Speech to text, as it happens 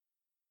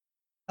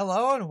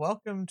Hello and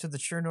welcome to the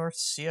True North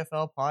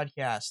CFL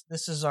podcast.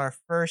 This is our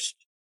first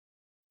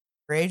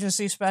free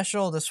agency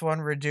special. This one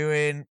we're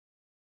doing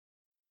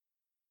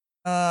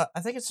I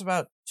think it's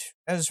about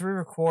as we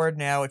record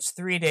now, it's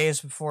 3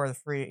 days before the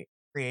free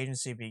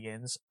agency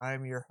begins.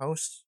 I'm your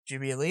host,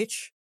 Jimmy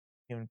Leach.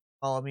 You can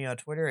follow me on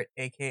Twitter at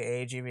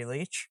aka Jimmy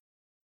Leach.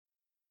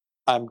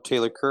 I'm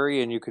Taylor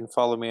Curry, and you can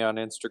follow me on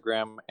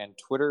Instagram and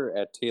Twitter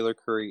at Taylor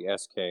Curry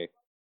SK.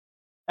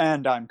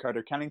 And I'm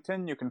Carter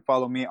Kennington. You can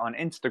follow me on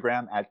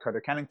Instagram at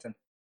Carter Kennington.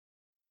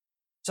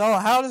 So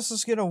how this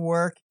is gonna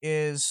work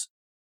is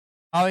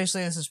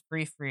obviously this is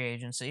pre-free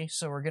agency,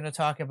 so we're gonna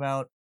talk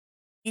about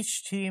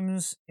each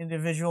team's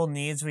individual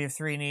needs. We have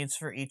 3 needs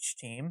for each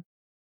team.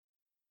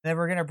 Then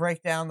we're going to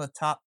break down the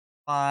top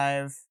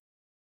 5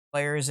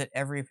 players at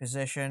every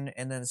position,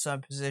 and then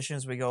some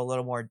positions we go a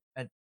little more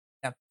depth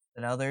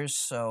than others.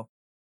 So,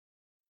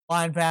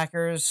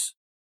 linebackers,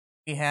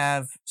 we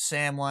have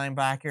Sam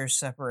linebackers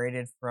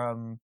separated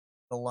from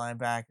the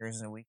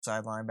linebackers and weak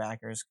side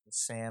linebackers because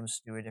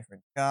Sam's do a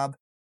different job.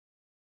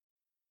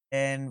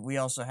 And we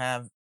also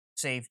have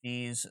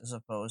safeties as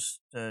opposed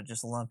to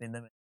just lumping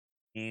them in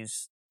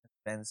safeties,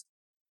 defense,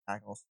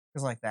 tackles,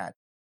 things like that.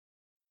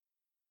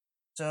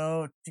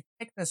 So to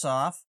kick this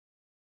off,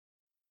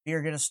 we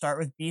are going to start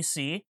with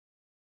BC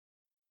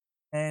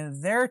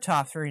and their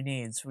top 3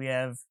 needs. We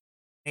have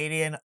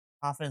Canadian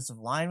offensive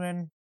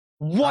lineman.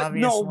 What?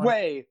 No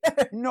way!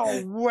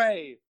 No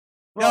way!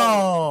 Bro.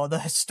 No, the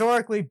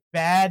historically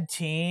bad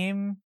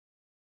team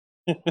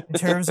in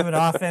terms of an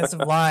offensive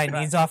line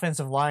needs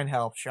offensive line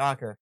help.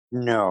 Shocker.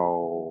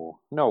 No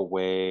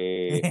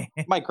way.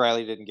 Mike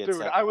Riley didn't get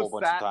sacked a whole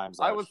bunch of times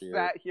last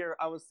year.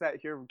 I was sat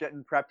here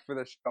getting prepped for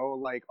the show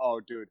like,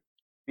 oh, dude,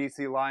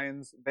 BC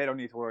Lions, they don't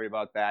need to worry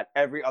about that.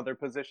 Every other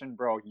position,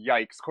 bro,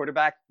 yikes.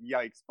 Quarterback,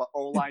 yikes. But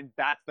O-line,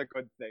 that's the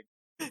good thing.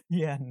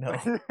 Yeah,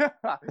 no.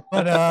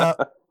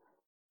 But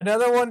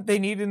another one, they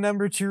need a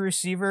number 2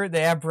 receiver.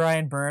 They have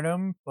Brian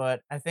Burnham,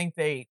 but I think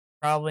they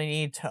probably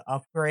need to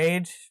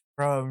upgrade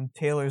from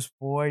Taylor's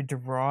boy,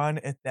 DeBron,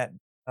 at that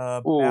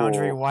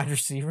boundary wide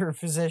receiver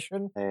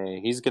position.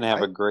 Hey, he's going to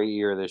have a great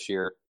year this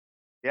year.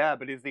 Yeah,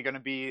 but is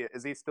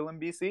he still in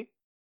BC?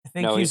 I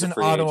think he's an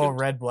Ottawa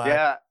Red Black.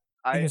 Yeah.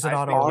 I think he's an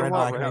Ottawa Red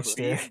Black next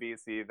year.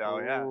 BC, though,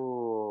 yeah.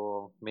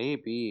 Oh,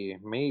 maybe.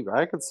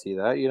 I could see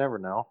that. You never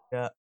know.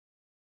 Yeah.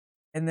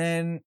 And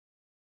then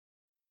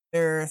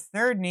their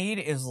third need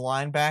is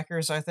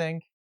linebackers, I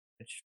think,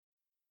 which,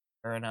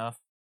 fair enough.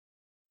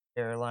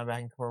 Their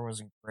linebacking core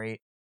wasn't great.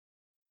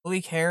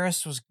 Malik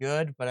Harris was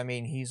good, but I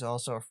mean, he's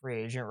also a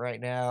free agent right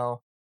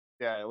now.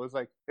 Yeah, it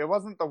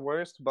wasn't the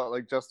worst, but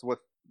like just with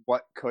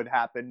what could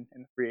happen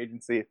in free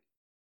agency,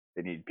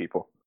 they need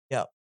people.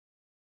 Yeah.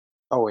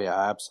 Oh yeah,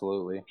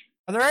 absolutely.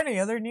 Are there any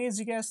other needs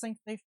you guys think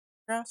they should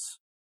address?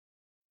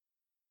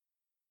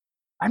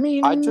 I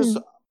mean,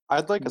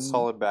 I'd like a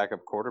solid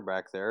backup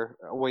quarterback there.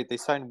 Wait, they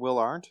signed Will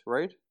Arndt,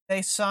 right?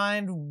 They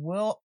signed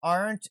Will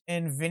Arndt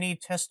and Vinny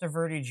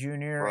Testaverde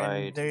Jr. Right.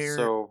 And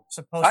they're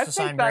supposed to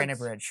sign Brandon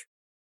Bridge.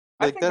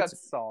 I think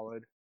that's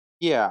solid.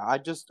 Yeah,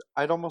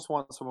 I'd almost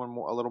want someone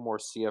a little more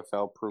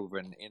CFL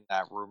proven in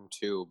that room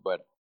too.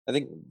 But I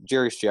think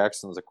Jarius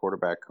Jackson's a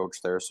quarterback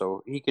coach there,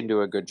 so he can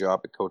do a good job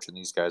at coaching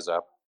these guys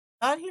up.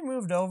 I thought he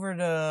moved over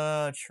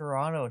to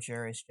Toronto,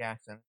 Jarius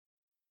Jackson.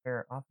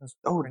 Their offensive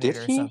did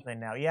he? Or something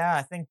now. Yeah,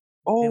 I think.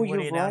 Oh,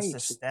 you're right.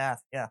 His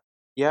staff. Yeah.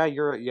 Yeah,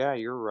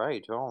 you're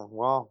right. Oh,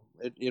 well,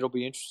 it'll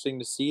be interesting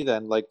to see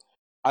then. Like,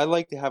 I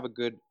like to have a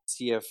good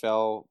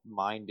CFL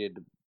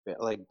minded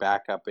like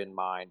backup in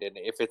mind, and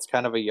if it's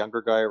kind of a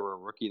younger guy or a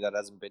rookie that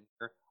hasn't been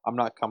here, I'm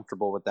not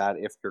comfortable with that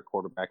if your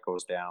quarterback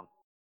goes down.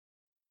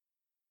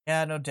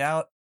 Yeah, no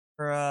doubt.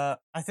 I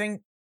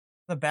think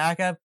the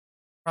backup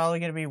probably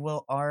going to be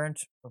Will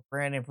Arndt or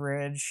Brandon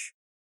Bridge.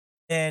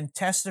 And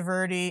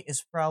Testaverde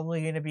is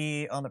probably going to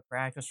be on the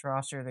practice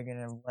roster. They're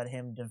going to let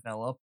him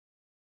develop.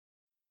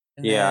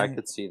 And I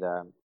could see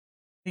that.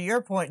 To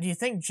your point, do you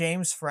think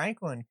James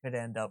Franklin could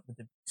end up with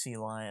the BC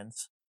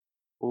Lions?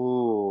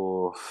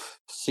 Ooh,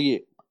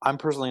 see, I'm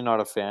personally not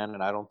a fan,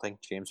 and I don't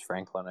think James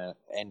Franklin will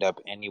end up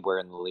anywhere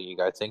in the league.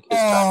 I think his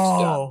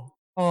time's done.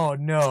 Oh,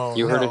 no.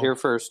 You heard it here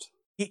first.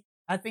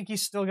 I think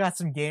he's still got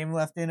some game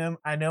left in him.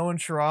 I know in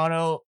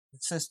Toronto, the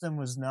system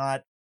was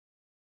not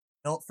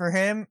built for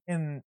him.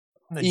 In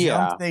the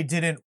jump,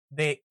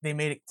 they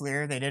made it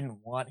clear they didn't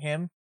want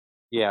him.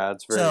 Yeah,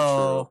 that's very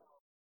true.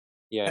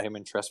 Yeah, him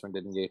and Trestman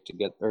didn't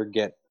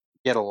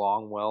get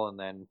along well, and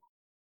then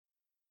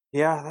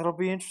that'll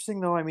be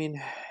interesting though. I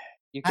mean,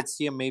 you could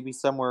see him maybe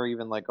somewhere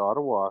even like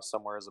Ottawa,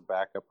 somewhere as a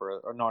backup,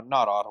 or no,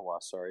 not Ottawa,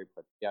 sorry,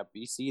 but yeah,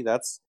 BC.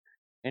 That's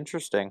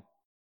interesting.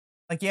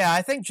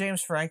 I think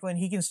James Franklin,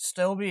 he can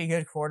still be a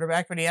good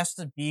quarterback, but he has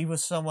to be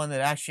with someone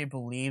that actually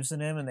believes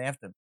in him, and they have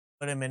to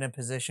put him in a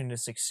position to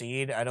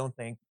succeed. I don't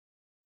think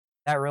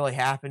that really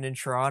happened in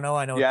Toronto.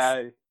 I know.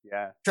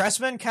 Yeah.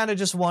 Trestman kind of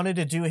just wanted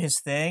to do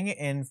his thing,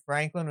 and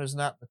Franklin was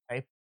not the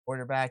type of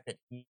quarterback that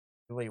he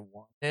really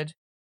wanted.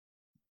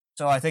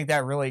 So I think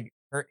that really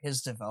hurt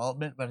his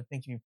development, but I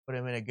think you put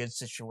him in a good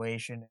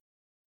situation,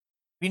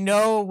 we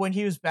know when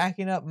he was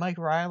backing up Mike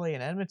Riley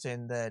in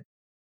Edmonton that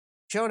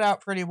showed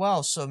out pretty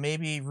well. So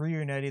maybe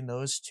reuniting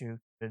those two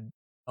could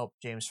help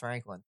James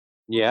Franklin.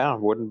 Yeah,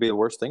 wouldn't be the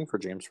worst thing for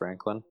James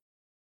Franklin.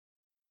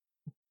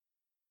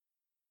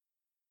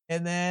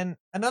 And then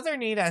another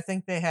need I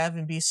think they have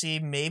in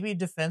BC, maybe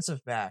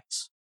defensive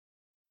backs.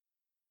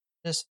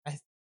 Just I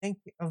think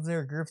of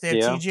their group, they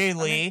have TJ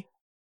Lee.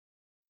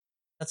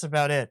 That's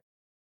about it.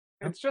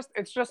 It's just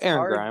Aaron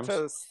hard Grimes.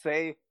 to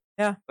say.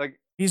 Yeah, like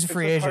he's a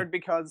free agent. Hard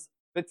because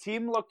the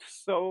team looked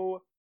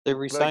so. They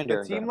re-signed the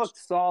Aaron team Grimes. looked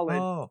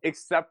solid,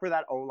 except for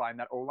that O-line.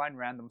 That O-line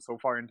ran them so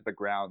far into the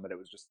ground that it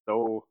was just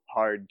so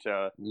hard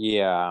to.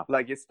 Yeah.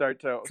 Like you start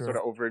to sort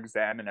of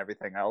over-examine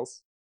everything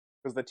else.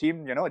 Because the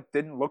team, it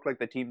didn't look like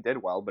the team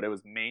did well, but it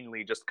was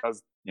mainly just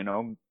because,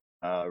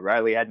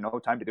 Riley had no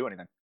time to do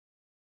anything.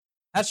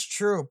 That's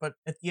true, but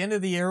at the end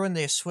of the year when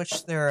they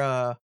switched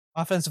their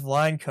offensive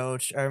line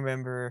coach, I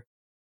remember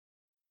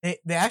they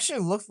actually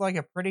looked like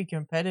a pretty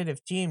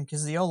competitive team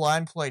because the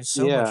O-line played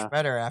so much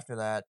better after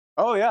that.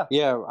 Oh, yeah.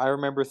 Yeah, I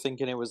remember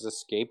thinking it was a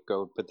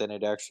scapegoat, but then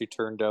it actually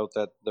turned out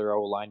that their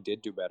O-line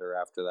did do better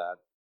after that.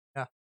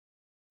 Yeah.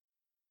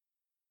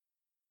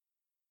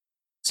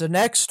 So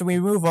next, we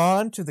move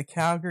on to the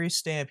Calgary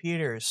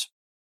Stampeders.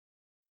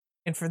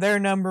 And for their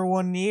number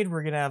one need,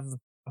 we're going to have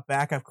a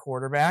backup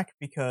quarterback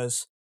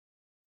because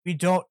we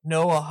don't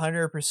know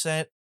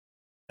 100%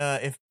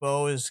 if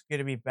Bo is going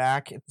to be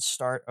back at the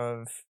start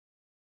of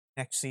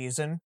next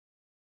season.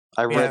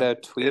 I read a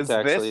tweet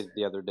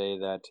the other day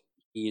that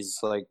he's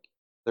like,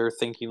 they're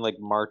thinking like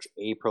March,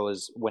 April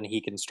is when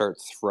he can start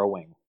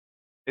throwing.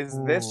 Is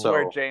this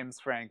where James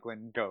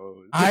Franklin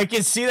goes? I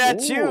can see that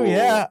too,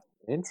 yeah.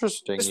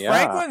 Interesting, yeah.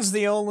 Franklin's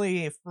the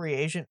only free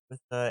agent with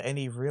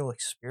any real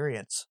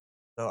experience.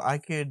 So I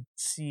could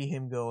see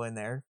him go in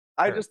there.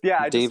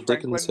 Dave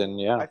Dickinson,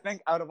 yeah. I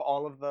think out of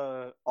all of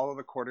the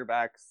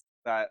quarterbacks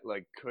that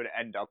like could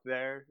end up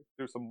there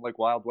through some like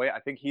wild way, I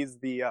think he's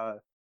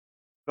the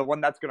one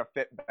that's gonna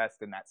fit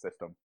best in that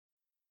system.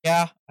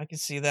 Yeah, I can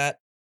see that.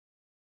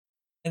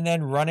 And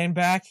then running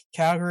back,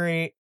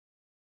 Calgary.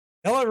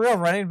 The only real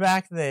running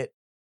back that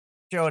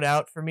showed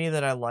out for me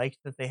that I liked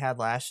that they had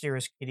last year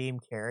was Kadeem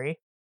Carey.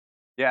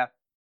 Yeah.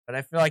 But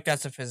I feel like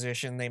that's a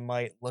position they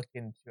might look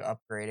into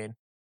upgrading.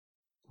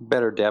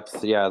 Better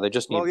depth, yeah. They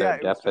just need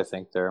better depth, I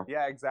think, there.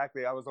 Yeah,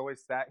 exactly. I was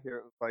always sat here.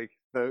 It was like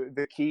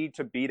the key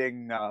to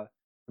beating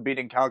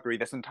Calgary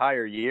this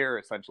entire year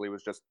essentially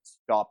was just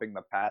stopping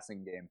the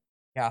passing game.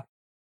 Yeah.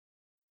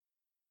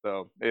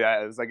 So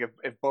yeah, it was like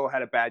if Bo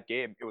had a bad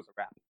game, it was a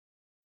wrap.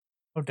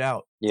 No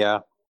doubt. Yeah.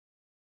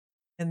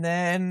 And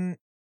then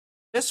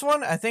this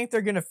one, I think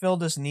they're gonna fill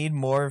this need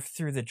more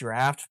through the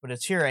draft, but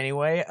it's here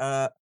anyway.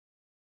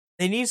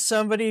 They need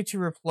somebody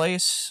to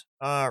replace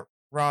Rob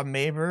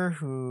Maber,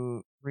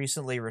 who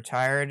recently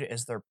retired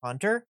as their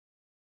punter.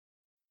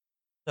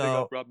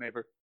 So Rob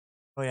Maber.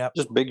 Oh yeah.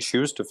 Just big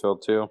shoes to fill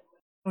too.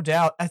 No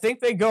doubt. I think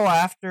they go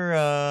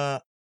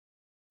after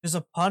there's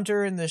a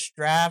punter in this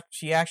draft.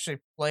 He actually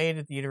played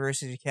at the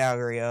University of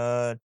Calgary.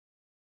 Can't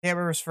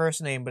remember his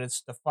first name, but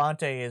it's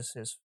Defante is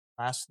his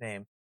last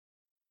name.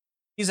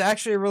 He's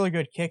actually a really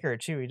good kicker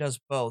too. He does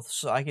both,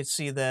 so I could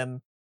see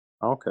them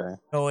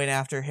going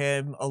after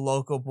him, a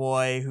local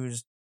boy who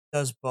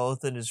does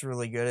both and is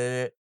really good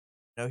at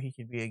it. He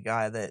could be a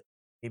guy that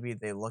maybe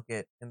they look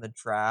at in the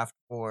draft.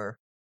 Or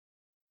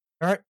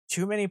there aren't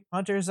too many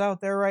punters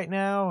out there right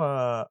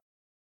now.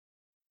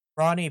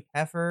 Ronnie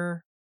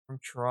Peffer from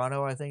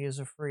Toronto, I think, is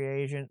a free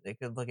agent. They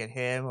could look at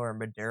him, or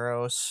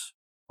Medeiros,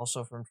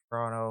 also from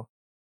Toronto.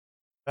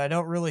 But I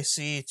don't really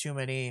see too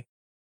many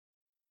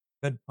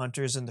good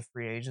punters in the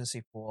free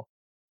agency pool.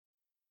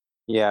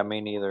 Yeah,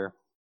 me neither.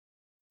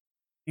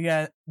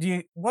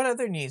 What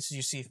other needs do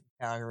you see from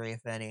Calgary,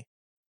 if any?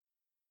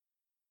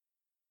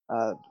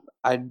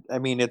 I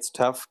mean, it's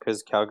tough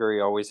because Calgary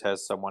always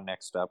has someone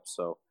next up.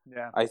 So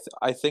yeah,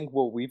 I think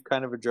what we've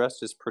kind of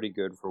addressed is pretty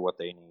good for what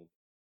they need.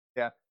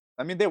 Yeah,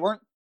 I mean they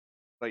weren't,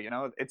 but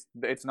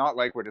it's not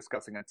like we're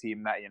discussing a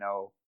team that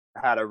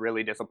had a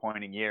really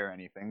disappointing year or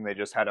anything. They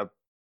just had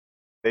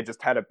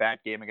a bad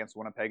game against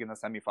Winnipeg in the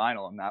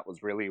semifinal, and that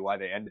was really why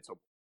they ended so.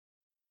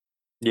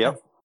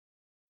 Yep.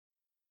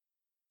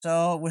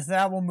 So with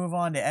that, we'll move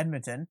on to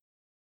Edmonton.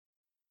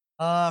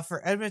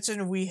 For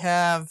Edmonton, we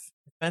have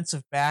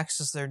defensive backs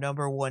as their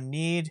number one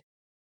need.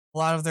 A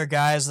lot of their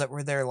guys that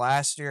were there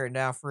last year are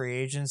now free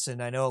agents,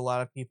 and I know a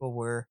lot of people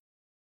were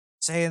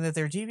saying that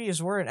their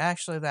DBs weren't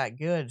actually that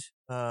good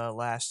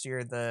last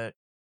year. The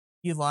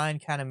D line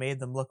kind of made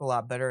them look a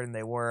lot better than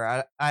they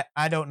were.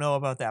 I don't know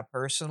about that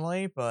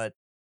personally, but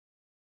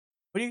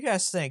what do you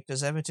guys think?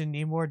 Does Edmonton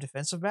need more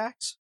defensive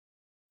backs?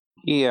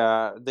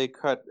 Yeah, they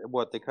cut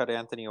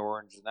Anthony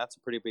Orange, and that's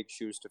a pretty big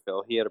shoes to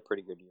fill. He had a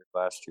pretty good year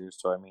last year,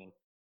 so I mean,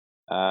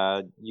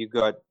 you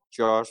got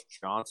Josh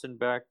Johnson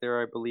back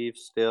there, I believe,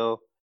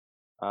 still.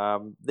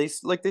 They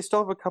still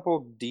have a couple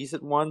of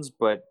decent ones,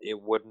 but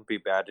it wouldn't be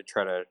bad to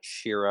try to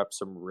shear up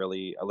some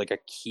really like a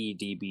key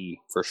DB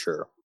for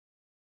sure.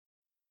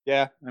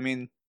 Yeah, I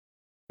mean,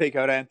 take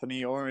out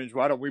Anthony Orange.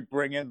 Why don't we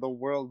bring in the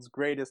world's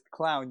greatest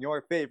clown,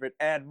 your favorite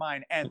and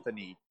mine,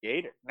 Anthony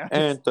Gator?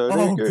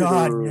 Oh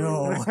God,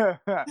 no!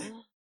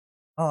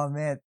 Oh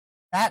man,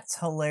 that's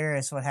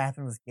hilarious. What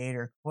happened with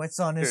Gator? Quits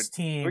on his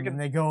team, and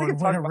they go and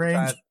win a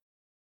ring.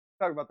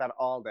 Talk about that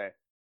all day.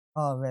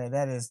 Oh man,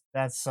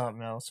 that's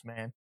something else,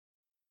 man.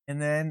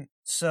 And then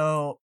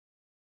so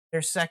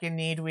their second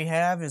need we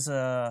have is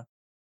a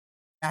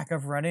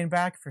backup running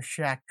back for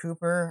Shaq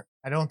Cooper.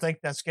 I don't think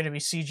that's going to be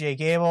CJ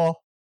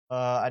Gable.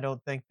 I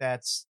don't think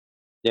that's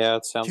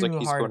it sounds like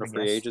he's going to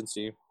free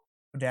agency.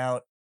 No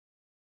doubt.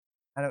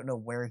 I don't know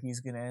where he's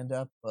going to end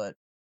up, but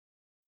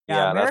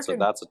that's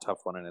a tough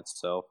one in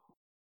itself.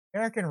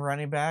 American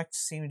running backs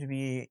seem to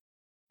be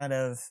kind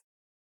of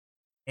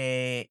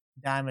a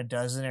dime a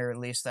dozen, or at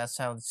least that's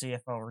how the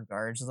CFL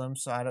regards them.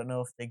 So I don't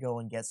know if they go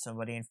and get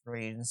somebody in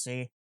free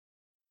agency.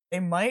 They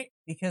might,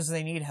 because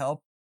they need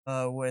help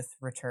with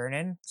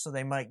returning. So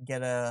they might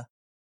get a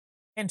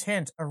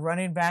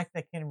running back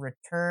that can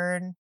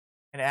return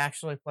and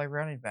actually play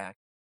running back.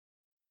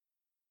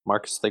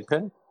 Marcus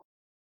Thigpen?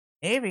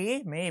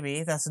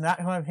 Maybe. That's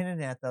not who I'm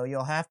hinting at, though.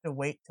 You'll have to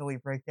wait till we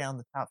break down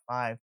the top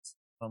 5.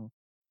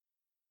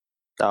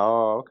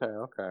 Oh,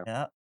 okay.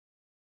 Yeah.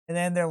 And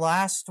then their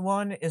last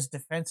one is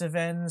defensive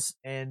ends,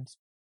 and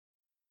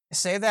I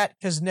say that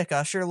because Nick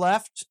Usher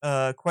left.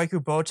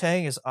 Kwaku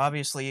Boateng is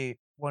obviously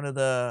one of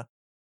the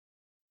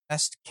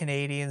best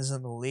Canadians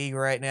in the league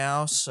right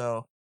now,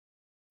 so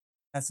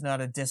that's not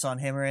a diss on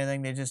him or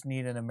anything. They just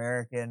need an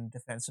American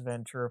defensive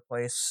end to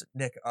replace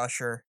Nick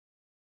Usher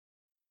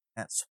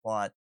in that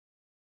spot.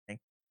 I think.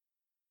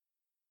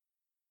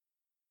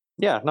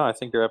 Yeah, no, I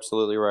think you're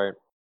absolutely right.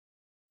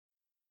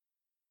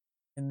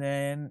 And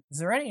then, is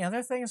there any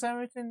other things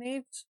Edmonton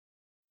needs?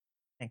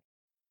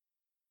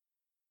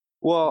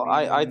 Well,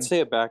 I'd say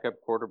a backup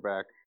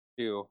quarterback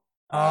too.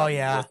 Oh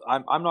yeah,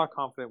 I'm not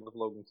confident with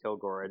Logan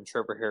Kilgore, and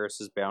Trevor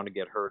Harris is bound to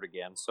get hurt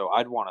again. So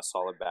I'd want a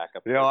solid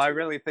backup. I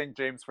really think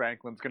James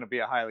Franklin's going to be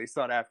a highly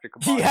sought after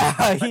commodity.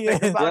 Yeah, he is.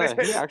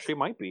 Yeah, he actually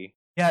might be.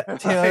 Yeah,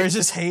 Taylor's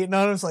just hating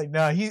on him. It's like,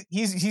 no,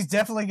 he's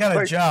definitely got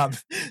a job.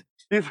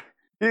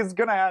 He's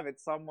gonna have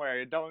it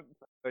somewhere. I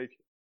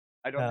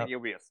don't think he'll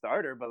be a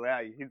starter, but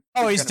yeah,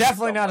 he's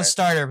definitely not a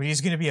starter, but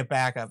he's going to be a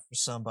backup for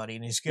somebody,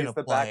 and he's going to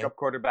play. He's the backup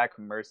quarterback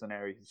from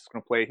Mercenary. He's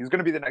going to play. He's going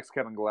to be the next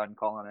Kevin Glenn,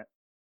 calling it.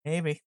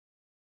 Maybe.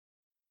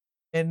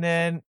 And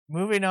then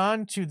moving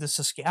on to the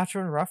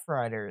Saskatchewan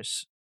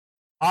Roughriders.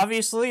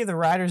 Obviously, the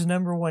Riders'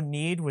 number one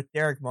need with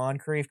Derek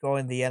Moncrief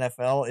going to the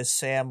NFL is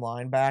Sam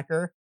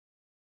linebacker.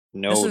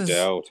 No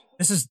doubt.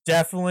 This is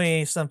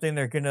definitely something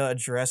they're going to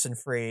address in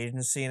free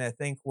agency, and I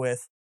think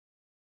with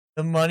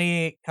the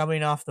money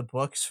coming off the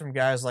books from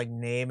guys like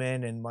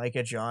Naaman and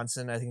Micah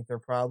Johnson, I think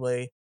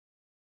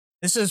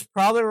this is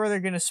probably where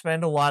they're going to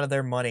spend a lot of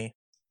their money.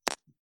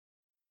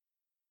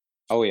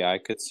 Oh yeah, I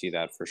could see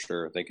that for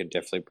sure. They could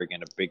definitely bring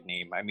in a big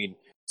name. I mean,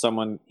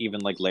 someone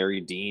even like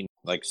Larry Dean,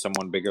 like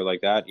someone bigger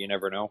like that. You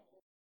never know.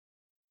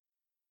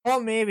 Well,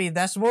 maybe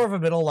that's more of a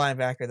middle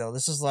linebacker though.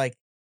 This is like,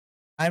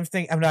 I'm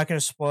not going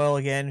to spoil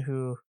again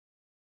who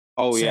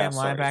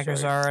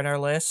linebackers are on our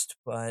list,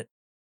 but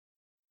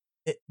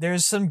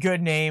there's some good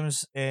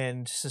names,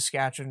 and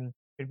Saskatchewan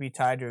could be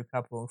tied to a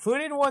couple,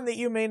 including one that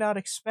you may not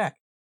expect.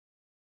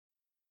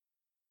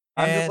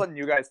 I'm just letting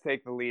you guys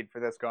take the lead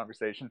for this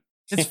conversation.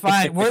 It's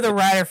fine. We're the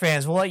Rider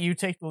fans. We'll let you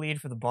take the lead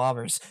for the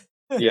Bombers.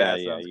 Yeah,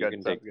 you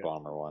can take the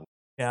Bomber one.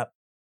 Yeah.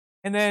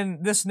 And then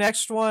this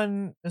next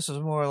one, this is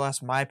more or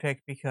less my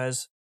pick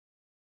because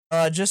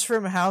just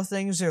from how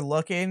things are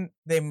looking,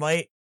 they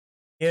might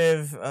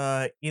give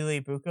Eli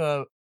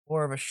Buka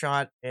more of a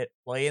shot at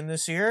playing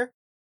this year.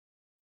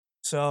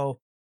 So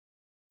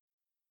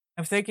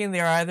I'm thinking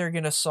they're either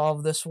going to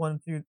solve this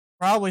through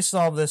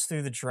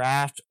the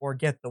draft or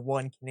get the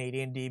one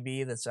Canadian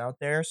DB that's out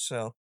there.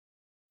 So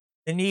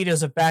the need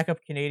is a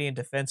backup Canadian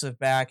defensive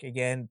back.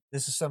 Again,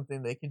 this is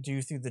something they could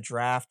do through the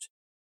draft,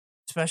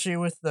 especially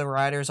with the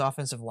Riders'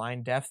 offensive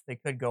line depth. They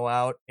could go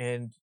out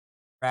and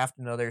draft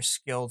another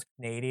skilled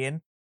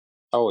Canadian.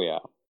 Oh yeah.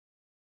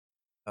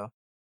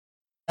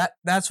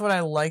 That's what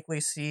I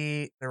likely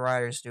see the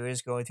Riders do,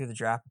 is going through the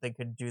draft. They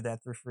could do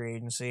that through free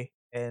agency.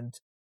 And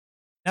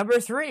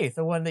number 3,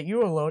 the one that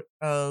you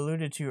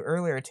alluded to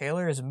earlier,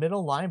 Taylor, is a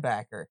middle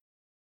linebacker.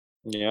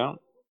 Yeah.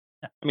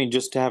 I mean,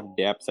 just to have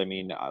depth. I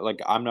mean,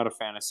 I'm not a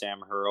fan of Sam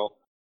Hurl,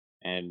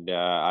 and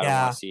I don't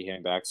want to see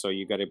him back. So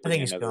you got to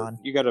bring another.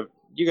 You got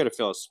to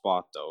fill a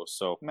spot though.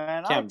 So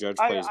Cam Judge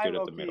plays good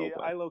at the middle.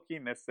 But I low key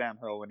miss Sam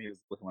Hurl when he was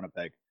with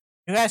Winnipeg.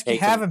 You guys can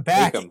have him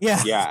back.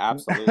 Yeah,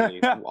 absolutely.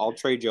 I'll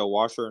trade you a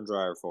washer and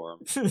dryer for him.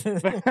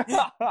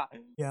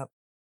 Yep.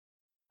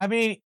 I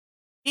mean,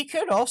 he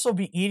could also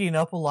be eating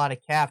up a lot of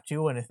cap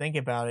too when I think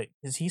about it,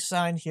 because he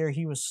signed here,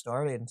 he was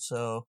starting,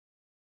 so.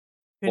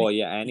 Well,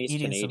 yeah, and he's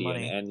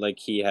Canadian, and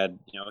he had,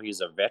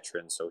 he's a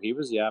veteran, so he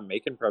was,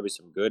 making probably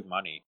some good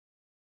money.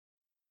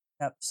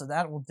 Yep, so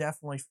that will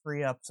definitely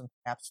free up some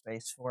cap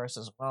space for us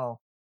as well.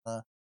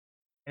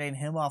 Getting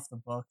him off the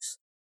books.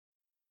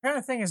 I'm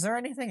trying to think, is there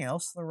anything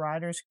else the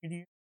Riders could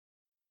use?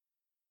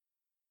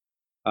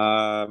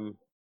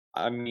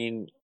 I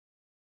mean,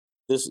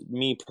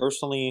 me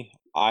personally,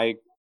 I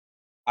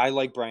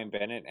like Brian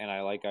Bennett and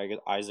I like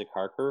Isaac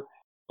Harker,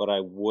 but I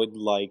would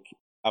like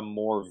a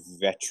more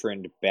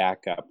veteran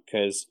backup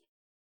because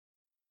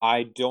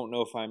I don't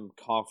know if I'm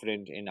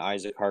confident in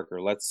Isaac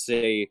Harker. Let's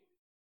say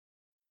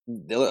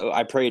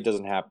I pray it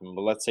doesn't happen,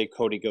 but let's say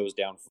Cody goes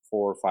down for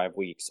 4 or 5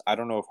 weeks. I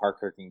don't know if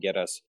Harker can get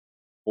us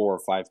 4 or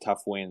 5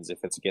 tough wins if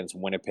it's against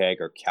Winnipeg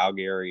or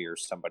Calgary or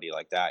somebody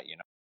like that, you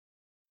know.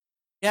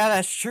 Yeah,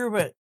 that's true,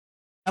 but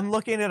I'm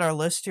looking at our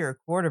list here of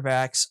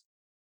quarterbacks.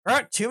 There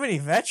aren't too many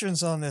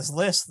veterans on this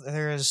list.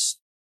 There's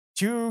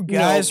two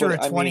guys who are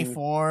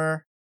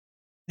 24.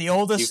 The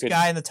oldest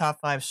guy in the top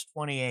 5 is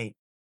 28.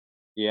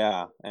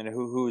 Yeah, and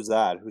who's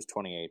that? Who's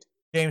 28?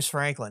 James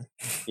Franklin.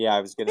 Yeah,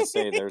 I was gonna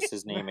say there's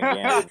his name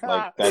again.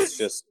 Like that's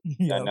just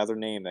another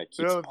name that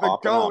keeps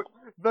popping up.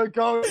 The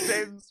GOAT,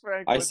 James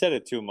Franklin. I said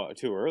it too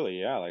early.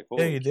 Yeah, like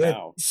holy yeah, you did.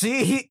 cow.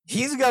 See,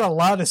 he's got a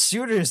lot of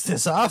suitors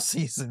this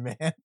offseason,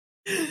 man.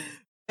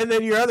 And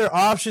then your other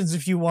options,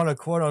 if you want a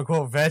quote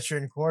unquote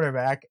veteran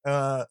quarterback,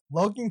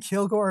 Logan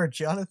Kilgore or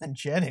Jonathan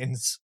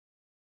Jennings.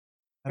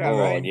 I don't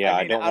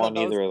want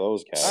either of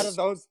those guys. Out of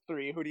those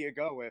three, who do you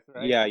go with?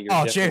 Right? Yeah,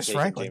 you're James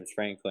Franklin. James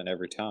Franklin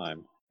every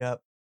time.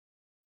 Yep.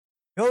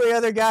 The only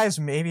other guys,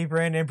 maybe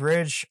Brandon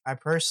Bridge. I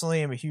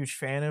personally am a huge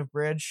fan of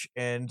Bridge,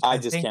 and I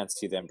just can't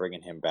see them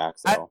bringing him back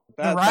though.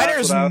 The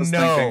Riders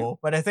no,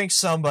 but I think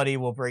somebody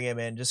will bring him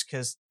in just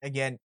because,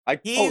 again,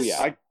 he's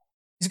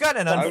got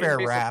an unfair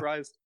rap.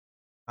 In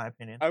my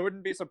opinion, I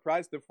wouldn't be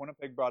surprised if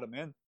Winnipeg brought him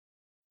in.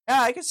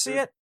 Yeah, I can see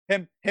it.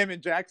 Him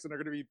and Jackson are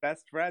going to be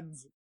best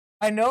friends.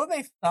 I know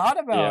they thought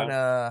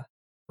about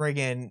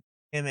bringing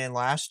him in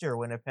last year,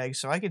 Winnipeg,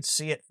 so I could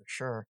see it for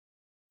sure.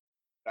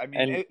 I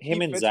mean, and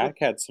him and Zach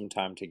had some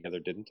time together,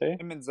 didn't they?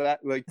 Him and Zach,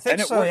 like, I think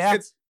and it so, works. yeah.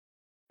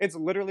 It's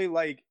literally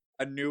like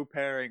a new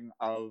pairing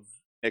of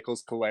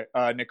Nichols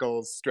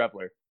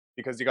Strebler,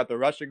 because you got the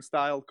rushing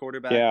style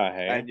quarterback,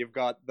 and you've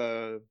got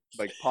the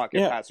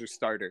pocket passer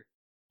starter.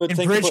 But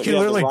and Bridge can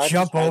literally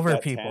jump over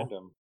people.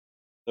 Tandem.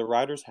 The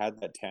Riders had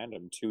that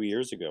tandem 2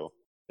 years ago.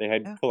 They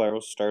had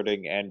Collaros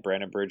starting and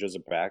Brandon Bridge as a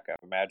backup.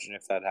 Imagine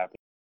if that happened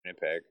in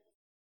Winnipeg.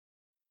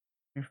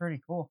 Be pretty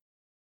cool.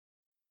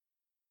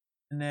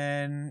 And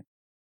then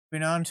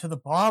moving on to the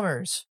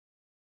Bombers.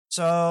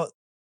 So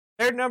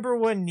their number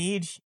one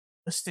need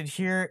listed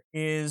here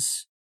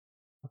is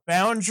a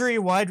boundary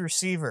wide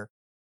receiver.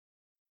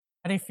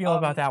 How do you feel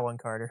about that one,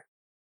 Carter?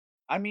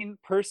 I mean,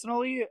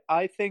 personally,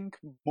 I think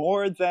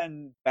more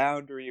than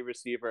boundary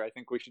receiver, I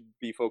think we should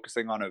be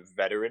focusing on a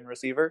veteran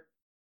receiver,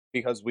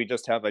 because we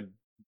just have a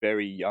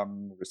very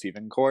young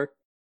receiving core.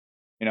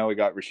 You know, we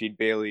got Rashid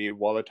Bailey,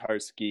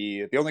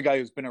 Wolodarski. The only guy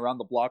who's been around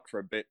the block for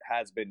a bit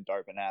has been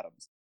Darvin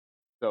Adams.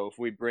 So if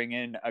we bring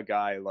in a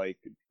guy like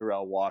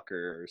Darrell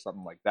Walker or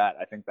something like that,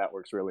 I think that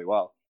works really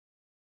well.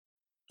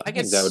 I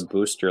think that would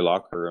boost your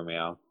locker room,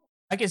 yeah.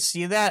 I can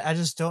see that. I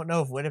just don't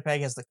know if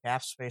Winnipeg has the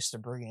cap space to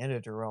bring in a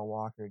Darrell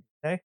Walker.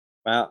 Okay.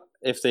 Well,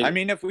 if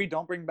we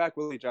don't bring back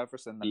Willie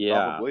Jefferson, then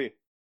probably.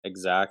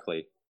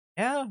 Exactly.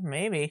 Yeah,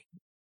 maybe.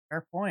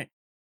 Fair point.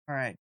 All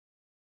right.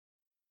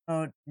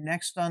 So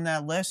next on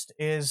that list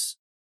is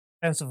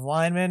defensive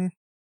lineman.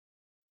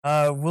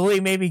 Willie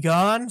may be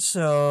gone,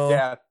 so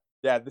yeah.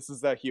 This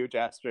is a huge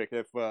asterisk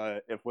if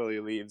Willie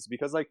leaves,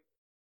 because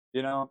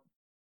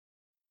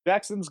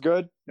Jackson's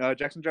good.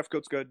 Jackson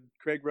Jeffcoat's good.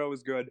 Craig Rowe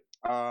is good.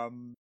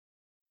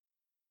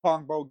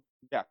 Kongbo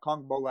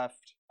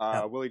left.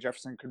 Willie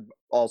Jefferson could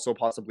also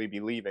possibly be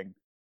leaving.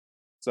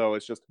 So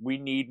it's just, we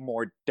need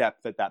more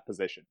depth at that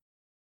position.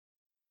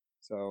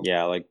 So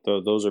yeah, like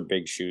those are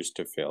big shoes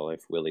to fill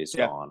if Willie's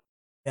gone.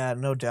 Yeah,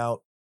 no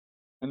doubt.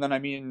 And then, I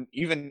mean,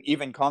 even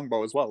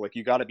Kongbo as well. Like,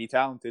 you got to be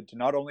talented to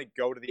not only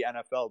go to the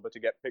NFL, but to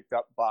get picked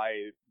up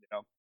by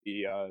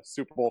the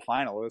Super Bowl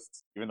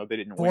finalists, even though they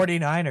didn't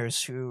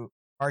 49ers, who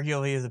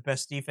arguably is the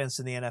best defense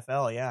in the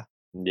NFL.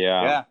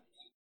 Yeah.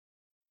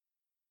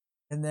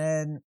 And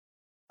then,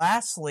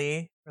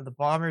 lastly, for the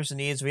Bombers'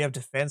 needs, we have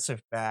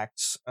defensive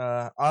backs.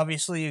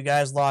 Obviously, you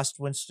guys lost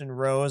Winston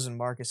Rose and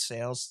Marcus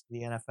Sales to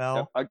the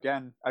NFL.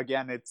 Again,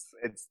 it's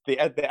the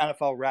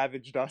NFL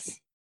ravaged us.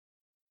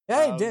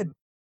 Yeah, it did.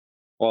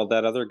 Well,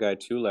 that other guy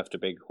too left a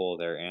big hole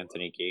there,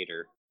 Anthony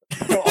Gator.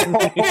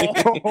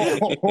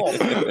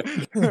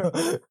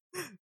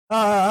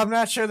 I'm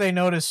not sure they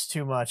noticed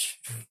too much.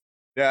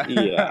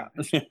 Yeah.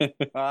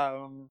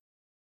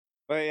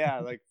 But yeah,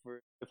 like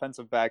for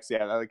defensive backs,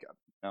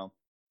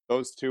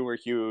 those two were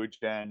huge,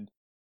 and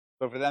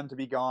so for them to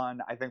be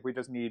gone, I think we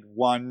just need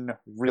one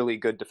really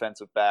good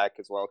defensive back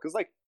as well, because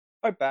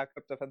our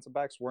backup defensive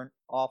backs weren't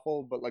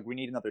awful, but we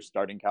need another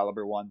starting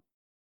caliber one.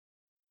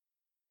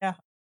 Yeah,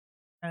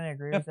 I kind of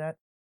agree with that.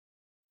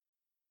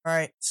 All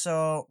right,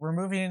 so we're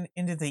moving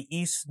into the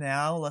East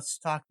now. Let's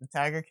talk the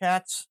Tiger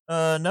Cats.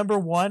 Number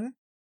one,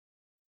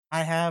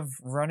 I have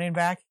running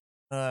back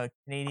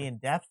Canadian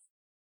depth,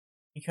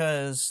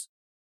 because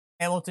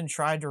Hamilton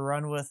tried to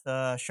run with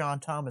Sean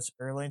Thomas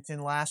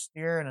Erlington last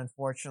year, and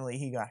unfortunately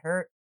he got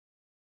hurt.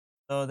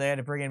 So they had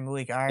to bring in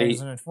Malik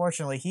Irons, and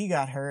unfortunately he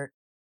got hurt.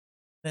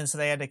 Then so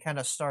they had to kind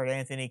of start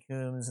Anthony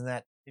Coombs, and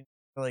that didn't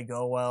really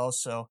go well.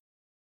 So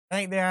I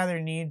think they either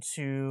need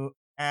to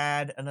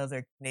add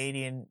another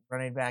Canadian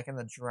running back in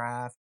the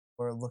draft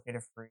or look at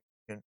a free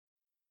agent.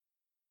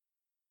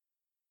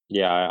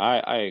 Yeah,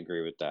 I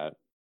agree with that.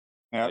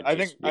 Yeah, I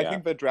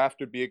think the draft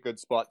would be a good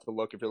spot to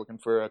look if you're looking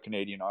for a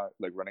Canadian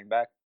like running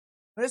back.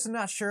 I'm just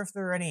not sure if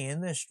there are any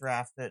in this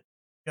draft that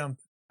jump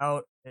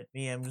out at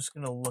me. I'm just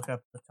gonna look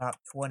up the top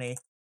 20.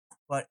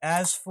 But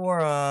as for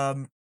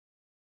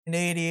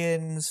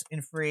Canadians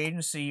in free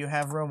agency, you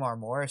have Romar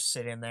Morris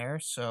sitting there.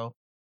 So,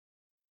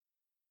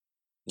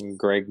 and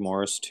Greg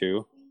Morris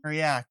too. or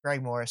yeah,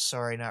 Greg Morris.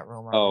 Sorry, not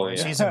Romar Oh,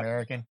 Morris. yeah. He's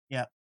American.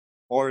 Yep.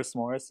 Morris,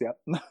 yep.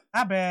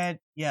 Not bad.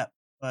 Yep.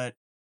 But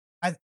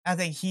I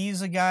think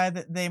he's a guy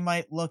that they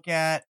might look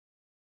at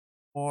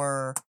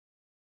for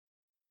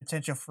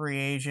potential free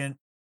agent.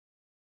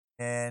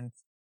 And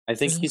I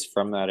think he's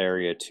from that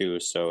area too,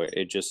 so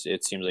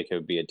it seems like it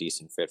would be a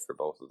decent fit for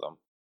both of them.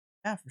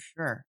 yeah, for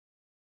sure.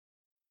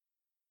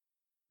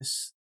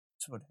 This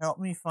would help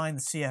me find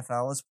the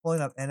CFL. Let's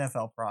pulling up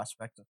NFL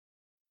prospects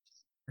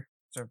for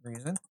some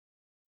reason.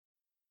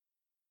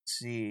 Let's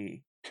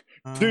see.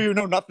 Do you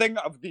know nothing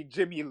of the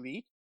Jimmy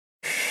Lee?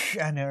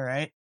 I know,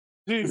 right?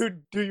 Do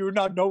you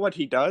not know what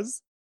he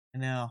does? I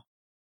know.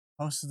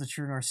 Most of the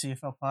True North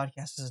CFL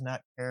podcast does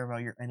not care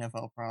about your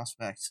NFL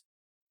prospects.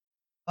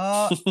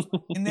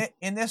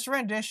 In this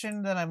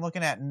rendition that I'm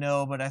looking at,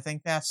 no, but I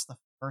think that's the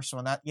first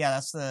one.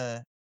 That's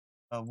the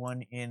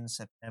one in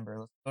September.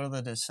 Let's go to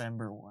the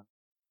December one.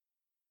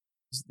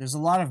 There's a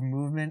lot of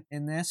movement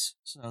in this,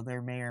 so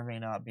there may or may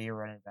not be a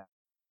running back.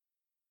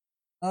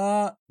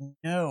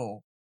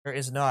 No, there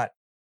is not.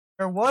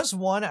 There was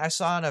one I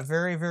saw on a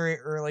very, very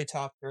early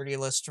top 30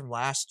 list from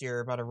last year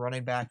about a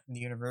running back from the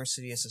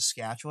University of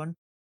Saskatchewan.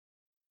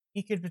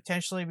 He could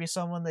potentially be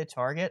someone they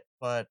target,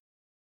 but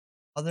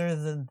other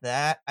than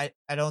that, I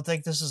don't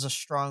think this is a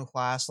strong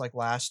class like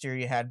last year.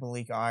 You had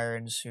Malik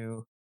Irons,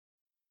 who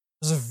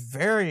was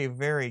very,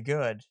 very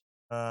good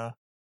in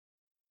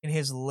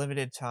his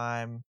limited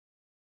time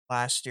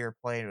last year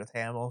playing with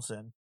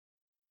Hamilton.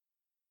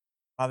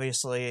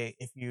 Obviously,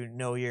 if you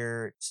know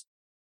your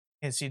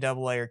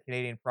NCAA or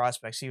Canadian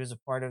prospects, he was a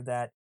part of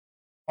that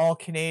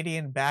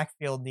all-Canadian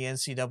backfield in the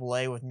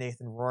NCAA with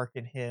Nathan Rourke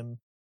and him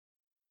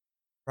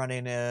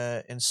running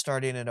and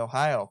starting in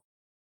Ohio.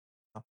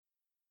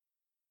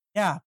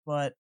 Yeah,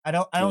 but I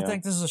don't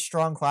think this is a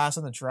strong class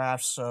in the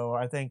draft, so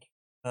I think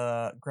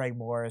Greg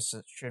Morris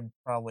should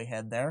probably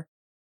head there.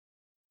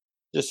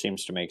 Just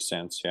seems to make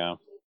sense, yeah.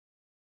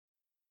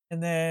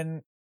 And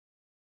then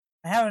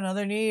I have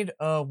another need,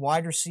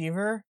 wide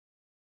receiver.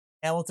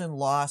 Hamilton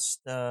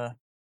lost Braylon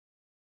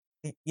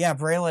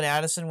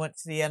Addison went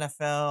to the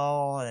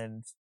NFL,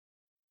 and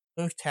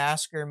Luke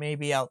Tasker may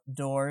be out the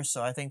door,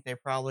 so I think they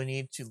probably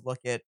need to look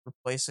at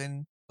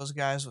replacing those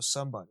guys with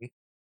somebody.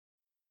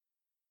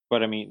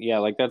 But I mean, yeah,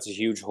 like that's a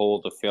huge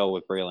hole to fill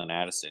with Braylon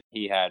Addison.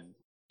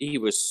 He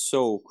was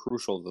so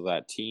crucial to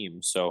that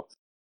team. So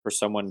for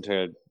someone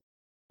to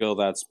fill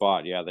that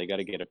spot, yeah, they got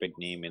to get a big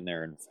name in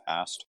there and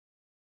fast.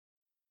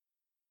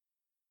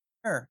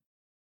 Sure.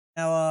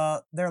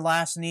 Now, their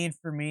last need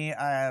for me,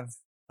 I have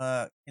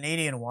a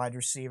Canadian wide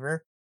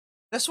receiver.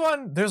 This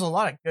one, there's a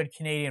lot of good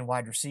Canadian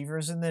wide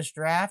receivers in this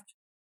draft.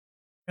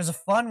 There's a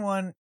fun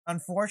one.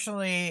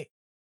 Unfortunately,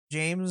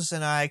 James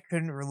and I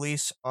couldn't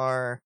release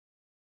our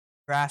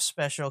draft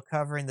special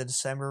covering the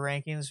December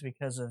rankings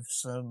because of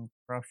some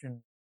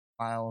corruption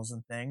files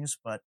and things,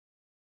 but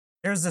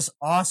there's this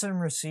awesome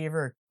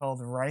receiver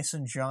called Rice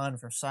and John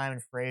for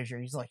Simon Fraser.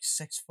 He's like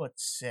 6'6".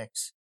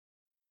 It's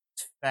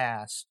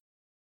fast.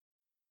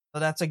 So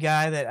that's a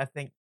guy that I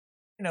think,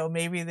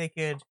 maybe they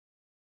could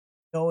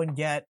go and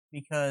get,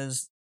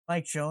 because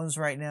Mike Jones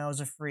right now is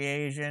a free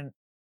agent.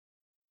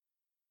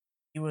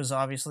 He was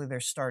obviously their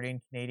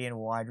starting Canadian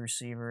wide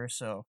receiver,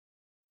 so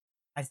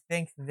I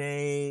think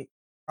they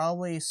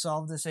probably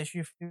solved this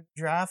issue through the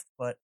draft,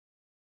 but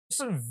there's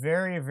some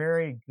very,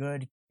 very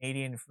good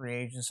Canadian free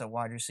agents at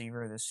wide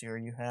receiver this year.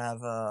 You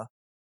have, go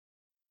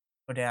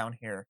down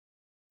here.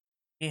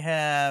 You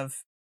have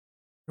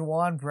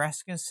Juwan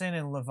Breskinson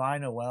and Levi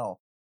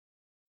Noel.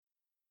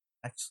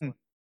 Excellent.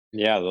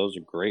 Yeah, those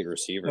are great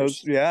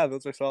receivers.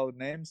 Those are solid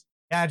names.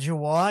 Yeah, he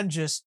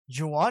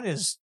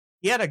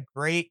had a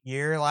great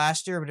year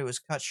last year, but it was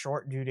cut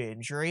short due to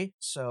injury.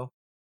 So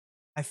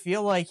I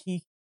feel like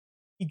he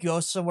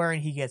goes somewhere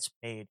and he gets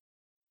paid.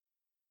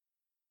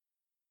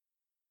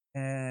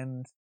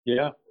 And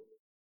yeah,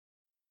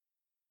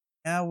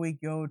 now we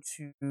go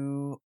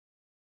to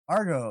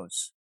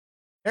Argos.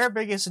 Their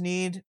biggest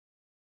need,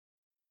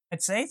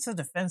 I'd say it's a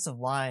defensive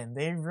line.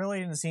 They really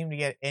didn't seem to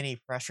get any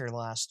pressure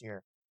last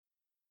year.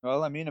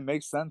 Well, I mean, it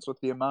makes sense with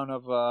the amount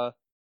of love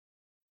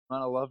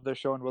they're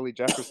showing Willie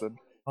Jefferson.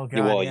 Oh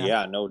God,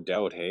 yeah, no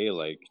doubt. Hey,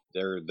 like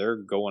they're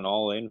going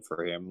all in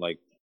for him, like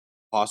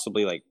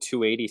possibly like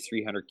 280,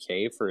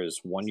 300K for his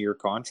 1-year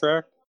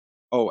contract.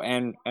 Oh,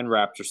 and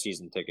Raptor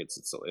season tickets.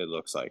 It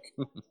looks like.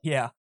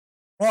 Yeah,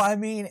 Well, I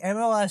mean,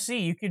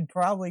 MLSE, you could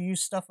probably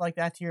use stuff like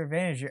that to your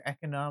advantage, your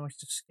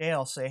economics of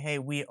scale. Say, hey,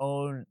 we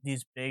own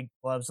these big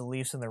clubs, the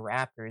Leafs and the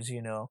Raptors,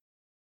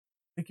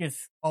 We could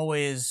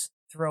always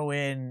throw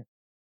in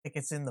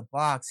tickets in the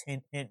box,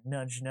 hint, hint,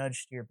 nudge,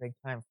 nudge to your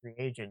big-time free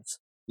agents.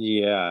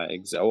 Yeah,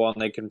 exactly. Well,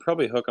 and they can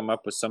probably hook them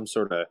up with some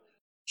sort of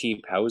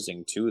cheap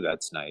housing, too.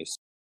 That's nice.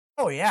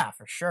 Oh, yeah,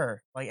 for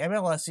sure. Like,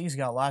 MLSE's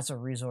got lots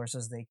of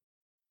resources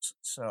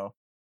so...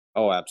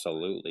 Oh,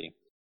 absolutely.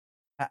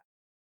 I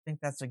think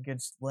that's a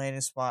good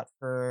landing spot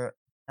for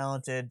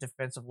talented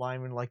defensive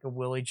lineman like a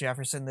Willie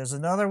Jefferson. There's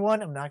another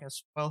one. I'm not going to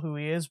spoil who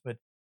he is, but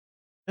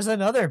there's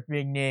another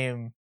big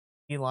name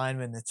D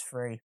lineman that's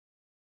free.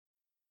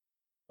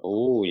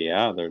 Oh,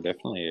 yeah, there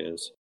definitely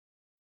is.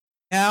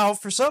 Now,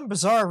 for some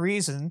bizarre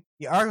reason,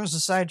 the Argos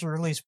decided to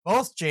release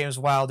both James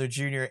Wilder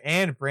Jr.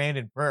 and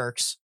Brandon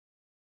Burks.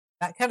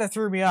 That kind of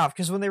threw me off,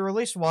 because when they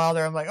released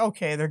Wilder, I'm like,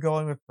 okay, they're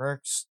going with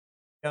Burks.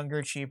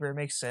 Younger, cheaper,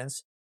 makes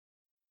sense.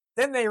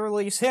 Then they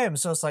release him,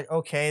 so it's like,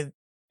 okay,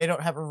 they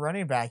don't have a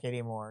running back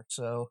anymore,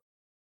 so...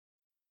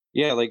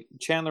 Yeah, like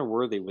Chandler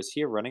Worthy, was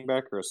he a running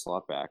back or a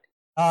slot back?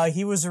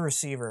 He was a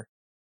receiver.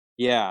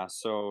 Yeah,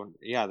 so,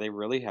 yeah, they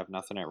really have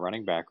nothing at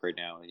running back right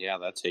now. Yeah,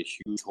 that's a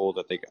huge hole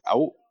that they...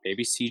 Oh,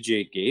 maybe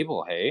CJ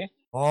Gable, hey?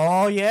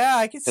 Oh, yeah,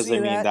 I can see that. Because,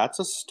 I mean, that's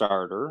a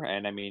starter,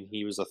 and, I mean,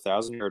 he was a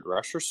 1,000-yard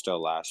rusher still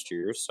last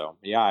year, so,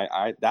 yeah,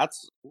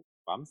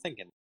 I'm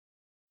thinking...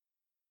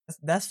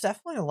 That's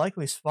definitely a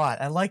likely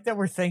spot. I like that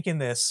we're thinking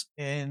this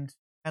and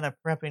kind of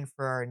prepping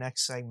for our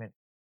next segment.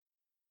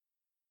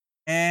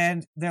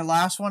 And their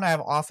last one, I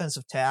have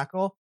offensive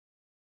tackle.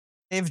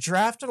 They've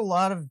drafted a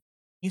lot of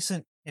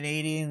decent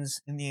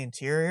Canadians in the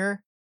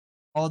interior,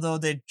 although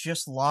they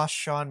just lost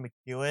Sean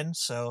McEwen,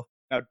 so...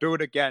 Now do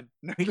it again.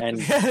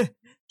 And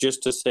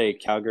just to say,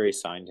 Calgary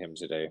signed him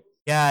today.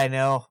 Yeah, I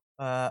know.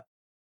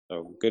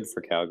 So, good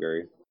for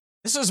Calgary.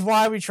 This is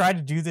why we try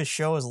to do this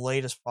show as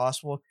late as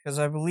possible, because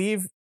I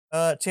believe,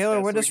 Taylor,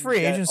 when does free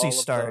agency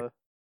start?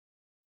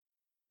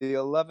 The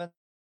 11th?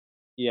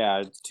 Yeah,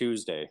 it's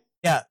Tuesday.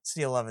 Yeah, it's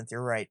the 11th,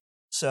 you're right.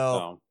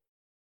 So,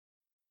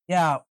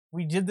 yeah,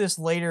 we did this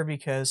later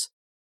because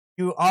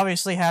you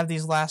obviously have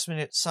these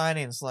last-minute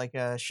signings, like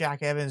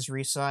Shaq Evans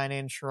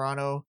re-signing,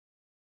 Toronto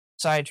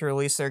decided to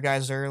release their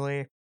guys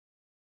early.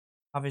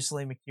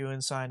 Obviously,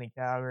 McEwen signing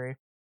Calgary.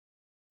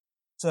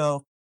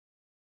 So,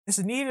 this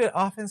needed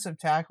offensive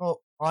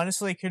tackle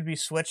honestly could be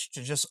switched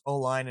to just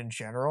O-line in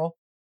general,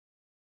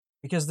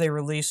 because they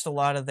released a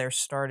lot of their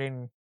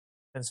starting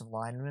defensive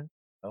linemen.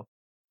 So,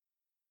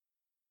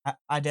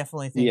 I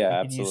definitely think we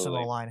could use some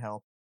O-line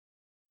help.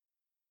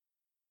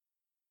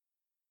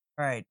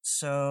 Alright,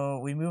 so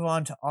we move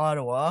on to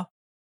Ottawa.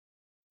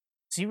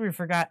 See, we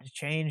forgot to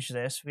change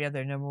this. We had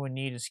their number one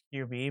need as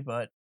QB,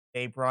 but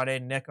they brought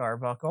in Nick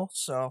Arbuckle,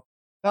 so...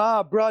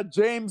 brought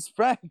James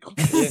Franklin.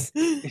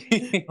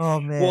 Oh,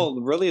 man. Well,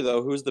 really,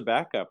 though, who's the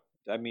backup?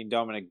 I mean,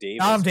 Dominic Davis.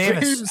 Dom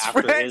Davis.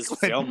 After his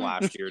film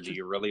last year, do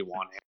you really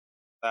want him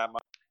that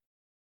much?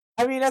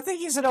 I mean, I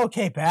think he's an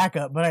okay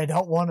backup, but I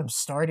don't want him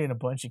starting a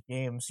bunch of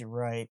games. You're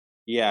right.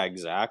 Yeah,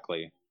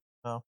 exactly.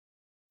 Oh,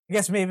 I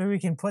guess maybe we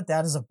can put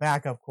that as a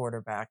backup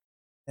quarterback.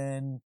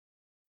 And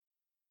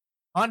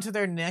on to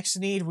their next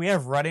need, we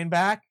have running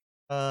back.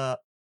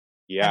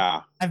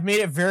 Yeah. I've made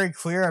it very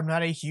clear I'm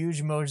not a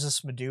huge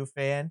Moses Madu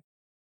fan.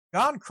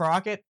 John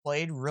Crockett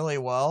played really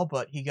well,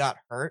 but he got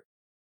hurt.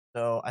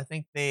 So I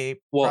think they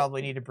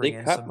probably need to bring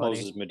in somebody. They cut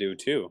Moses Madu,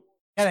 too.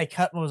 Yeah, they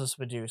cut Moses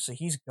Madu, so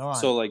he's gone.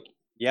 So,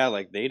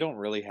 they don't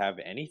really have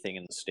anything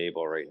in the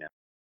stable right now.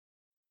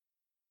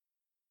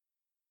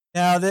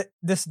 Now,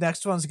 this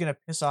next one's going to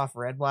piss off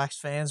Red Blacks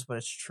fans, but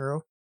it's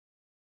true.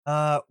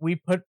 We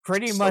put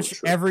pretty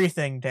much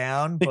everything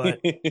down, but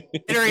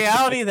in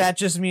reality, that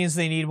just means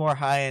they need more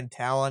high-end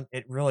talent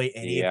at really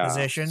any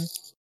position.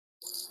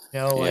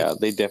 Yeah,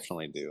 they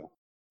definitely do.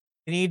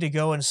 They need to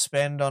go and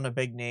spend on a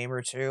big name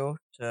or two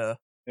to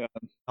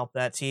help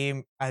that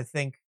team. I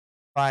think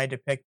if I had to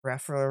pick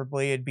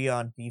preferably, it'd be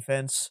on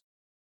defense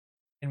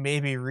and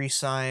maybe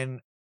re-sign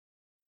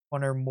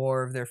one or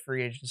more of their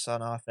free agents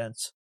on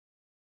offense.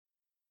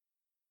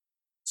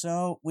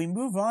 So we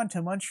move on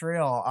to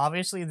Montreal.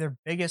 Obviously, their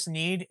biggest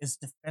need is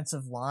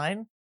defensive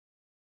line.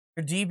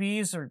 Their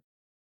DBs are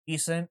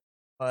decent,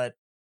 but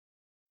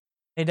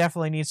they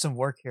definitely need some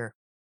work here.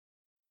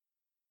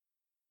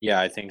 Yeah,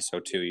 I think so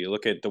too. You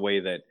look at the way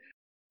that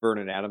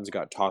Vernon Adams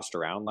got tossed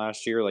around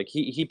last year. Like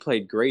he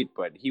played great,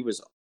 but he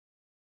was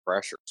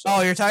pressure.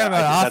 So you're talking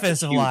about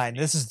offensive line.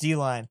 This is D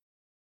line.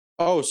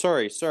 Oh,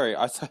 sorry.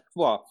 I thought.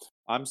 Well,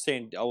 I'm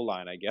saying O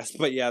line, I guess.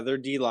 But yeah, their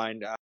D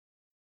line.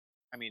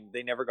 I mean,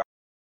 they never got.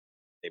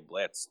 They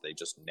blitzed. They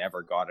just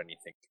never got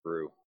anything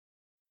through.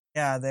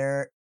 Yeah,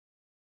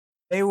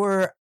 they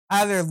were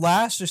either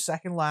last or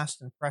second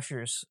last in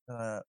pressures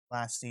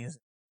last season.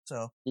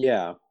 So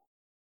yeah,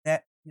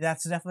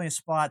 that's definitely a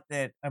spot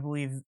that I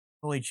believe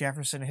Willie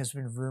Jefferson has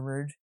been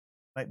rumored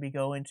might be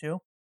going to.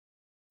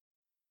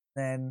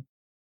 Then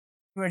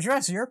to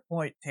address your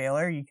point,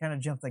 Taylor, you kind of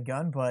jumped the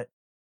gun, but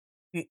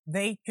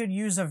they could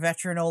use a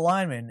veteran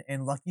O-lineman,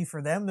 and lucky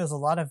for them, there's a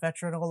lot of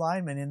veteran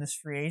O-linemen in this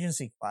free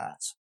agency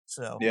class.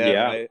 So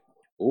Yeah. Right.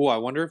 Oh, I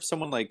wonder if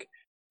someone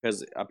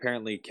because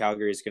apparently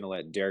Calgary is going to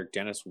let Derek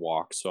Dennis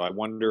walk. So I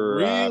wonder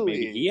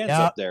maybe he ends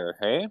up there.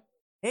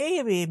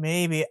 Hey,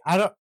 maybe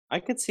I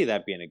could see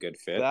that being a good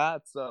fit.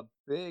 That's a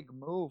big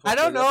move. I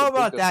don't know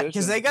about that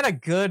because they got a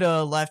good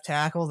left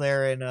tackle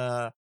there in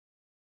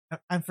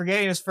I'm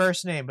forgetting his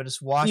first name, but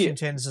it's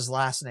Washington's his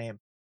last name.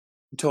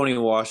 Tony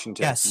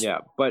Washington. Yes. Yeah,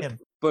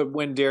 but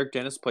when Derek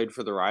Dennis played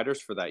for the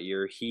Riders for that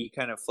year, he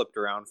kind of flipped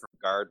around from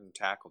guard and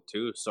tackle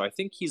too. So I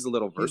think he's a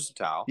little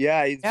versatile.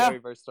 He's very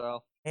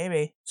versatile.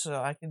 Maybe.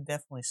 So I can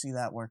definitely see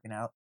that working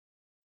out.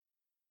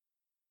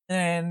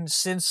 And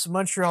since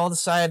Montreal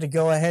decided to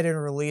go ahead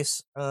and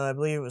release, I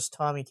believe it was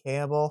Tommy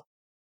Campbell,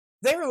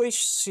 they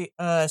released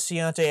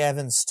Ciante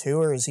Evans too,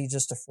 or is he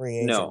just a free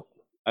agent? No,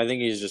 I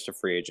think he's just a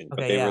free agent, but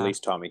they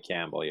released Tommy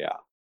Campbell, yeah.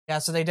 Yeah,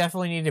 so they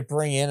definitely need to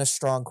bring in a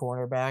strong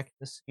cornerback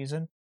this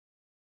season.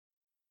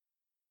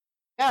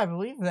 Yeah, I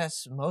believe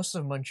that's most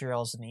of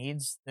Montreal's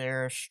needs.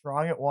 They're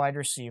strong at wide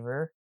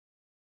receiver.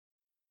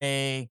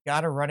 They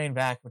got a running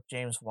back with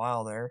James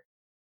Wilder.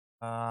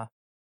 Line,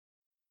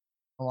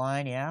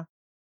 yeah.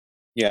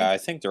 Yeah, I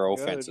think their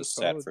offense is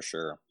set for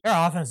sure. Their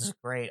offense is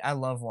great. I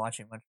love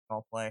watching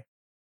Montreal play.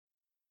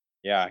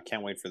 Yeah, I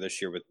can't wait for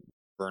this year with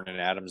Vernon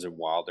Adams and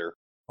Wilder.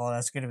 Oh,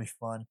 that's going to be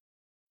fun.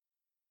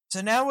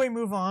 So now we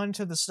move on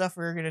to the stuff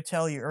we were going to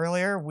tell you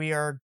earlier. We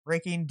are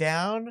breaking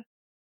down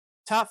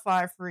top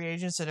 5 free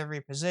agents at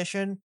every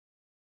position.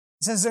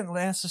 This isn't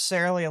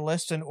necessarily a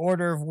list in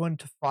order of 1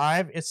 to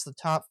 5. It's the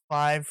top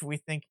 5 we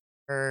think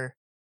are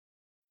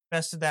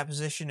best at that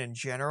position in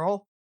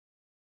general.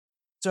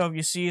 So if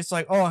you see it's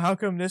like, oh, how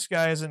come this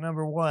guy isn't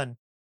number 1?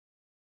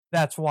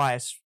 That's why.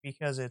 It's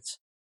because it's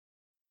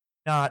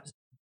not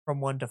from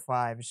 1 to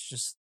 5. It's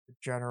just the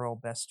general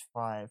best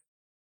 5.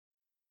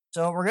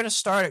 So we're going to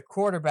start at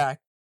quarterback.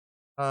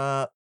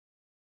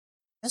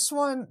 This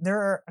one, there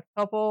are a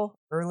couple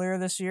earlier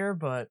this year,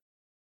 but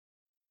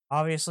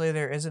obviously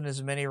there isn't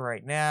as many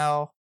right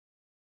now.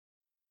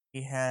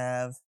 We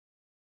have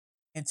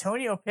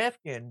Antonio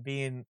Pipkin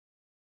being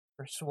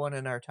first one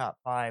in our top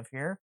 5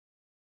 here.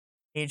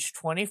 Age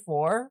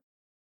 24.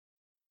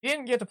 He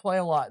didn't get to play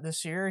a lot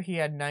this year. He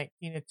had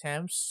 19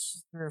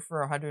 attempts, threw for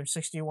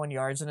 161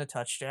 yards and a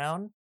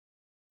touchdown.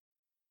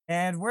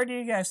 And where do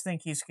you guys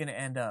think he's going to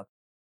end up?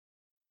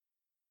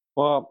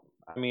 Well,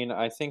 I mean,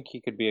 I think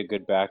he could be a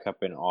good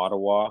backup in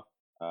Ottawa,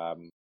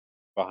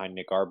 behind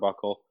Nick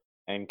Arbuckle,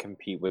 and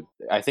compete with.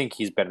 I think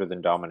he's better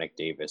than Dominic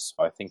Davis,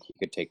 so I think he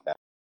could take that.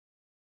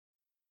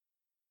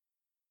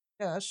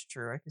 Yeah, that's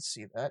true. I can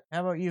see that.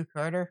 How about you,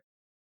 Carter?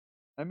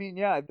 I mean,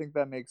 yeah, I think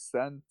that makes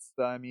sense.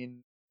 I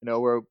mean,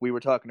 we were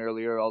talking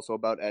earlier also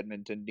about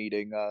Edmonton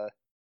needing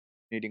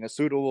a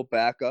suitable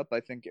backup. I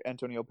think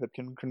Antonio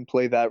Pipkin can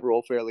play that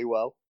role fairly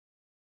well.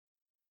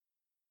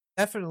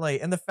 Definitely.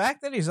 And the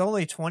fact that he's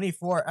only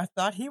 24, I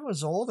thought he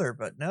was older,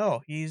 but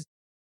no, he's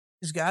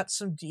got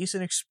some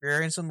decent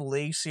experience in the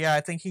league. So yeah,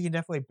 I think he can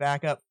definitely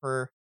back up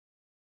for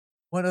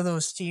one of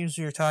those teams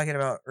we were talking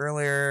about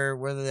earlier,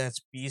 whether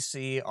that's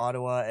BC,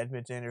 Ottawa,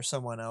 Edmonton, or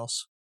someone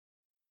else.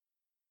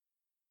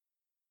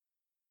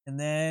 And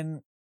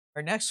then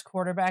our next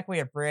quarterback, we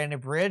have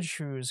Brandon Bridge,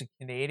 who's a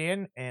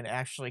Canadian and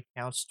actually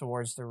counts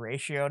towards the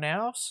ratio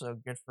now, so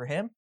good for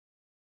him.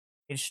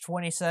 Age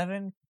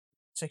 27,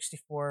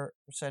 64%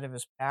 of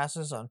his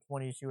passes on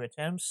 22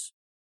 attempts.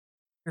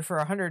 Threw for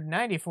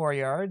 194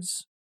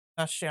 yards,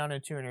 touchdown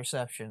and 2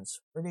 interceptions.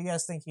 Where do you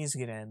guys think he's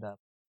going to end up?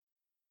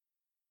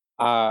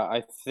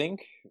 I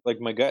think,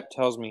 my gut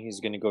tells me he's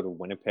going to go to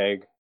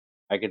Winnipeg.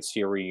 I could see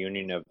a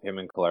reunion of him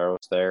and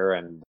Collaros there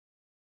and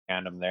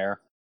him there.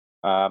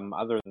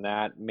 Other than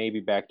that, maybe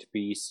back to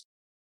BC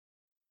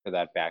for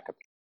that backup.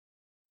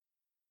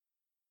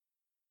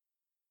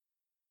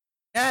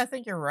 Yeah, I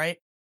think you're right.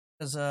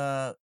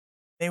 Because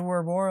they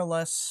were more or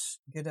less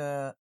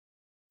gonna.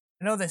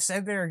 I know they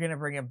said they were gonna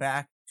bring him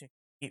back to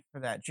compete for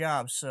that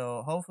job,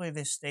 so hopefully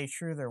they stay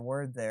true to their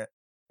word there.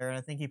 And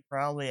I think he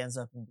probably ends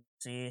up in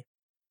BC.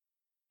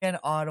 In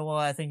Ottawa,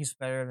 I think he's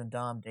better than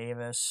Dom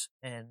Davis,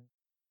 and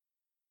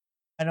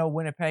I know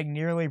Winnipeg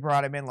nearly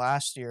brought him in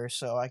last year,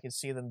 so I could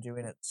see them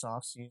doing it this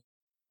offseason.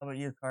 How about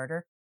you,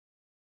 Carter?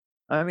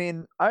 I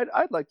mean,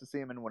 I'd like to see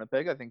him in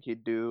Winnipeg. I think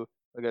he'd do.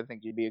 I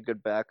think he'd be a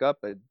good backup.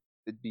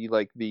 It'd be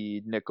like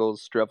the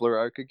Nichols Strevler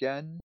arc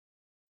again.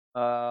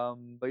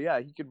 But yeah,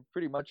 he could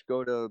pretty much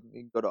go to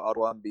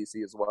Ottawa and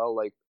BC as well.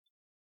 Like,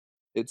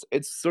 it's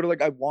sort of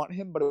like I want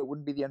him, but it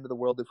wouldn't be the end of the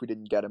world if we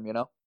didn't get him.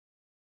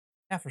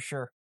 Yeah, for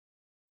sure.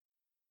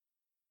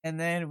 And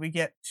then we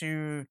get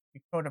to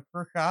Dakota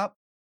Prukop,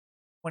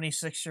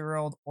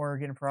 26-year-old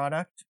Oregon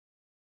product.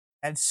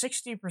 Had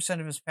 60%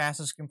 of his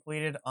passes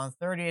completed on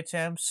 30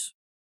 attempts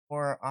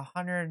for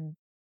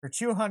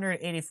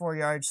 284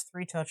 yards,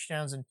 3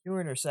 touchdowns, and 2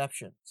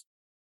 interceptions.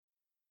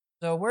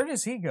 So where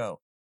does he go?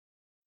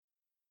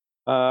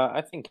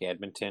 I think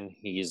Edmonton.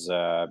 He's he's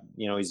a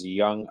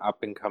young,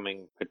 up and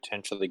coming,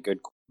 potentially good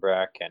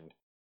quarterback, and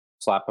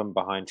slap him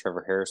behind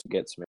Trevor Harris and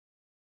get some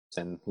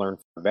and learn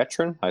from a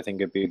veteran, I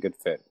think it'd be a good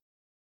fit.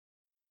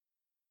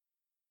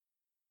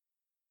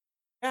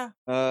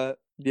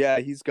 Yeah,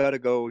 he's got to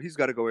go. He's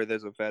got to go where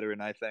there's a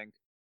veteran. I think,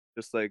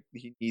 just like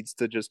he needs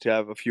to just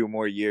have a few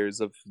more years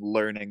of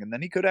learning, and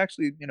then he could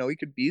actually, he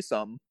could be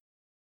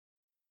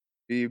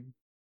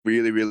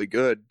really, really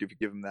good if you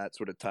give him that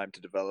sort of time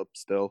to develop.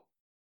 Still,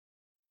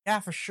 Yeah,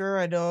 for sure.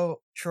 I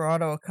know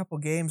Toronto a couple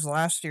games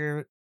last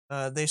year.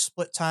 They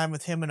split time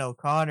with him and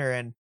O'Connor,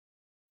 and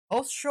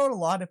both showed a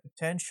lot of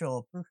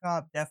potential.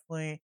 Prukop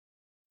definitely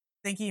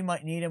think he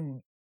might need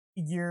him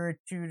a year or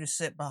two to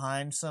sit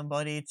behind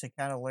somebody to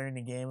kind of learn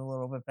the game a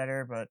little bit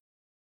better. But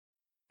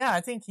yeah,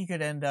 I think he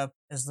could end up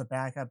as the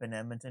backup in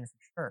Edmonton for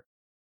sure.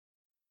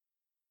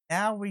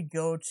 Now we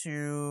go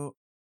to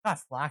got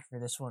flack for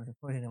this one for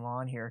putting him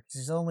on here because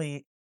he's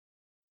only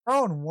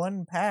thrown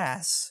one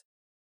pass.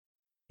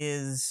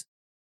 Is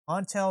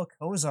Montel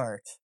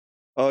Cozart.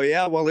 Oh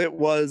yeah, well it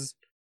was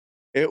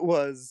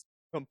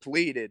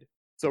completed.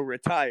 So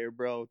retire,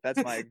 bro.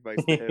 That's my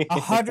advice to him.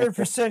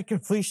 100%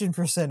 completion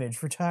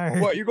percentage. Retire.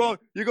 What you going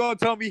to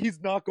tell me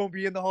he's not going to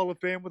be in the Hall of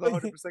Fame with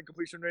 100%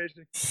 completion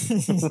rating?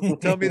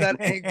 Tell me that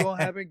ain't going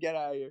to happen. Get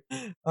out of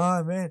here.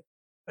 Oh man,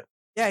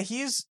 yeah,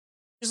 he's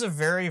a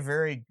very,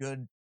 very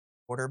good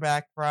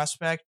quarterback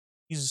prospect.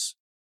 He's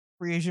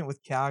free agent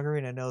with Calgary,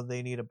 and I know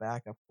they need a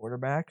backup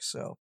quarterback,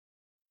 so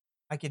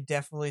I could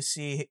definitely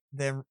see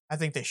them. I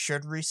think they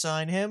should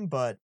re-sign him,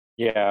 but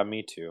yeah,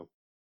 me too.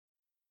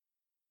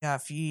 Yeah,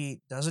 if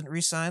he doesn't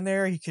re-sign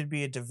there, he could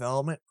be a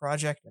development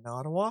project in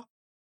Ottawa.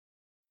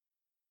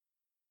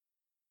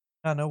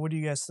 I don't know. What do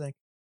you guys think?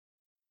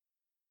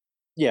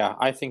 Yeah,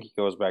 I think he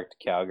goes back to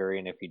Calgary,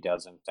 and if he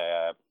doesn't,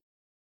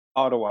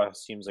 Ottawa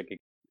seems like a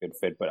good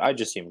fit, but I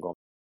just see him going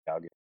to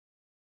Calgary.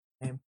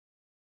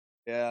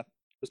 Yeah,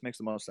 this makes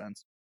the most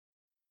sense.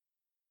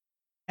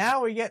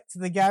 Now we get to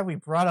the guy we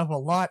brought up a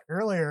lot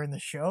earlier in the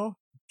show,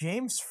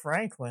 James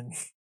Franklin.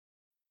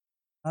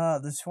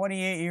 The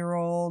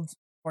 28-year-old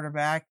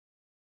quarterback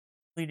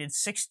completed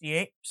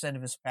 68%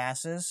 of his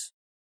passes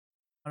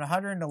on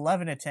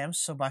 111 attempts,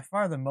 so by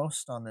far the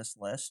most on this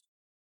list,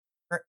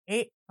 for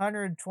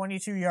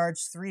 822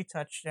 yards, 3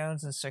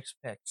 touchdowns, and 6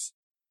 picks.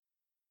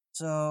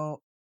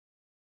 So,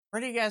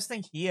 where do you guys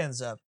think he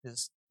ends up?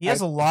 Because he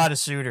has a lot of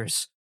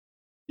suitors.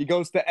 He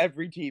goes to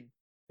every team.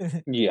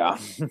 Yeah.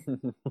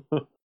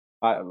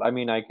 I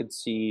mean, I could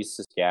see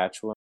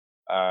Saskatchewan.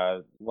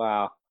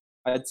 Wow.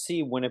 I'd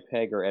see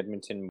Winnipeg or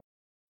Edmonton.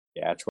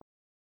 Saskatchewan.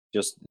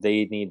 Just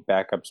they need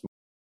backups.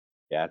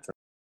 Saskatchewan.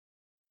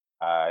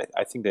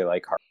 I think they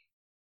like Hart.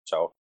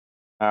 So,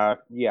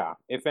 yeah.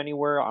 If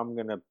anywhere, I'm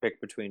gonna pick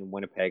between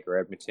Winnipeg or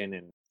Edmonton,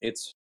 and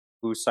it's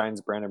who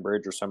signs Brandon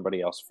Bridge or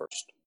somebody else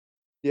first.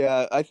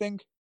 Yeah, I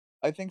think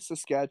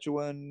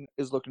Saskatchewan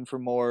is looking for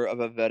more of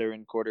a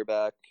veteran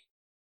quarterback.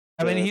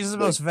 I mean, he's the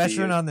most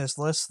veteran on this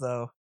list,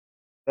 though.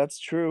 That's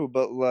true,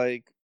 but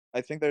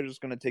I think they're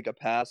just going to take a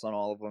pass on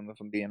all of them, if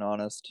I'm being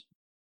honest.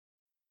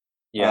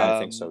 Yeah, I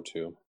think so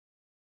too.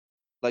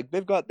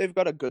 They've got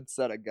a good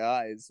set of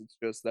guys. It's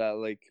just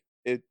that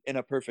in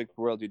a perfect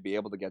world, you'd be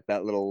able to get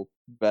that little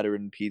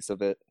veteran piece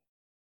of it.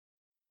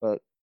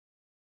 But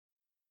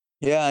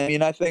yeah, I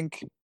mean, I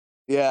think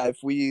if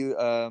we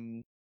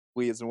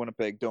as in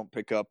Winnipeg don't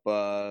pick up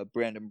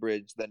Brandon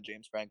Bridge, then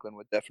James Franklin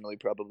would definitely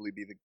probably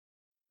be the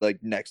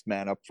next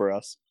man up for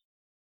us.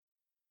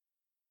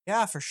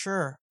 Yeah, for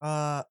sure.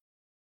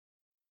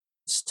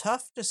 It's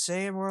tough to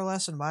say, more or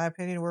less, in my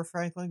opinion, where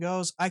Franklin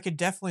goes. I could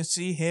definitely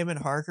see him and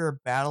Harker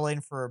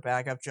battling for a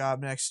backup job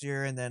next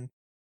year, and then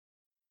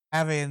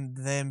having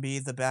them be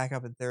the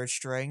backup and third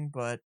string.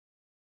 But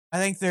I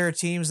think there are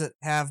teams that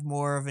have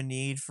more of a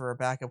need for a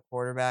backup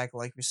quarterback.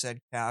 Like we said,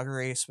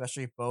 Calgary,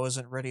 especially if Bo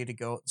isn't ready to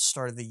go at the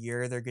start of the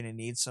year, they're going to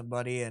need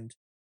somebody, and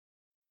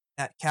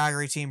that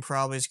Calgary team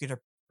probably is going to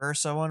prefer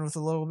someone with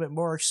a little bit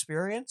more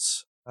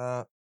experience.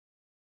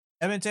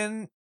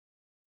 Edmonton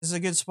is a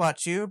good spot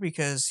too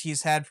because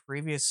he's had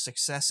previous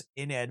success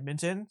in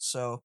Edmonton,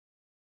 so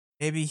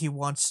maybe he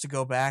wants to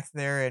go back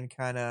there and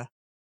kind of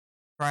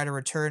try to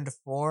return to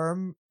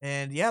form.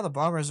 And yeah, the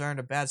Bombers aren't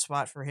a bad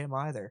spot for him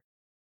either.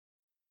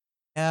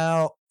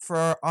 Now, for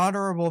our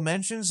honorable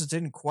mentions that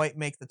didn't quite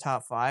make the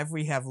top 5,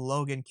 we have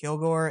Logan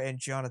Kilgore and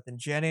Jonathan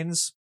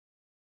Jennings.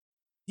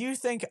 Do you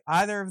think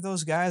either of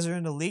those guys are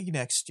in the league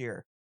next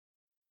year?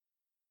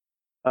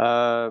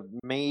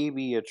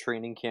 Maybe a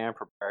training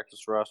camp or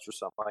practice roster,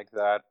 something like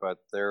that. But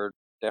they're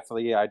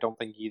definitely. I don't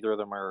think either of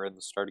them are in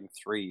the starting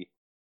 3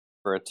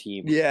 for a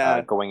team.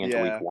 Going into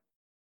week 1.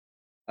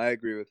 I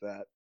agree with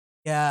that.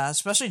 Yeah,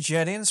 especially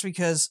Jennings,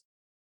 because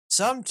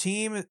some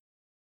team,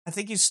 I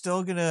think he's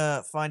still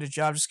gonna find a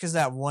job just because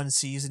that one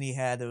season he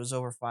had that was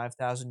over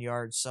 5,000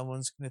 yards.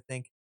 Someone's gonna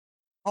think,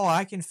 "Oh,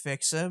 I can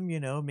fix him."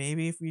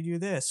 Maybe if we do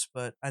this.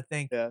 But I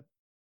think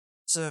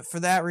so. For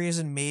that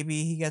reason,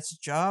 maybe he gets a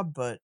job,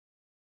 but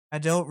I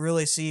don't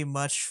really see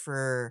much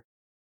for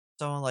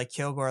someone like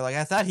Kilgore.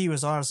 I thought he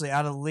was honestly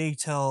out of the league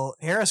till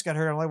Harris got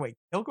hurt. I'm like, wait,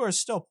 Kilgore's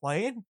still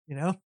playing?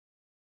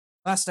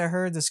 Last I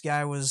heard, this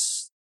guy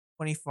was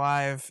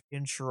 25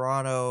 in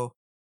Toronto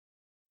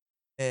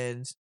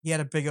and he had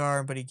a big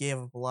arm, but he gave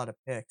up a lot of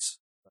picks.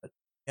 But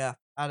yeah,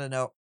 I don't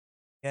know.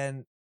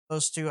 And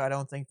those two, I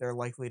don't think they're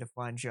likely to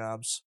find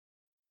jobs.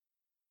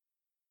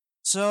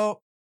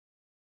 So,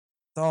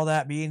 with all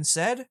that being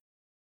said,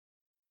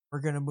 we're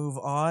going to move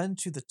on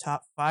to the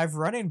top 5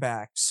 running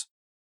backs.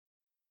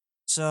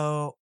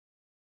 So,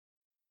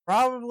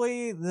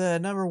 probably the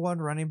number 1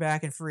 running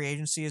back in free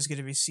agency is going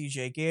to be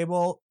CJ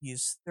Gable.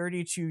 He's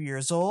 32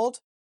 years old.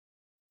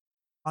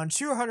 On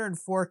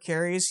 204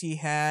 carries, he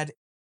had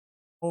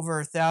over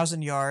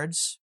 1,000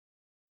 yards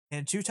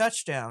and 2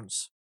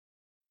 touchdowns.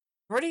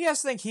 Where do you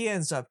guys think he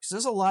ends up? Because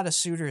there's a lot of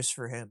suitors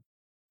for him.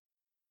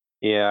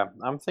 Yeah,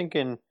 I'm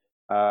thinking,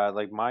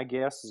 like my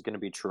guess is going to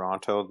be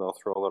Toronto. They'll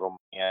throw a little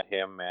money at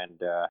him, and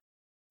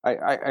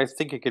I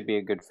think it could be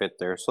a good fit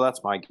there. So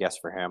that's my guess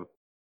for him.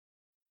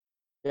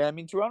 Yeah, I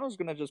mean Toronto's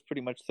gonna just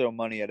pretty much throw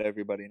money at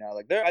everybody now.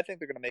 Like I think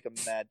they're gonna make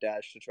a mad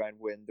dash to try and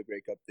win the Grey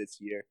Cup this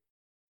year.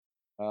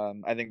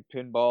 I think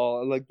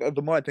pinball, like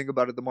the more I think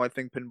about it, the more I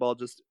think pinball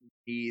just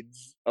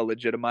needs a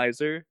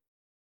legitimizer,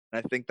 and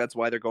I think that's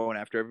why they're going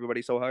after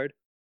everybody so hard.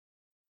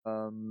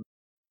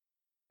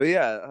 But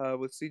yeah,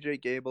 with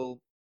CJ Gable,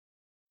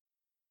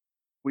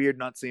 weird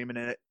not seeing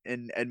him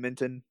in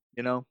Edmonton,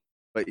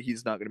 but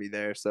he's not gonna be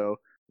there, so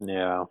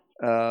Yeah.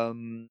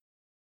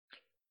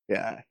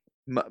 Yeah,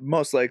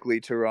 most likely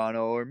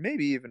Toronto or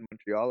maybe even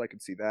Montreal. I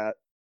could see that.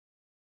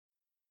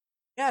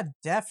 Yeah,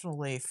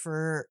 definitely.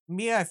 For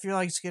me, I feel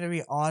like it's going to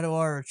be Ottawa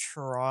or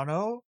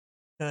Toronto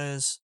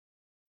because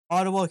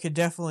Ottawa could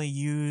definitely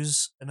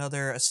use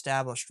another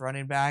established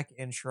running back,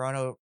 and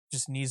Toronto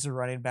just needs a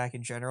running back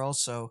in general.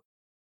 So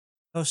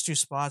those 2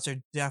 spots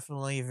are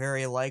definitely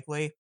very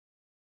likely.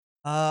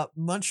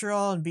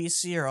 Montreal and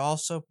BC are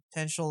also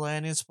potential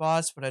landing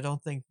spots, but I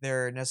don't think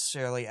they're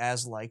necessarily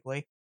as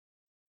likely.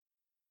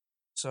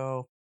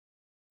 So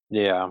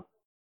Yeah.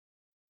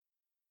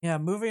 yeah,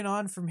 moving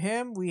on from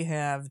him, we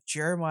have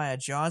Jeremiah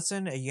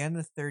Johnson,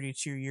 again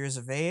 32 years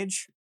of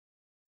age.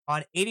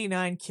 On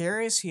 89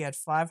 carries, he had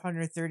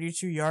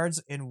 532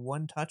 yards and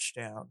 1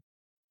 touchdown.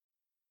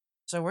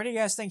 So where do you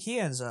guys think he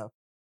ends up?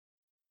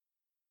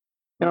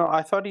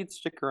 I thought he'd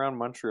stick around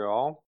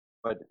Montreal,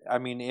 but I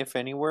mean, if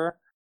anywhere,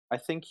 I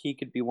think he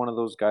could be one of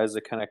those guys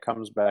that kind of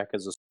comes back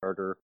as a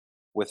starter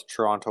with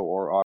Toronto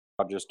or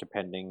Ottawa, just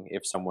depending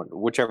if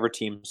whichever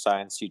team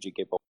signs CJ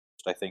Gable,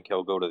 I think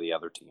he'll go to the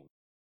other team.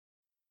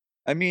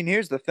 I mean,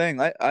 here's the thing.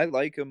 I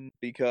like him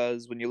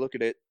because when you look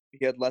at it,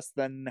 he had less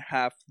than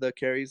half the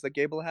carries that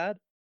Gable had,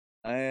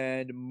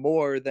 and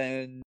more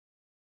than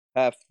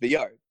half the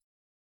yards.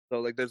 So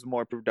like, there's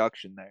more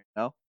production there,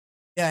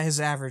 Yeah, his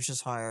average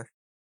is higher.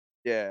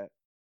 Yeah.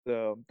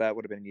 So that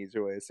would have been an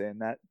easier way of saying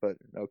that, but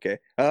okay.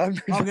 All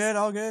good,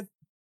 all good.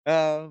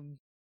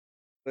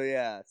 But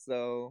yeah,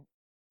 so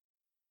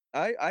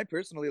I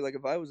personally, like,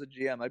 if I was a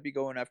GM, I'd be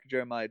going after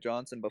Jeremiah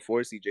Johnson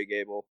before CJ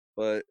Gable.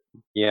 But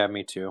yeah,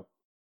 me too.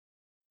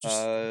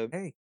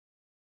 Hey.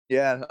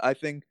 Yeah, I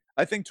think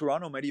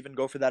Toronto might even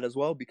go for that as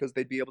well because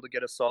they'd be able to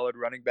get a solid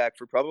running back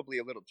for probably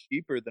a little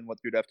cheaper than what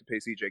you'd have to pay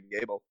CJ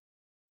Gable.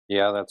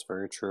 Yeah, that's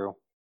very true.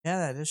 Yeah,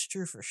 that is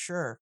true for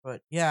sure.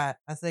 But yeah,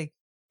 I think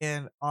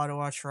in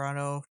Ottawa,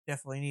 Toronto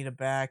definitely need a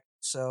back.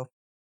 So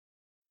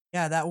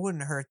yeah, that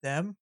wouldn't hurt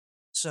them.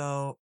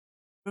 So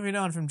moving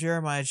on from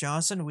Jeremiah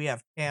Johnson, we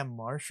have Cam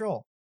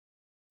Marshall.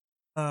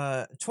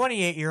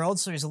 28-year-old,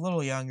 so he's a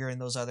little younger than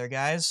those other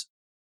guys.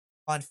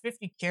 On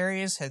 50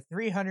 carries, had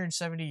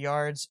 370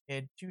 yards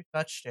and 2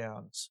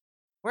 touchdowns.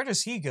 Where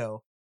does he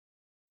go?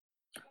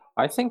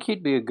 I think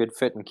he'd be a good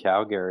fit in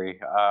Calgary.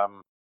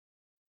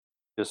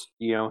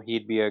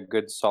 He'd be a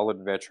good,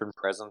 solid veteran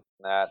presence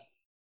in that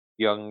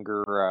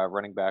younger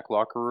running back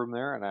locker room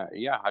there, and I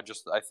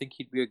think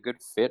he'd be a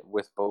good fit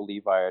with Bo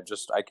Levi. I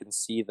just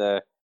see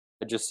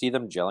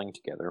them gelling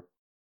together.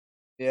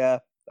 Yeah,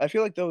 I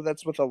feel like though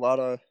that's with a lot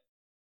of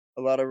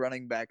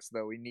running backs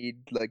though. We need,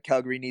 like,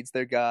 Calgary needs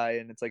their guy,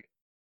 and it's like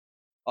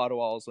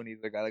Ottawa also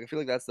needs their guy. Like, I feel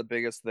like that's the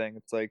biggest thing.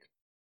 It's like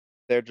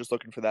they're just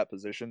looking for that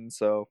position.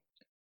 So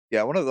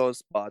yeah, one of those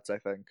spots, I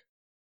think.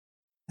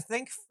 I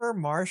think for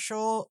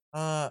Marshall,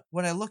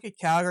 when I look at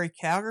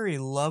Calgary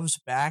loves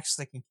backs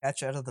that can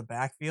catch out of the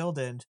backfield,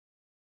 and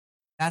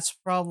that's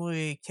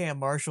probably Cam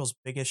Marshall's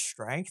biggest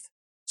strength.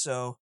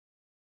 So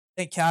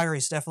I think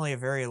Calgary's definitely a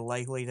very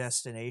likely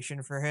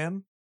destination for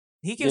him.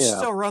 He can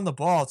still run the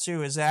ball too.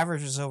 His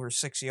average is over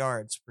 6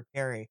 yards per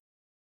carry.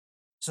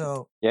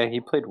 So yeah,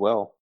 he played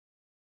well.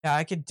 Yeah,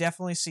 I could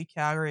definitely see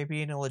Calgary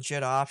being a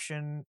legit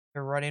option.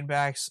 Their running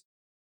backs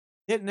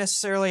didn't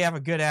necessarily have a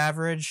good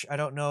average. I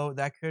don't know.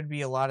 That could be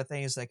a lot of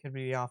things. That could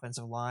be the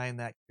offensive line.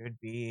 That could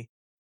be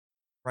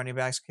running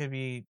backs. Could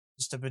be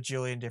just a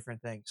bajillion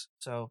different things.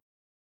 So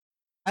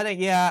I think,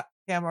 yeah,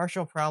 Cam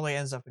Marshall probably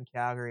ends up in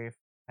Calgary if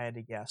I had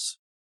to guess.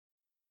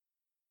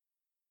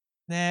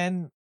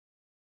 Then,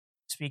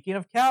 speaking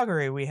of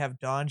Calgary, we have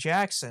Don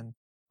Jackson,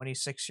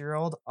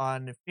 26-year-old,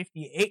 on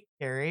 58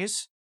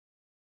 carries,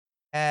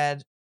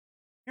 had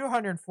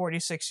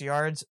 246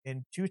 yards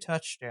and 2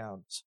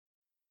 touchdowns.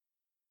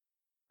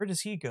 Where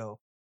does he go?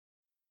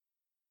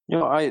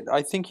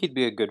 I think he'd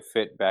be a good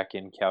fit back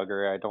in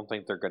Calgary. I don't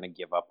think they're going to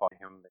give up on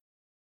him. They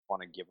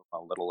want to give him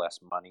a little less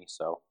money.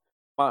 So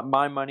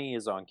my money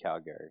is on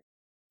Calgary.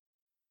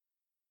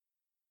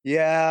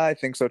 Yeah, I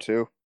think so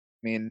too.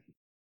 I mean,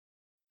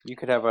 you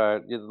could have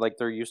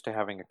they're used to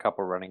having a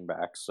couple running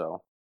backs.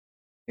 So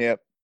yep.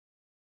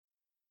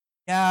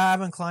 Yeah,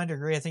 I'm inclined to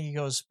agree. I think he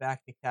goes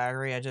back to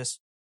Calgary.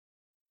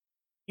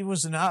 He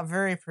was not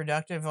very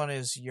productive on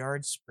his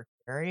yards per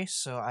carry,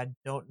 so I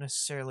don't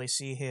necessarily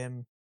see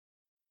him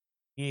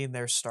being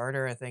their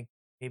starter. I think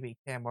maybe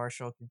Cam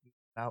Marshall could be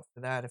out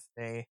for that if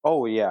they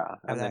Oh yeah, have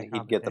and then that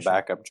he'd get the competition.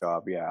 backup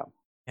job. Yeah.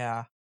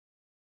 Yeah.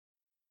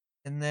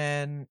 And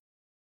then,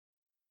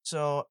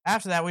 so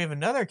after that, we have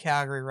another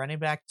Calgary running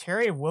back,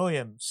 Terry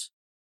Williams,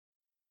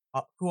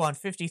 who on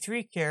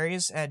 53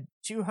 carries had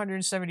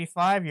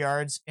 275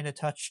 yards and a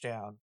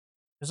touchdown.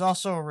 Is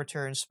also a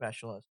return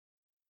specialist.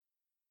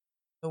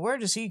 So where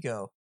does he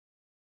go?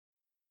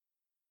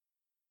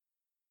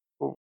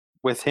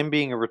 With him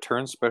being a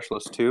return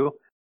specialist too,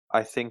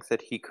 I think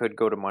that he could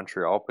go to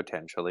Montreal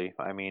potentially.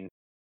 I mean,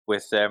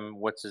 with them,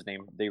 what's his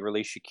name? They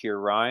release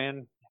Shakir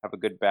Ryan, have a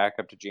good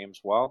backup to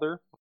James Wilder.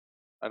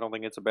 I don't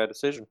think it's a bad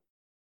decision.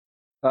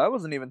 I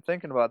wasn't even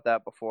thinking about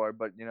that before,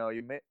 but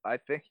I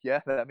think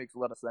that makes a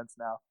lot of sense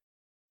now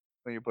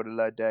when you put it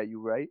like that.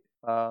 You're right.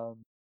 But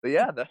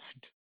yeah, I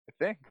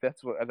think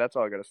that's all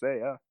I gotta say.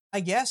 Yeah. I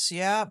guess,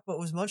 yeah, but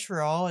with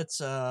Montreal, it's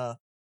a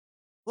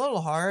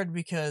little hard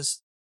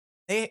because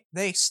they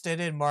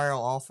extended Mario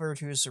Alford,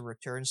 who's a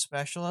return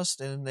specialist,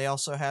 and they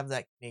also have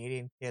that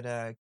Canadian kid,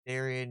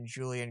 Darian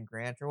Julian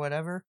Grant or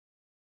whatever.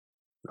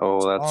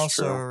 Oh, that's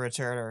also true. a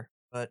returner.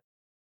 But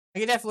I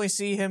can definitely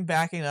see him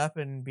backing up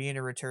and being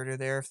a returner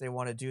there if they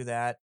want to do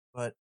that.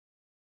 But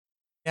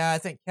yeah, I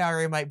think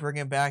Calgary might bring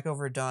him back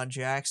over Don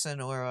Jackson,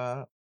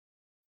 or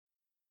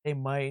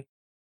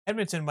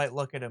Edmonton might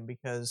look at him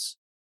because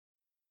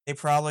they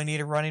probably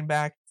need a running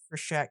back for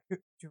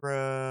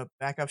to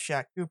back up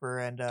Shaq Cooper,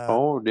 and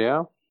Oh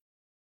yeah.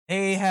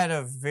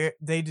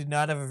 they did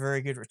not have a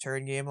very good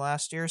return game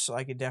last year, so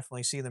I could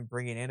definitely see them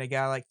bringing in a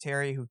guy like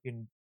Terry who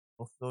can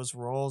both those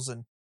roles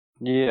and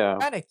Yeah.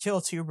 kind of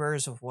kill two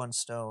birds with one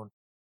stone.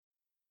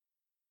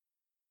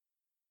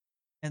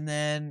 And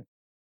then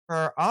for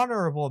our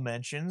honorable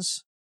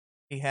mentions,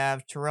 we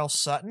have Terrell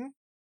Sutton,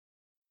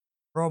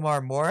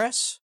 Romar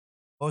Morris,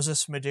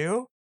 Moses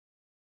Madu,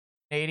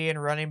 Canadian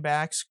running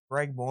backs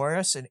Greg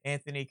Morris and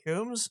Anthony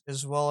Coombs,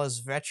 as well as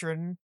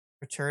veteran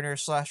returner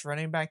 /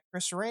 running back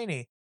Chris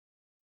Rainey.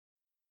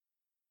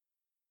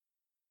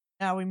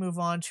 Now we move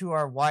on to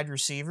our wide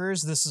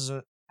receivers. This is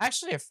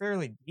actually a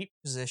fairly deep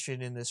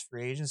position in this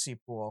free agency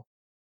pool.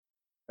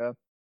 Yeah.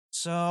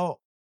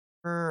 So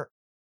for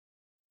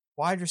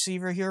wide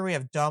receiver here, we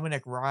have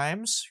Dominic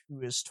Rhymes,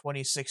 who is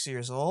 26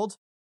 years old.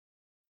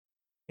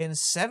 In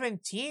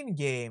 17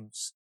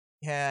 games,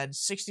 he had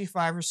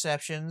 65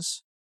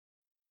 receptions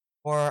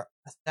for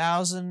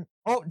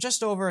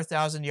just over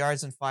 1,000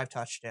 yards and 5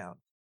 touchdowns.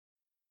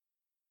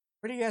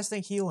 Where do you guys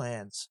think he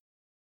lands?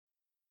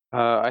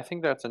 I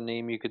think that's a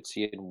name you could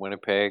see in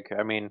Winnipeg.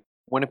 I mean,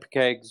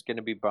 Winnipeg's going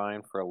to be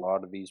buying for a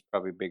lot of these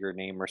probably bigger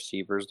name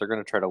receivers. They're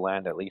going to try to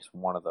land at least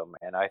one of them,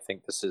 and I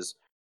think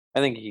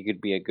he could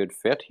be a good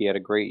fit. He had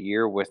a great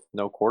year with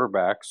no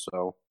quarterback,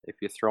 so if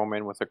you throw him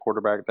in with a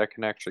quarterback that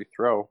can actually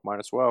throw, might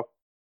as well.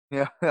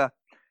 Yeah.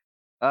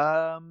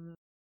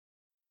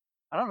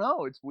 I don't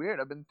know. It's weird.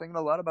 I've been thinking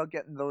a lot about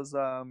getting those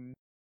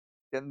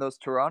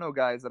Toronto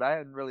guys that I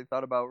hadn't really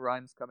thought about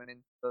Rhymes coming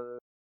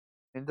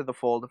into the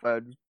fold, if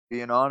I'm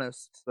being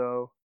honest.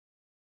 So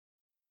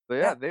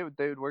yeah, they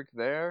would work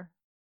there.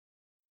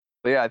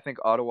 But yeah, I think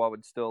Ottawa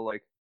would still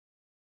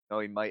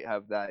he might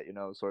have that,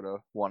 sort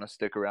of want to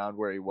stick around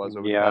where he was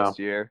over the past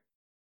year.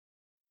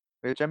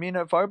 Which, I mean,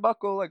 if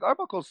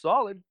Arbuckle's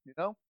solid,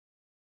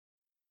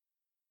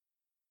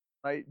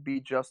 might be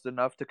just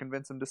enough to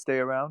convince him to stay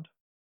around.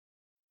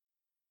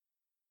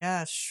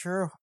 Yeah, it's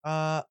true.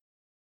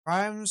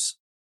 Rhymes,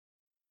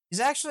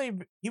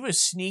 he was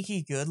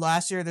sneaky good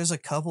last year. There's a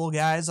couple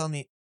guys on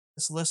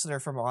this list that are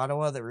from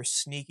Ottawa that were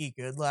sneaky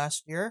good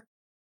last year.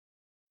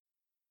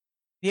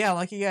 Yeah,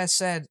 like you guys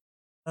said,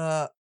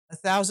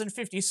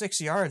 1,056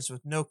 yards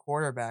with no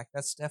quarterback.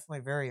 That's definitely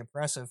very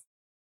impressive.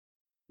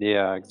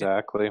 Yeah,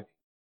 exactly.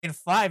 In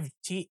 5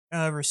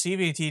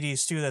 receiving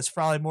TDs too, that's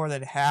probably more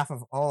than half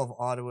of all of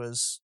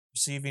Ottawa's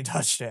receiving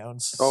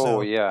touchdowns. Oh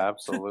yeah,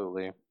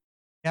 absolutely.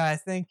 Yeah, I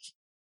think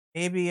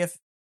maybe if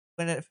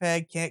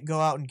Winnipeg can't go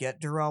out and get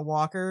Derel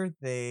Walker,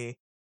 they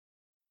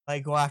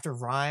might go after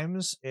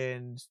Rhymes,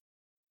 and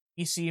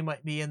BC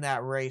might be in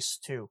that race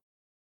too.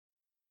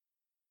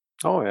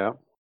 Oh yeah.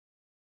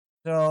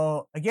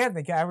 So again,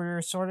 the guy we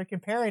were sort of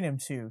comparing him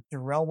to,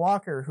 Derel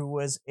Walker, who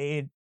was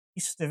a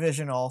East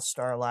Division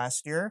All-Star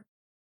last year.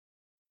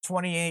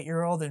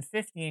 28-year-old in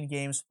 15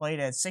 games played,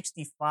 had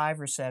 65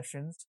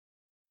 receptions,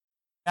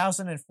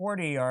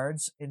 1,040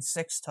 yards, and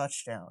 6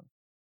 touchdowns.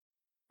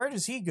 Where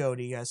does he go,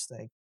 do you guys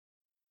think?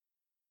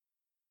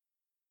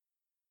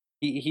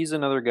 He's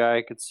another guy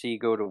I could see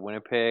go to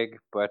Winnipeg,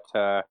 but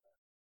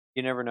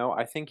You never know.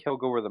 I think he'll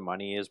go where the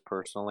money is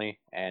personally,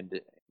 and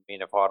I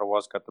mean, if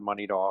Ottawa's got the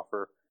money to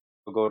offer,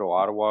 he'll go to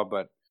Ottawa.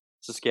 But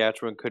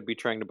Saskatchewan could be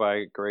trying to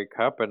buy Grey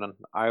Cup, and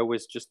I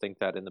always just think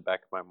that in the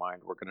back of my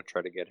mind, we're going to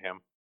try to get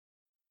him.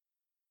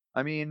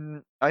 I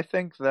mean, I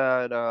think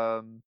that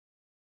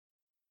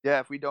yeah,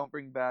 if we don't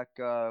bring back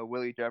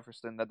Willie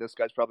Jefferson, that this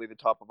guy's probably the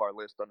top of our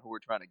list on who we're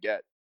trying to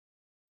get.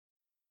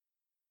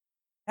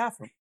 Yeah,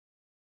 for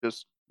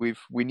Just we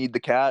need the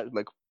cat,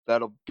 like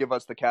that'll give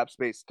us the cap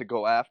space to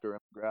go after him,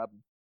 grab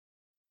him.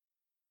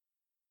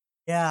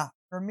 Yeah,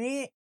 for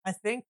me, I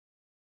think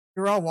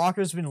Darrell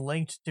Walker's been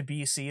linked to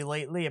BC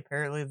lately.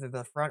 Apparently, they're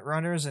the front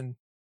runners, and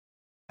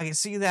I can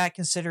see that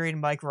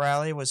considering Mike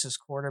Riley was his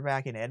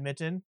quarterback in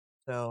Edmonton.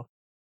 So,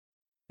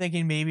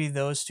 thinking maybe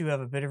those two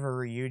have a bit of a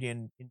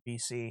reunion in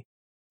BC.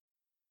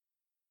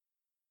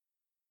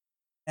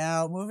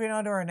 Now, moving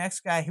on to our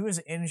next guy, who was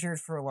injured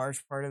for a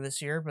large part of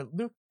this year, but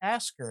Luke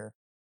Asker.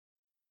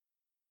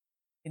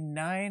 In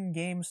 9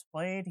 games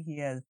played, he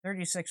had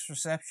 36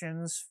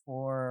 receptions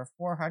for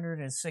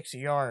 406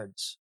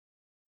 yards.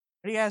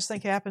 What do you guys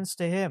think happens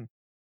to him?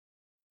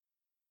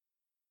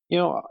 You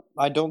know,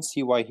 I don't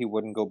see why he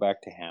wouldn't go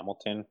back to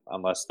Hamilton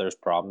unless there's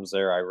problems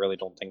there. I really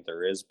don't think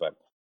there is, but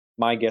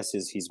my guess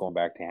is he's going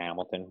back to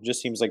Hamilton.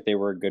 Just seems like they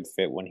were a good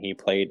fit when he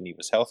played and he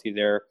was healthy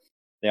there.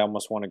 They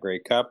almost won a Grey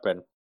Cup,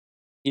 and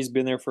he's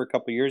been there for a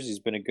couple of years. He's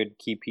been a good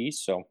key piece,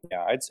 so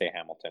yeah, I'd say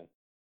Hamilton.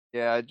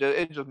 Yeah,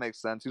 it just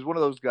makes sense. He's one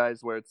of those guys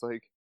where it's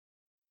like,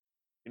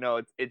 you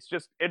know, it's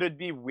just it'd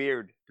be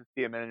weird to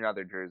see him in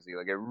another jersey.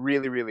 Like it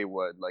really, really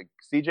would. Like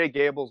CJ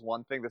Gable's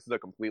one thing. This is a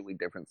completely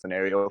different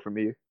scenario for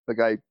me. Like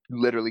I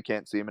literally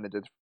can't see him in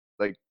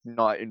like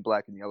not in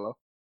black and yellow.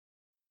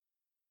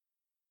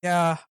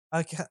 Yeah,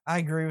 I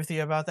agree with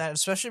you about that,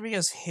 especially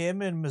because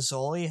him and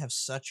Mazzoli have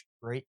such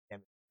great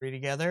chemistry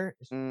together.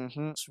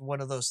 It's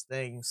one of those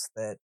things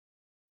that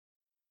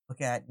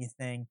look at and you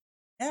think,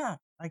 yeah,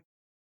 I can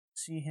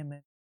see him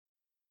in.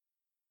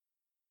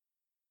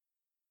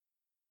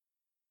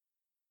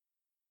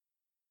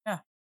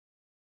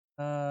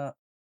 Yeah.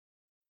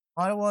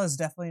 Ottawa is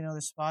definitely another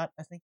spot,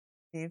 I think,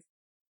 Dave.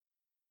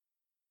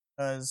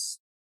 Because,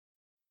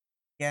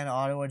 again,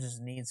 Ottawa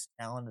just needs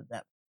talent at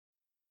that.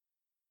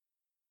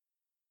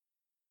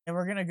 And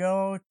we're going to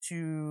go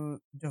to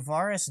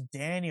Davaris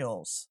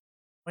Daniels,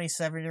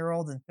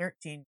 27-year-old in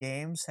 13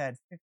 games, had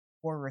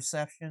 54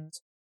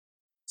 receptions,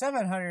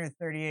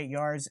 738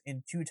 yards,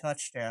 and 2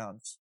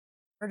 touchdowns.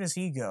 Where does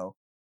he go?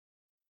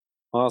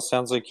 Well, it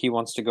sounds like he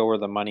wants to go where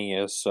the money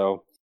is,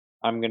 so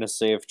I'm going to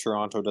say if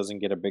Toronto doesn't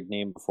get a big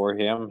name before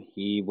him,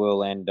 he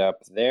will end up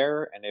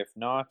there. And if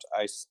not,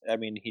 I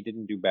mean, he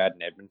didn't do bad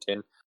in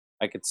Edmonton.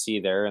 I could see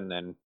there. And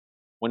then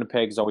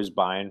Winnipeg's always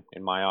buying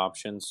in my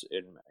options,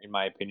 in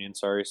my opinion,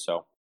 sorry. So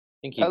I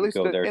think he could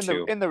go there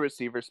too. In the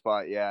receiver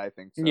spot, yeah, I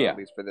think so. Yeah. At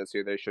least for this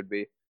year, they should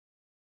be.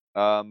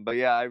 But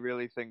yeah, I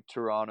really think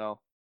Toronto,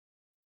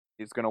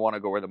 he's going to want to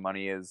go where the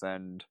money is.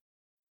 And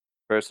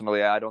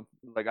personally, I don't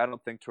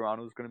think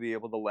Toronto's going to be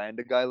able to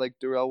land a guy like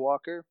Darrell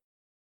Walker.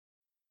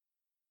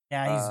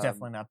 Yeah, he's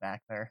definitely not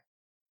back there.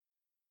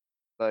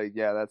 Like,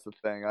 yeah, that's the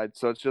thing.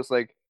 So it's just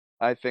like,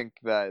 I think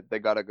that they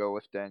got to go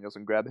with Daniels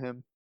and grab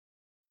him.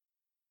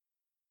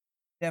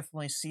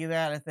 Definitely see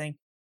that. I think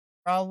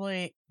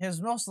probably his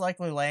most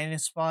likely landing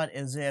spot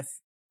is if,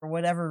 for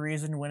whatever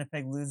reason,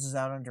 Winnipeg loses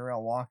out on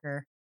Darrell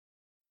Walker.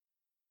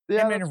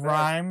 Yeah, him and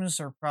Rhymes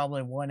are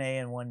probably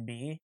 1A and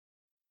 1B.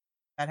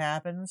 That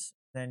happens,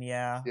 then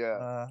yeah.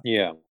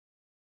 Yeah.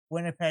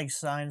 Winnipeg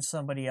signs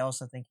somebody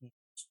else. I think he's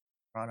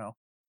Toronto.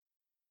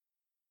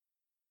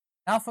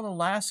 Now for the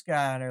last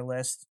guy on our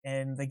list,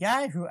 and the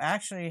guy who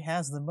actually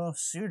has the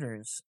most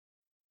suitors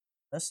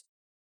list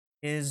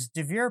is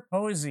DeVere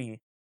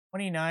Posey,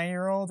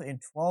 29-year-old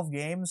in 12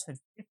 games, had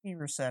 50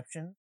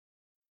 receptions,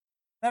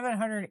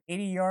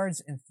 780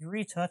 yards, and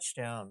 3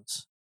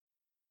 touchdowns.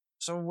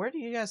 So where do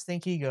you guys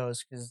think he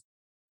goes? Because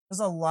there's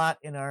a lot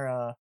in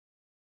our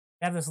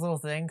we have this little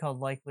thing called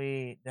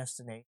likely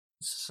destinations.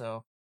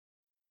 So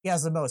he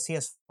has the most. He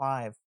has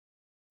 5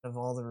 of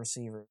all the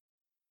receivers.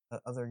 The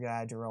other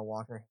guy, Darrell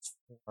Walker, has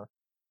 4.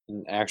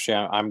 Actually,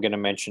 I'm going to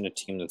mention a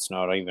team that's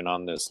not even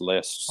on this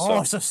list.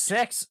 So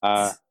 6.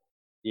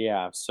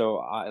 Yeah.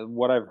 So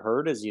what I've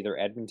heard is either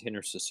Edmonton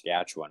or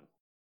Saskatchewan,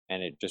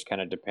 and it just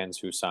kind of depends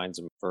who signs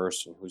him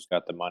first and who's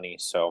got the money.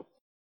 So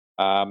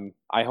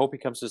I hope he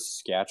comes to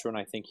Saskatchewan.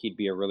 I think he'd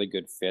be a really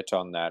good fit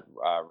on that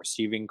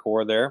receiving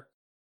core there.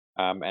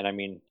 And I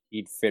mean,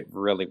 he'd fit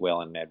really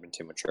well in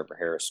Edmonton with Trevor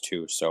Harris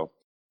too. So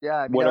yeah,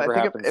 I mean, whatever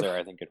happens there,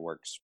 I think it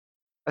works.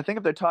 I think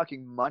if they're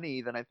talking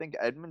money, then I think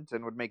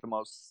Edmonton would make the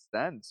most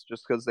sense,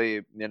 just because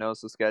they,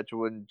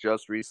 Saskatchewan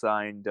just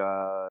re-signed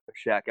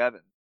Shaq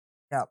Evans.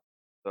 Yeah.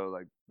 So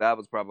like that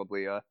was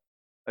probably a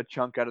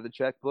chunk out of the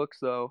checkbook.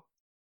 So.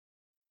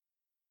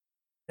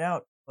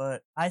 Doubt,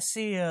 but I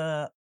see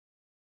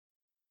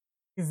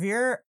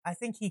DeVere, I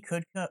think he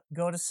could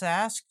go to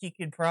Sask. He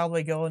could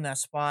probably go in that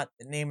spot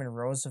that Naaman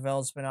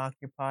Roosevelt's been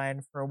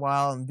occupying for a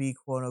while and be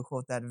quote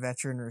unquote that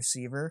veteran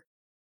receiver.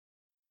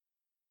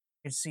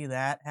 You could see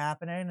that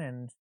happening,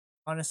 and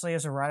honestly,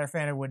 as a Rider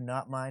fan, I would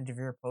not mind if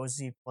your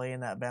opposing play in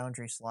that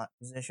boundary slot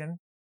position.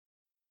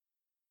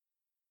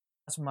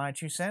 That's my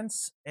 2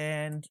 cents.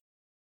 And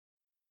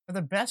for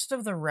the best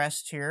of the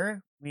rest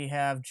here, we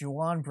have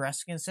Juwan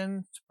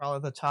Breskinson,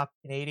 probably the top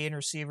Canadian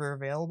receiver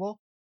available.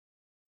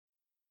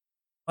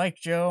 Mike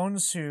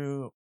Jones,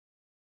 who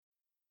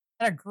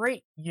had a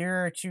great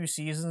year 2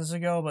 seasons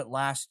ago, but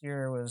last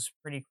year was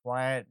pretty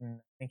quiet and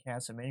I think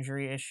had some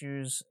injury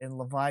issues. And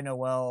Levi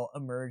Noel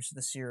emerged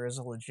this year as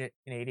a legit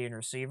Canadian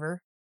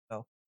receiver.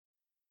 So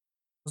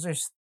those are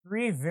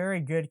 3 very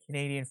good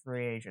Canadian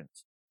free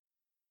agents.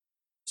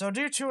 So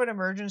due to an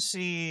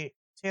emergency,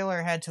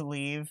 Taylor had to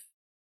leave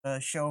the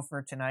show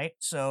for tonight.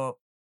 So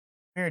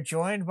we are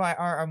joined by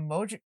our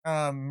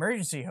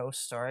emergency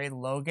host,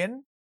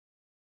 Logan.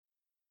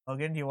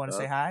 Logan, do you want to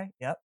say hi?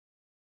 Yep.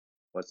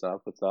 What's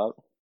up? What's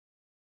up?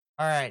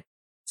 All right.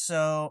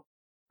 So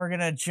we're going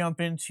to jump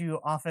into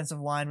offensive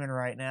linemen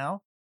right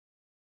now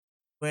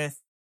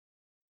with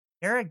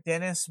Eric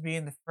Dennis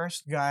being the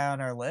first guy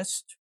on our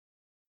list.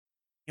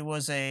 He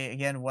was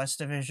again, West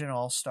Division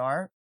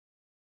All-Star.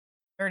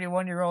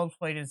 31-year-old,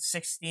 played in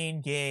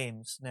 16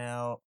 games.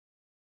 Now,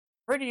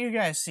 where do you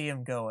guys see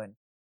him going?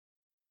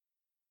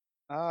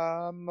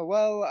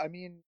 Well, I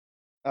mean,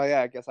 oh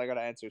yeah, I guess I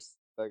gotta answer.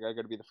 Like, I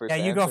gotta be the first. Yeah,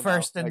 you go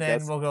first, and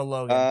then we'll go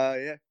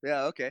Logan.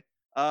 Yeah, okay.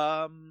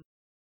 I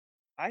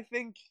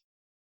think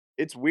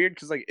it's weird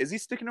because, like, is he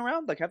sticking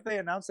around? Like, have they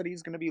announced that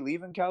he's gonna be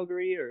leaving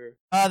Calgary, or?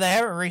 They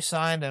haven't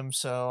re-signed him,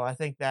 so I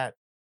think that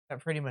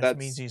pretty much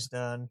means he's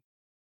done.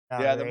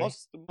 Yeah, the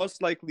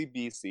most likely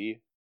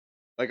BC.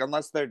 Like,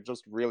 unless they're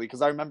just really,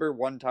 because I remember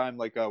one time,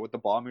 like, with the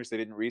Bombers, they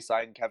didn't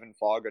re-sign Kevin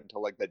Fogg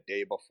until, like, the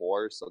day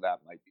before, so that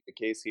might be the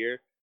case here.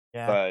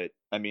 Yeah. But,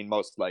 I mean,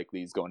 most likely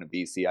he's going to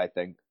BC, I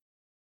think.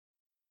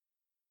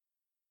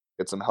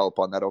 Get some help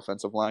on that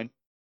offensive line.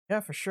 Yeah,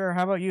 for sure.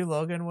 How about you,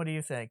 Logan? What do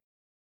you think?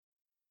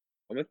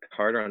 I'm with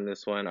Carter on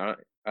this one. I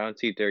don't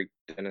see Derek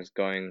Dennis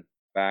going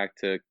back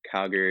to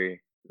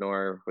Calgary,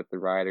 nor with the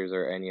Riders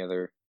or any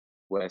other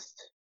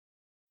West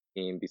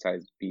team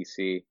besides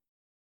BC.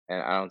 And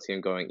I don't see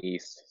him going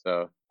east.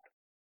 So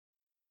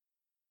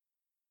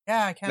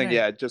yeah, I think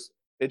it just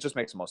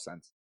makes the most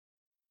sense.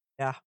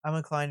 Yeah, I'm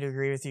inclined to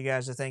agree with you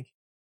guys. I think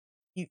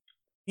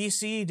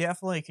BC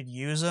definitely could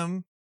use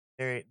him.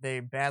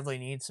 They badly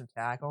need some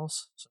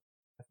tackles, so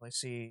definitely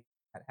see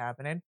that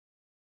happening.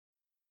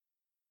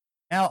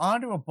 Now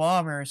on to a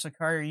bomber. So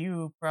Carter,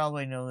 you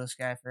probably know this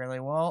guy fairly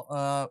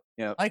well.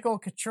 Yeah. Michael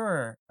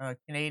Couture, a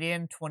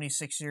Canadian,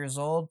 26 years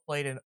old,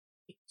 played in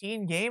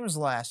 18 games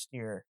last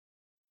year.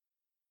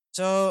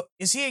 So,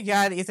 is he a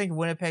guy that you think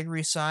Winnipeg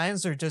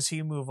re-signs, or does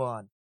he move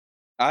on?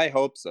 I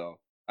hope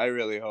so. I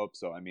really hope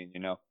so. I mean,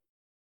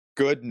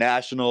 good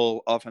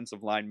national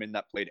offensive lineman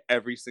that played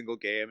every single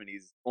game, and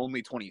he's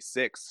only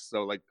 26.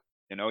 So, like,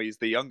 he's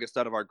the youngest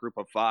out of our group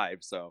of 5.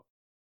 So,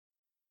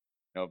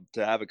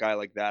 to have a guy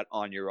like that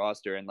on your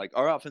roster, and, like,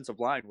 our offensive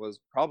line was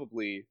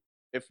probably,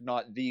 if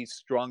not the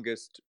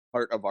strongest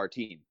part of our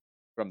team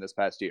from this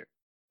past year.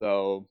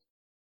 So,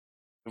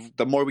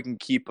 the more we can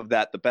keep of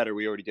that, the better.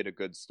 We already did a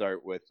good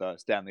start with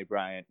Stanley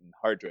Bryant and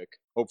Hardrick.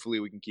 Hopefully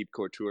we can keep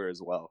Couture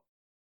as well.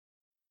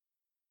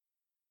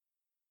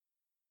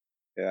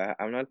 Yeah,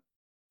 I'm not...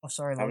 Oh,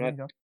 sorry, Logan,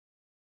 go.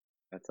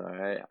 That's all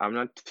right. I'm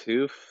not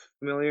too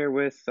familiar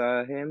with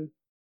him,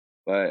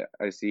 but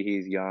I see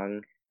he's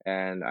young,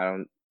 and I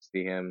don't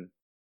see him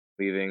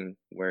leaving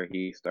where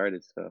he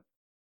started, so...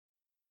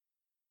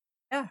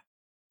 Yeah.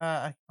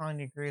 I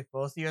kind of agree with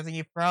both of you. I think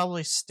he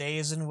probably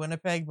stays in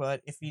Winnipeg, but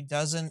if he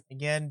doesn't,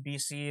 again,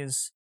 BC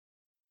is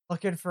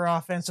looking for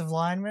offensive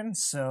linemen.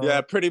 So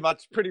yeah, pretty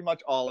much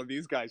all of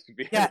these guys could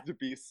be headed to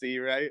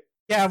BC, right?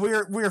 Yeah,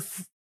 we're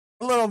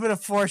a little bit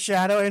of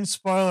foreshadowing,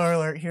 spoiler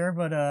alert here,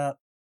 but on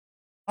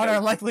our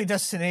likely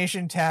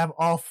destination tab,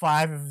 all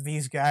 5 of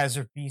these guys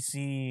are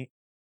BC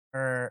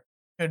or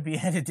could be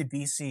headed to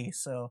BC.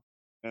 So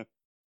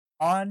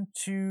on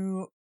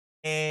to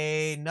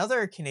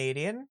another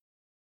Canadian.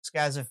 This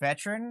guy's a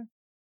veteran,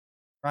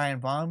 Ryan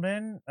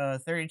Bongman,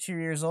 32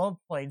 years old,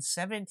 played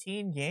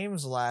 17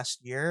 games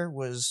last year,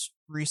 was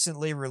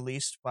recently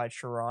released by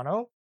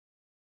Toronto.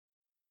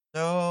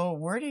 So,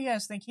 where do you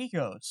guys think he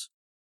goes?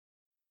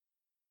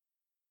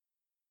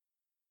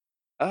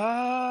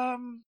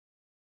 Bongman,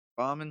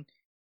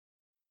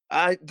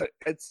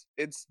 it's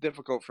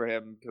difficult for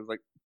him because, like,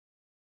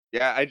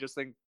 yeah, I just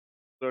think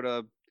sort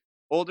of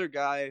older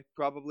guy,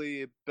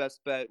 probably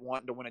best bet,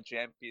 wanting to win a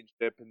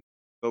championship in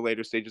the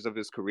later stages of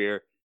his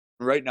career.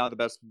 Right now, the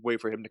best way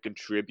for him to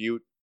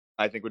contribute,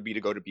 I think, would be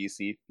to go to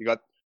BC. He got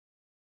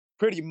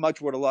pretty much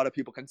what a lot of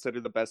people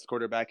consider the best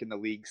quarterback in the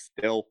league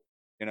still,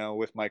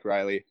 with Mike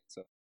Riley.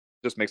 So it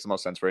just makes the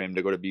most sense for him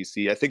to go to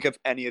BC. I think if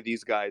any of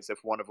these guys, if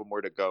one of them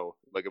were to go,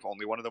 like if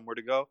only one of them were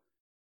to go,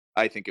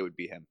 I think it would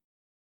be him.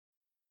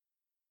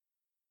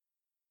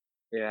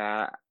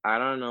 Yeah, I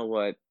don't know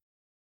what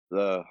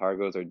the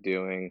Hargos are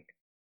doing.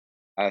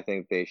 I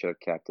think they should have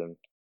kept him.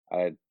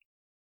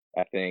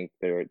 I think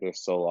they're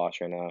so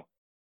lost right now.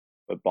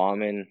 But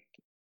Bauman,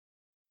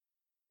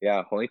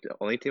 yeah,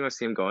 only team I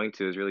see him going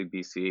to is really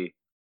BC.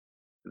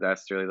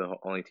 that's really the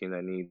only team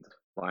that needs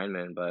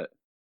linemen. But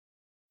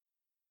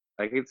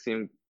I could see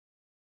him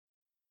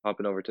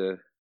hopping over to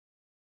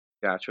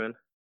Saskatchewan.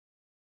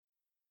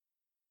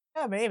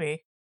 Yeah,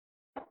 maybe.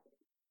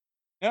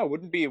 Yeah, it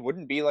wouldn't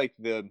be like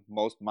the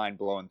most mind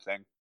blowing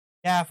thing.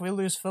 Yeah, if we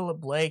lose Philip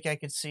Blake, I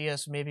could see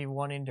us maybe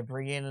wanting to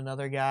bring in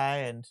another guy,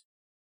 and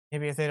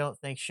maybe if they don't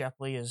think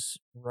Shepley is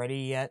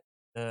ready yet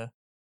to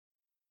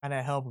kind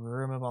of help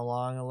groom him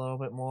along a little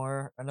bit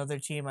more. Another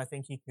team I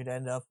think he could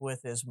end up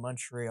with is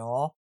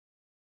Montreal,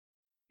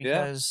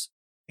 Yeah. because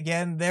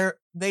again,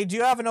 they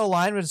do have an O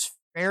line, but it's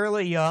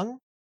fairly young,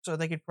 so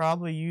they could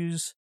probably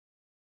use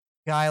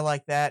a guy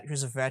like that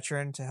who's a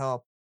veteran to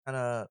help kind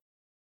of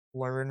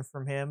learn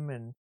from him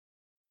and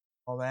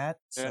all that.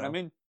 And So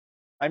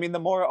I mean, the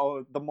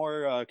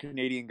more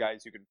Canadian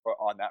guys you can put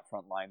on that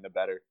front line, the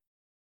better.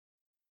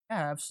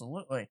 yeah,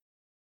 absolutely.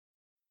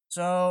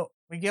 So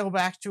we go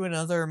back to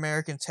another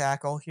American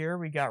tackle here.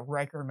 We got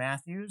Riker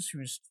Matthews,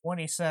 who's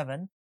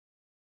 27,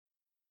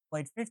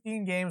 played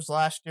 15 games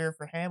last year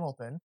for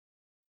Hamilton.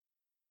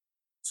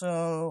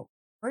 So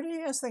where do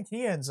you guys think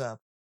he ends up?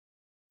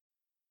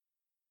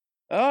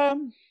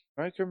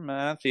 Riker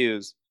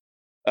Matthews.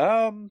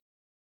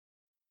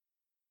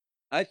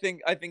 I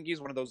think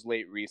he's one of those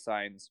late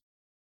re-signs.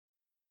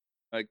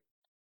 Like,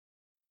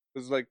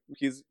 cause like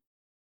he's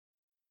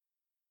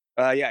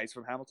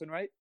from Hamilton,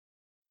 right?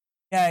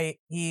 Yeah,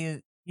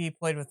 he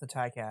played with the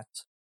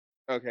Ticats.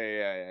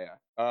 Okay,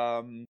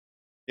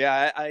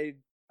 yeah. I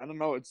don't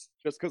know. It's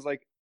just because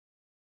like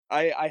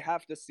I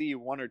have to see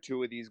one or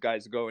two of these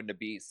guys go into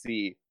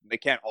BC. They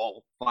can't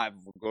all five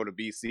of them go to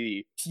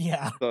BC.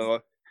 Yeah. So,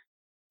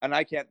 and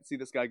I can't see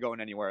this guy going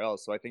anywhere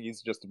else. So I think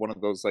he's just one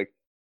of those like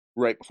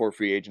right before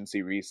free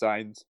agency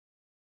re-signs.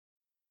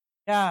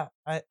 Yeah,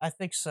 I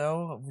think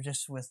so.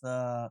 Just with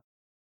how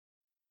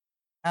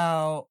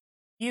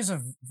he's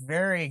a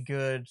very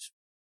good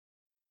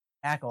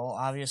tackle.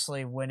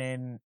 Obviously,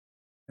 winning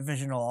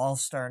divisional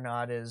all-star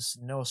nod is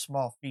no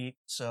small feat.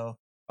 So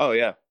Oh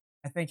yeah,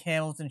 I think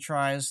Hamilton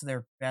tries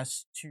their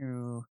best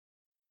to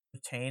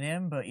retain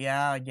him. But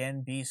yeah,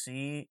 again,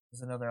 BC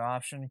is another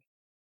option.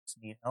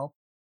 Just need help.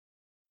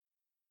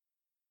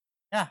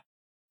 Yeah,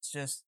 it's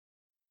just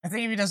I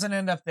think if he doesn't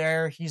end up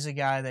there, he's a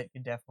guy that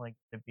could definitely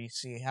get to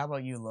BC. How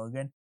about you,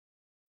 Logan?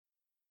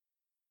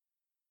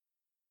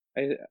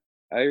 I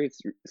I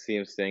see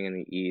him staying in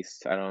the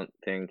East. I don't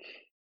think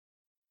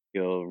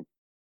he'll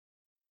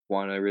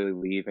want to really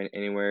leave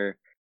anywhere.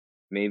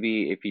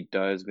 Maybe if he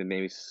does, but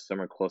maybe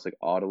somewhere close like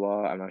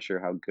Ottawa. I'm not sure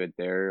how good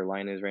their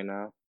line is right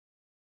now,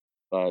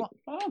 but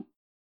Well,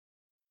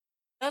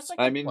 that's a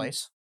I good mean,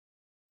 place.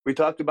 we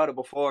talked about it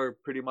before.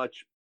 Pretty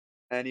much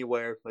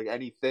anywhere, like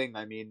anything.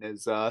 I mean,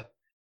 is a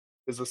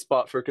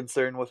spot for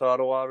concern with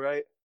Ottawa,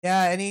 right?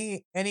 Yeah,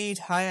 any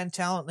high end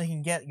talent they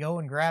can get, go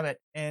and grab it.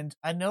 And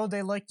I know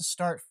they like to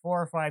start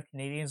 4 or 5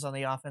 Canadians on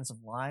the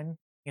offensive line.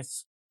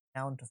 It's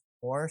down to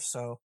 4,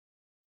 so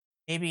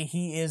maybe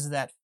he is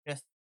that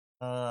fifth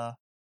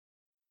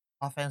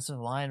offensive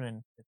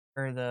lineman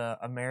or the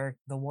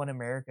one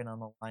American on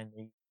the line.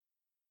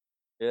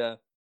 Yeah.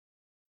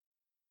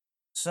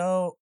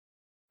 So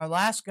our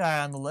last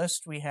guy on the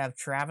list, we have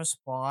Travis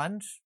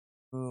Bond,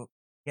 who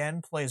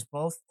again plays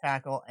both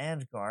tackle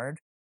and guard.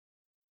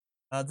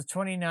 The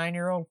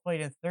 29-year-old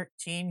played in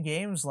 13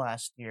 games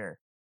last year.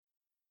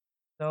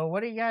 So what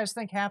do you guys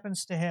think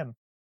happens to him?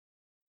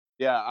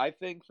 Yeah, I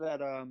think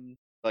that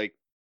like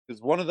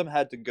because one of them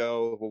had to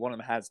go, well, one of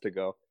them has to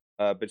go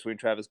between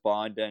Travis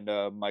Bond and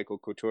Michael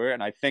Couture,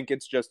 and I think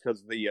it's just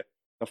because the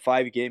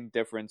 5 game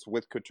difference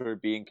with Couture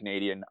being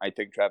Canadian. I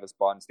think Travis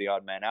Bond's the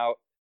odd man out.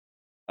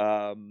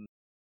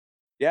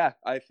 Yeah,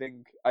 I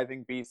think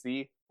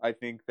BC. I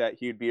think that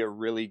he'd be a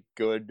really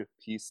good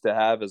piece to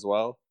have as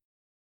well.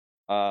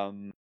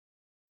 Um,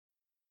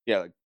 yeah,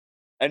 like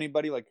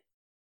anybody like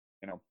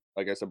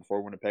I said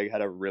before, Winnipeg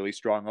had a really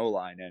strong O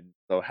line, and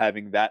so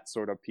having that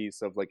sort of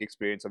piece of like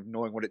experience of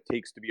knowing what it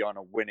takes to be on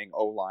a winning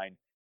O line,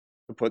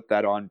 to put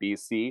that on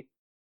BC,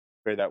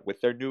 pair that with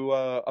their new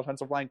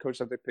offensive line coach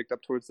that they picked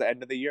up towards the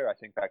end of the year, I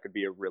think that could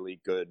be a really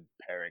good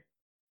pairing.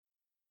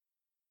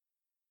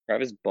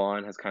 Travis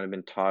Bond has kind of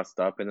been tossed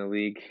up in the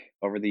league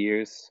over the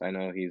years. I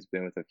know he's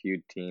been with a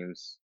few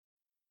teams,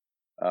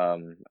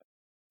 um,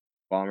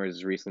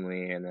 Bombers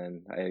recently, and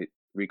then I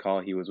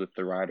recall he was with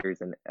the Riders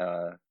in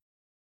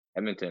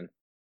Edmonton.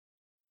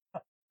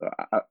 So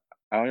I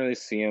don't really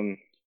see him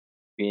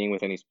being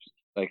with any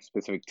like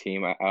specific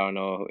team. I don't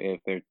know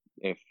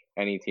if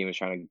any team is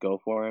trying to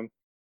go for him.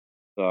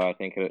 So I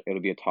think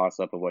it'll be a toss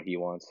up of what he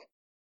wants.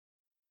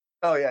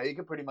 Oh yeah, he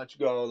could pretty much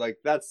go like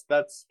that's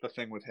the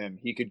thing with him.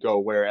 He could go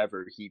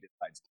wherever he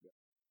decides to go.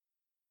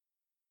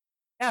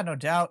 Yeah, no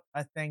doubt.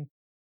 I think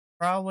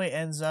probably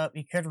ends up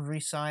he could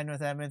re-sign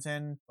with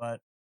Edmonton,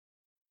 but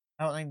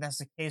I don't think that's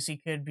the case. He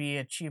could be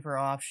a cheaper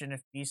option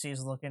if BC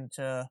is looking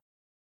to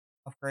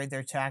upgrade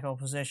their tackle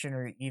position,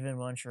 or even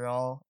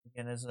Montreal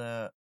again as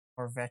a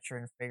more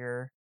veteran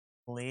figure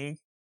in the league.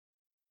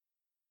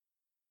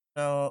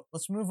 So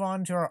let's move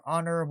on to our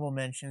honorable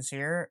mentions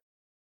here.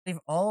 I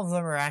believe all of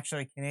them are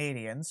actually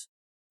Canadians.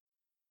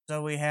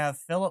 So we have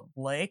Philip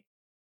Blake,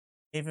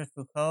 David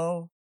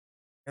Foucault,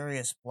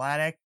 Darius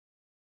Bladdock,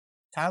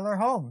 Tyler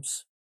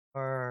Holmes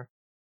for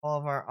all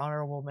of our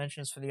honorable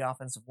mentions for the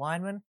offensive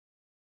linemen.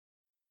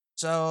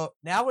 So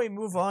now we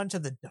move on to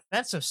the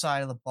defensive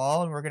side of the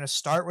ball, and we're going to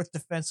start with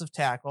defensive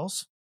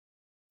tackles.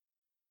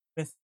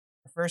 With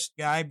the first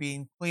guy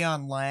being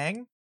Cleon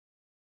Lang.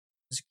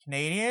 He's a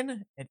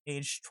Canadian at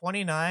age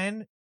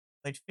 29,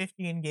 played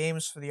 15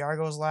 games for the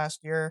Argos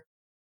last year,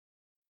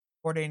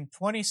 recording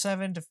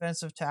 27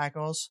 defensive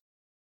tackles,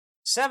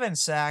 7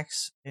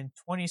 sacks, and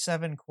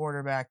 27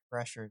 quarterback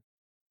pressures.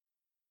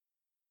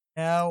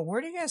 Now, where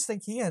do you guys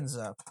think he ends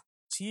up?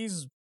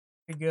 He's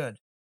pretty good.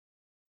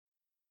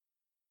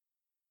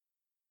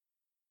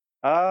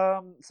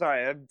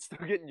 Sorry, I'm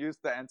still getting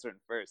used to answering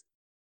first.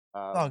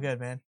 It's all good,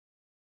 man.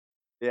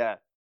 Yeah.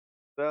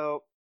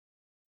 So,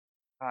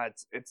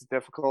 it's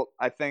difficult.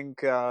 I think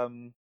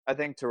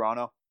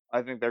Toronto.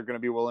 I think they're going to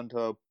be willing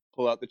to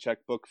pull out the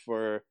checkbook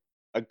for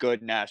a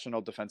good national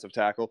defensive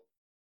tackle.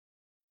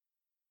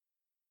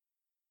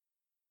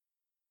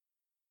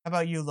 How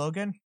about you,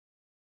 Logan?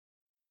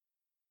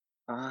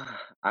 I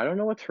don't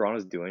know what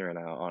Toronto's doing right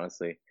now,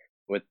 honestly.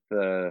 With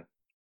the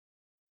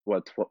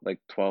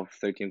 12,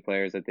 13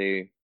 players that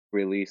they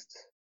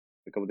released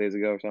a couple days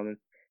ago or something.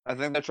 I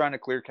think they're trying to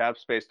clear cap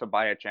space to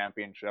buy a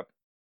championship.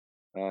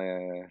 Oh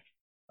yeah.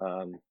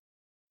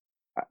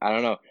 I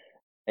don't know.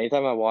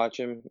 Anytime I watch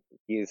him,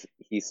 he's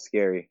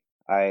scary.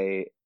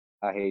 I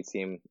hate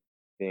seeing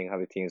how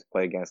the teams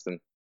play against him.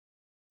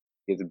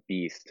 He's a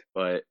beast,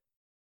 but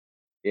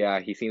yeah,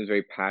 he seems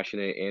very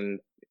passionate in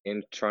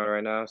Toronto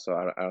right now, so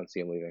I don't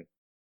see him leaving.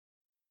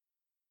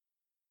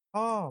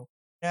 Oh,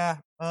 yeah.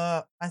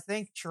 I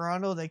think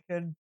Toronto, they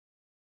could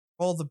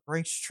roll the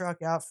Brinks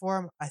truck out for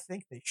him. I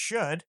think they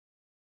should,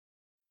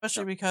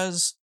 especially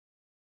because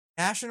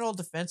national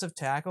defensive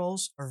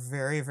tackles are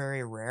very,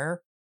 very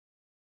rare.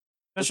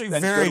 Especially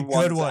very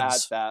good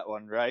ones. At that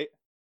one, right?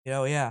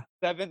 Oh yeah.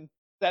 7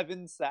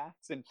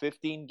 sacks in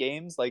 15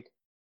 games, like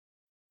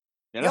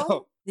the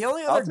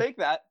only other, I'll take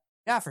that.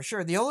 Yeah, for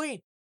sure. The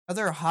only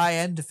other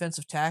high-end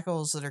defensive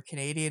tackles that are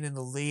Canadian in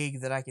the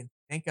league that I can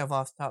think of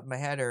off the top of my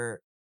head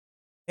are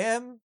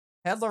him,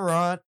 Ted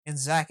Laurent, and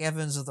Zach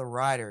Evans of the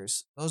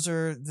Riders. Those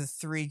are the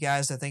 3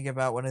 guys I think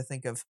about when I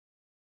think of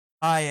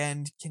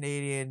high-end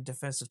Canadian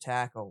defensive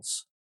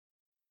tackles.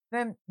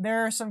 Then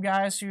there are some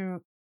guys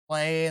who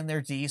play and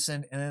they're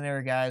decent, and then there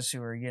are guys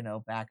who are,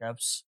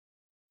 backups.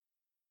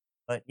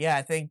 But yeah,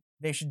 I think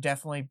they should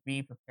definitely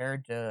be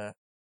prepared to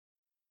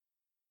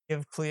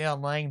give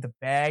Cleon Lang the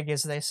bag,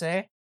 as they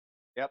say.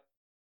 Yep.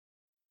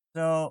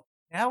 So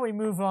now we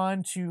move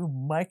on to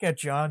Micah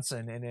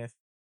Johnson, and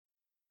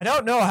I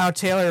don't know how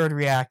Taylor would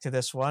react to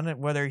this one,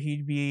 whether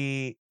he'd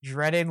be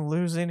dreading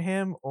losing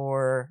him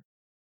or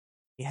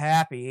be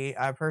happy.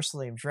 I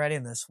personally am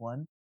dreading this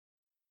one.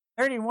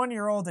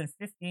 31-year-old in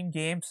 15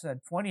 games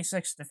had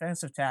 26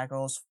 defensive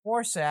tackles,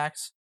 4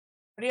 sacks,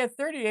 but he had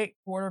 38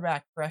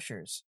 quarterback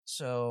pressures.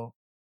 So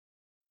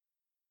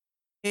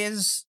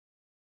his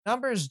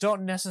numbers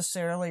don't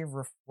necessarily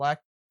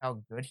reflect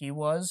how good he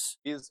was.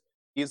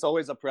 He's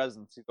always a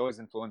presence. He's always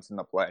influencing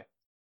the play.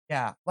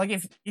 Yeah, like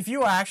if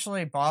you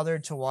actually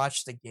bothered to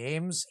watch the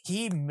games,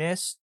 he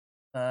missed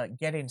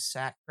getting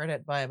sack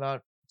credit by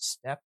about a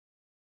step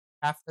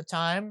half the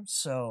time.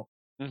 So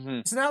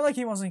it's not like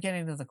he wasn't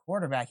getting to the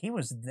quarterback. He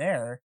was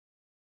there.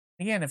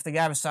 Again, if the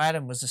guy beside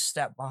him was a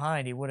step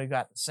behind, he would have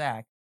got the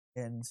sack.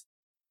 And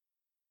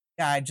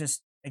yeah, I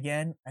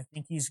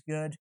think he's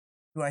good.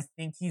 Do I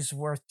think he's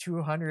worth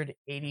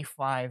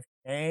 $285K?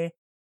 I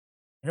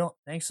don't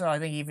think so. I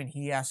think even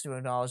he has to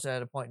acknowledge that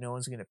at a point no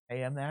one's going to pay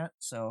him that.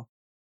 So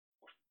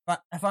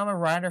if I'm a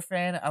Rider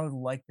fan, I would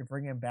like to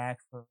bring him back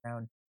for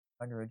around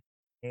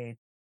 $100K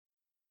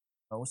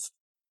most.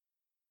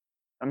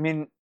 I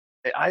mean,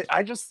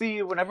 I just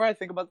see, whenever I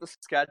think about the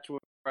Saskatchewan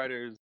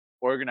Riders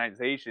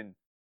organization,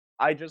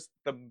 the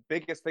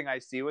biggest thing I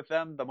see with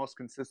them, the most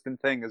consistent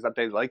thing, is that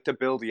they like to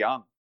build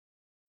young.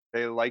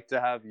 They like to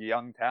have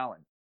young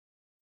talent.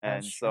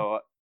 And so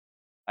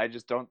I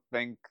just don't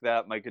think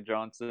that Micah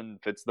Johnson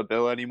fits the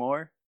bill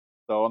anymore.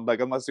 So I'm like,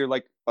 unless you're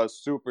like a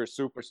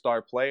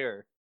superstar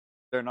player,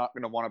 they're not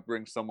going to want to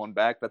bring someone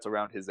back that's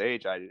around his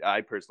age. I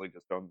personally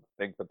just don't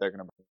think that they're going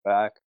to bring him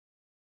back.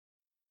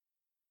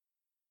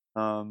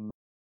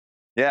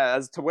 Yeah,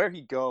 as to where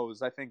he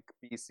goes, I think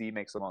BC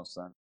makes the most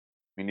sense.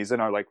 I mean, he's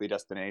in our likely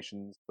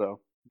destinations, so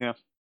yeah.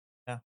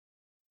 Yeah.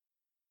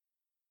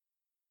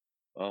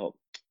 Well,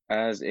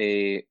 as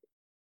a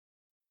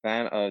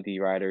fan of the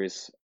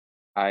Riders,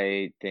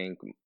 I think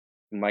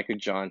Micah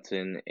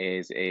Johnson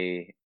is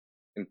a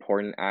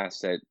important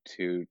asset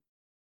to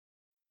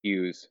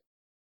use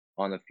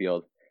on the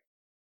field.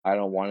 I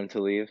don't want him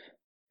to leave.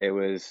 It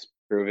was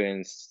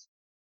proven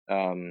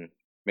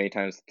many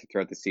times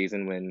throughout the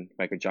season when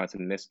Micah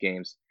Johnson missed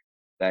games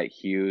that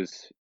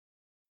Hughes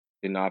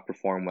did not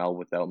perform well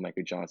without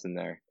Micah Johnson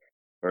there.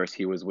 First,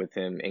 he was with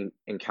him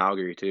in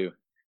Calgary too.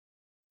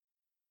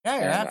 Yeah,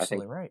 you're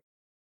absolutely right.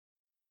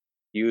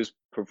 Hughes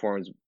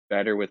performs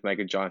better with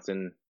Micah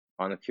Johnson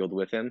on the field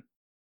with him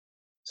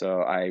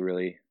So I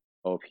really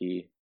hope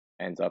he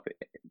ends up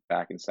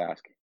back in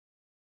Sask.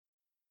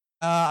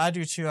 I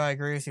do too. I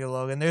agree with you,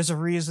 Logan. There's a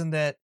reason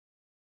that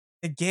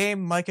the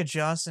game Micah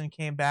Johnson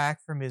came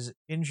back from his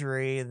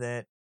injury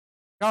that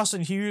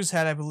Austin Hughes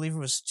had, I believe it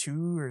was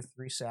 2 or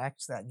 3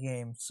 sacks that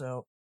game.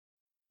 So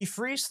he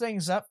frees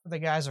things up for the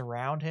guys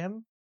around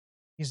him.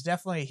 He's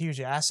definitely a huge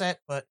asset,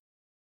 but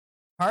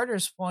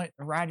Carter's point,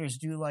 the Riders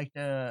do like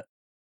to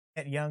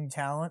get young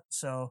talent.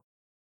 So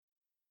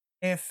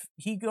if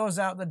he goes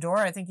out the door,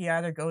 I think he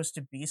either goes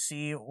to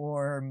BC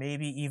or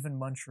maybe even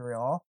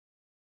Montreal.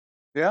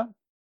 Yeah.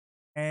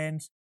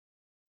 And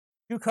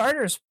to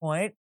Carter's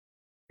point,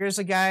 here's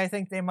a guy I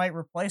think they might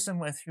replace him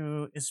with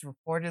who is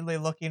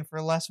reportedly looking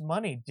for less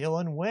money,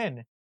 Dylan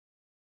Wynn,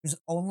 who's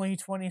only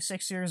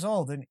 26 years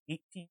old and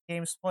 18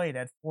 games played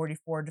at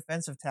 44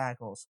 defensive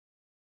tackles,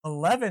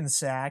 11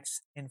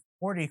 sacks, and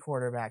 40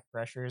 quarterback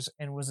pressures,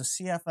 and was a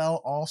CFL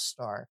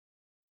All-Star.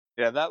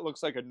 Yeah, that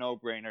looks like a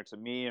no-brainer to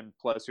me, and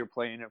plus you're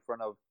playing in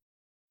front of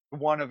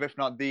one of, if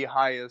not the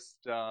highest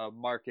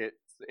markets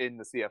in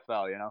the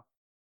CFL, you know?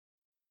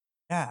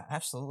 Yeah,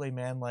 absolutely,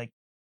 man. Like,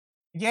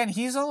 again,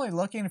 he's only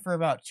looking for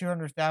about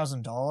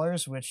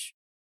 $200,000, which,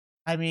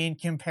 I mean,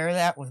 compare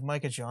that with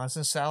Micah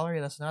Johnson's salary.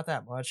 That's not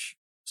that much.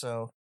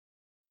 So,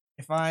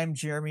 if I'm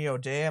Jeremy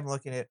O'Day, I'm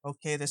looking at,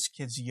 okay, this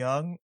kid's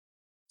young,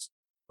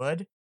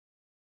 good.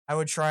 I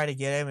would try to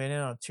get him in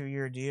on a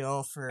 2-year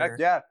deal for. Heck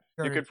yeah,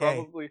 you could 200K.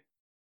 probably.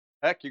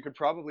 Heck, you could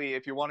probably,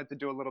 if you wanted to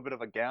do a little bit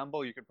of a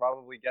gamble, you could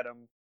probably get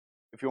him.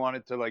 If you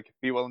wanted to like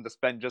be willing to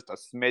spend just a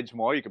smidge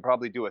more, you could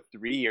probably do a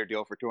 3-year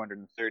deal for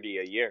 $230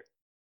 a year.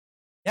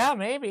 Yeah,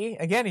 maybe.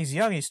 Again, he's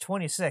young. He's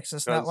 26.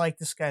 It's not like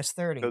this guy's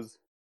 30.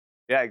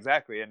 Yeah,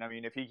 exactly. And I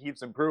mean, if he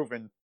keeps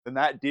improving, then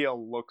that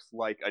deal looks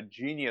like a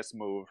genius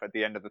move at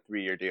the end of the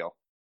 3-year deal.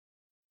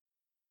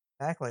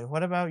 Exactly.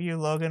 What about you,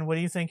 Logan? What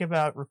do you think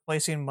about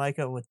replacing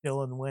Micah with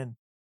Dylan Wynn?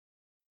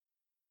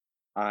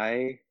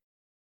 I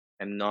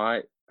am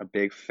not a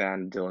big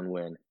fan of Dylan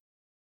Wynn.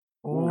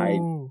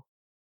 Ooh.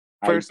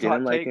 I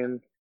didn't like him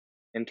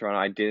in Toronto.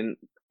 I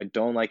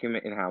don't like him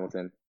in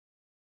Hamilton.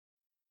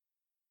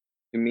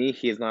 To me,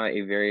 he is not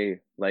a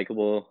very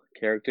likable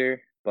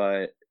character,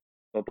 but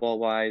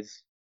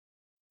football-wise,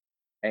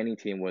 any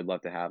team would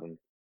love to have him.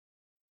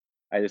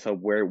 I just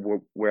hope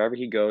wherever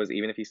he goes,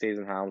 even if he stays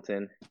in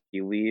Hamilton,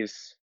 he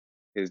leaves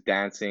his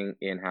dancing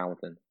in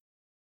Hamilton.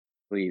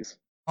 Please.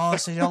 Oh,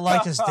 so you don't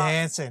like his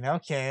dancing.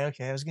 Okay. I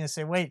was going to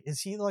say, wait,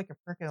 is he like a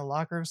prick in the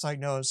locker room? It's like,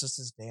 no, it's just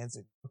his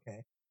dancing.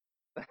 Okay.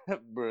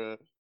 Bruh.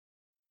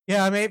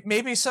 Yeah,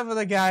 maybe some of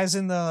the guys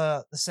in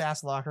the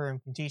SAS locker room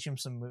can teach him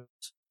some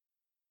moves.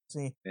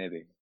 See?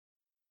 Maybe.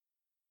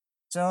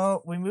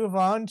 So we move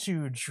on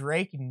to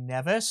Drake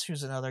Nevis,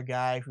 who's another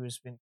guy who's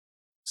been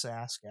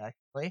SAS,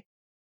 actually.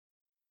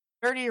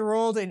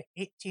 30-year-old in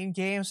 18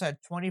 games, had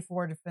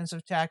 24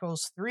 defensive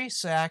tackles, 3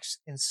 sacks,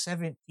 and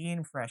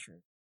 17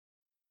 pressures.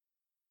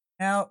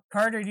 Now,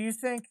 Carter, do you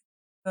think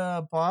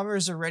the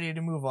Bombers are ready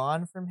to move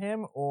on from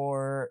him,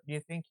 or do you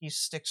think he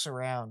sticks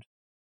around?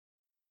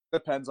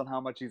 Depends on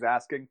how much he's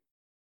asking.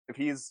 If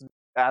he's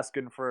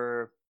asking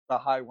for the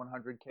high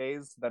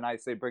 100Ks, then I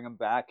say bring him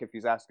back. If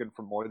he's asking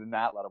for more than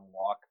that, let him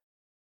walk.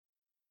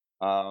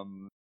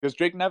 Because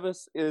Drake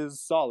Nevis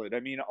is solid. I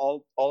mean,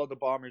 all of the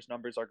Bombers'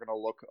 numbers are going to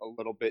look a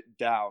little bit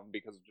down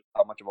because of just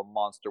how much of a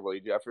monster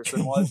Willie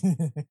Jefferson was.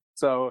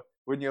 So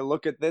when you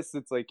look at this,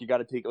 it's like you got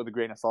to take it with a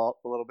grain of salt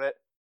a little bit.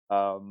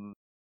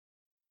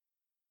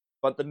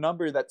 But the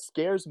number that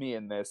scares me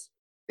in this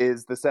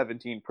is the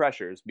 17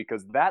 pressures,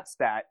 because that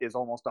stat is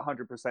almost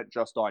 100%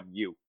 just on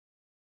you.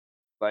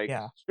 Like,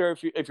 yeah. Sure,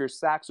 if your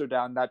sacks are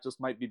down, that just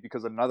might be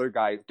because another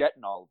guy is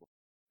getting all of them.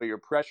 But your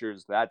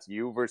pressures, that's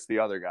you versus the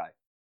other guy.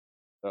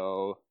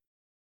 So,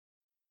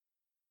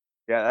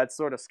 yeah, that's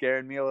sort of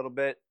scaring me a little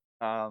bit.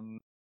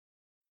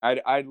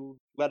 I'd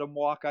let him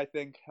walk, I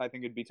think. I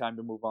think it'd be time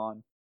to move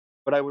on.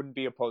 But I wouldn't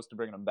be opposed to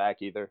bringing him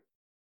back either.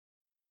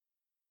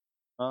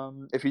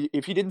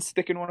 If he didn't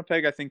stick in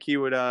Winnipeg, I think he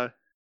would. I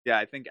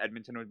think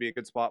Edmonton would be a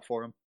good spot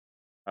for him.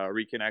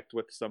 Reconnect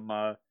with some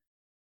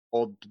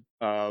old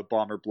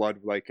Bomber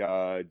blood like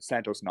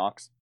Santos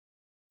Knox.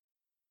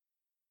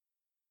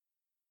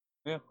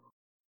 Yeah.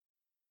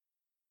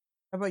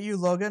 How about you,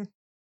 Logan?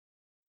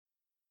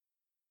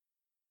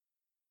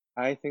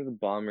 I think the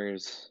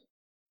Bombers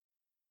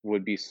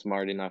would be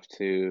smart enough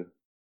to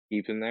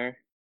keep him there,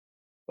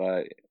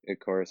 but of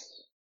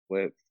course,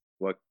 with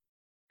what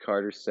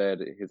Carter said,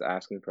 his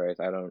asking price,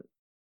 I don't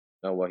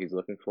know what he's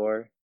looking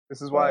for.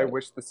 This is why I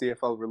wish the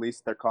CFL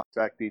released their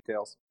contract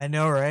details. I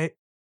know, right?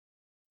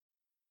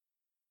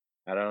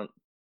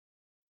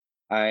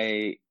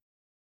 I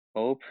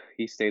hope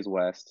he stays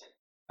west.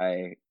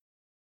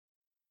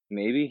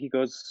 Maybe he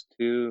goes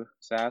to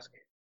Sask.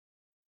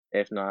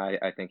 If not,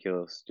 I think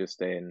he'll just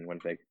stay in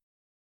Winnipeg.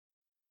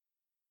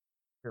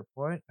 Fair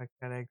point. I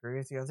kind of agree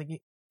with you. I think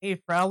he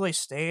probably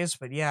stays,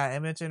 but yeah,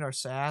 Edmonton or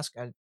Sask,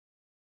 I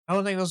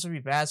don't think those would be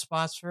bad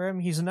spots for him.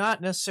 He's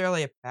not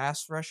necessarily a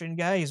pass rushing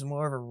guy. He's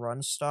more of a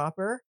run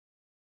stopper.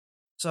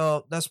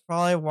 So that's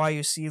probably why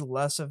you see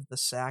less of the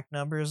sack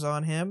numbers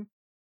on him.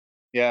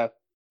 Yeah,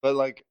 but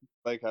like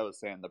I was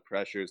saying, the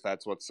pressures,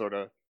 that's what's sort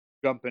of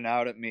jumping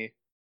out at me.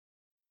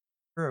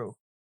 True.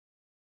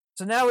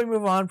 So now we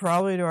move on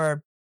probably to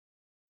our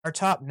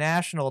top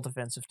national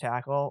defensive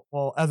tackle.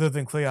 Well, other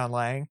than Cleon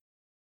Lang.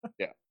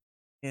 Yeah.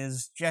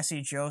 Is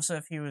Jesse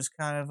Joseph. He was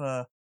kind of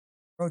a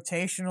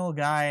rotational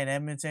guy in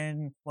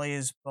Edmonton,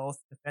 plays both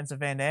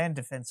defensive end and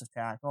defensive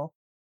tackle.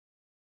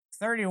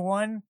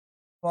 31,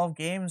 12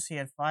 games, he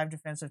had 5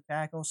 defensive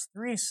tackles,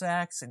 3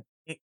 sacks, and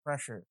 8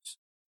 pressures.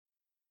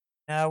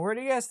 Now, where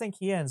do you guys think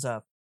he ends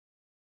up?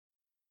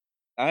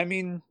 I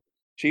mean,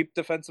 cheap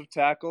defensive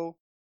tackle,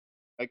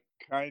 like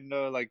kind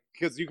of like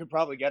because you could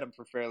probably get him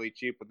for fairly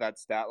cheap with that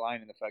stat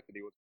line and the fact that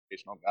he was a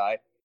rotational guy.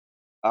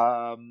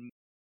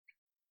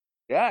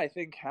 Yeah, I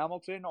think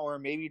Hamilton or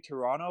maybe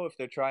Toronto if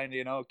they're trying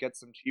to get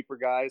some cheaper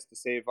guys to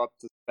save up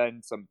to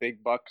spend some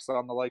big bucks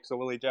on the likes of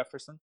Willie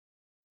Jefferson.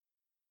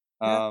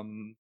 Yeah.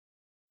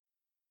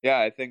 Yeah,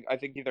 I think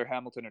either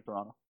Hamilton or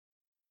Toronto.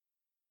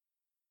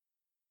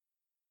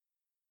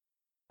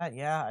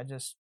 Yeah,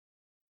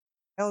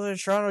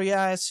 Toronto,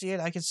 yeah, I see it.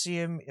 I could see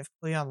him if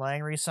Cleon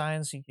Lang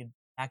resigns, he could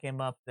back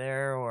him up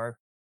there,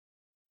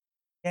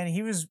 and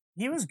he was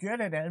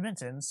good at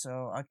Edmonton,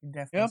 so I could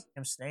definitely see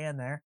him staying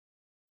there.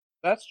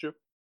 That's true.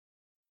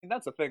 I mean,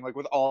 that's the thing. Like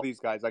with all these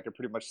guys, I could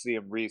pretty much see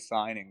him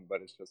re-signing, but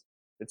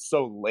it's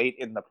so late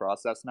in the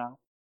process now.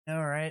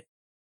 All right.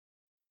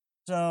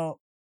 So,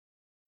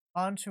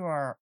 on to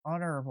our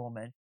honorable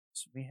mentions.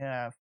 We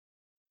have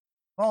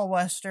Paul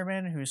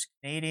Westerman, who's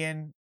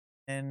Canadian,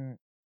 and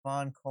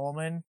Von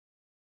Coleman.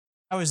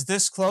 I was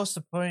this close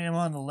to putting him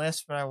on the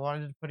list, but I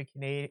wanted to put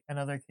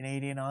another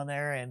Canadian on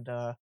there, and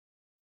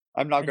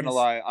I'm not gonna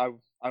lie,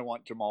 I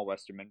want Jamal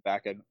Westerman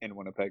back in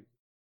Winnipeg.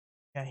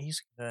 Yeah,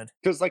 he's good.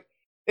 Because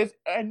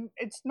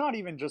it's not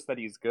even just that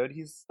he's good;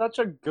 he's such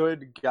a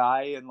good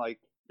guy in like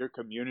your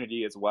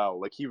community as well.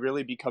 Like he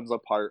really becomes a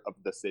part of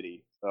the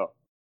city. So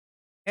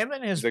him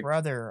and his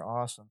brother are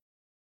awesome.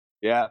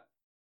 Yeah.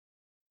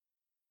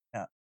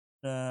 Yeah.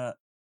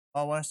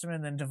 Paul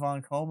Westerman, then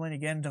Devon Coleman.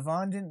 Again,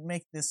 Devon didn't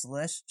make this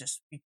list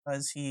just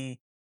because he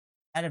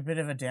had a bit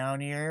of a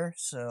down year,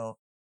 so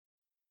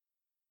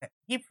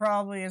he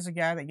probably is a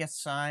guy that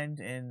gets signed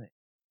and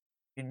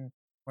in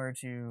order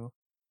to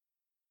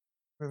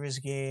improve his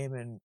game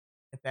and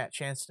get that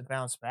chance to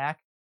bounce back.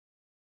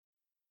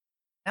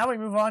 Now we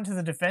move on to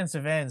the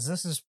defensive ends.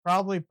 This is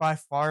probably by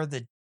far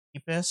the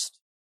deepest.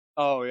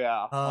 Oh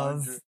yeah,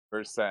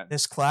 100%.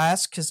 This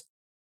class, because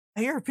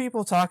I hear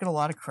people talking a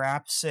lot of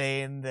crap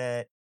saying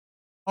that,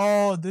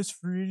 oh, this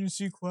free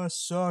agency class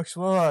sucks.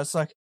 Well, it's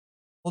like,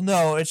 well,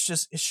 no, it's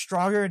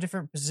stronger in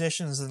different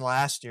positions than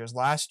last year's.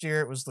 Last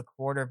year, it was the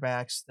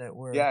quarterbacks that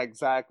were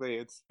exactly.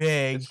 It's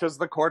big. It's because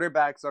the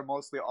quarterbacks are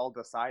mostly all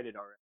decided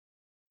already.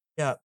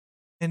 Yeah,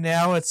 and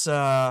now it's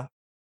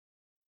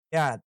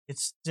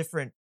it's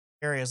different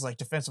areas like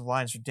defensive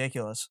line's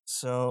ridiculous.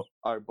 So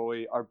our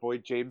boy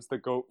James the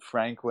Goat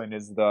Franklin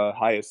is the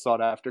highest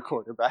sought after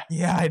quarterback.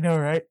 Yeah, I know,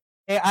 right?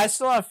 Hey, I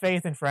still have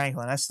faith in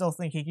Franklin. I still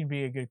think he can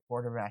be a good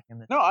quarterback in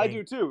the No, I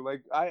do too.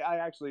 Like I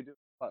actually do.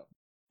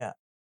 Yeah.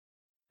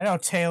 I know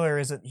Taylor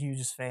isn't the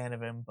hugest fan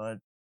of him, but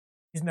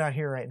he's not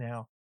here right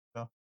now.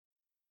 So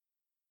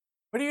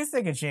what do you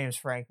think of James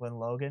Franklin,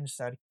 Logan? Just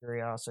out of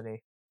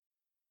curiosity.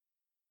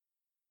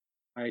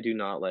 I do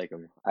not like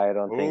him. I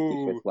don't think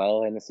he fits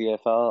well in the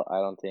CFL. I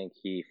don't think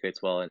he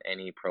fits well in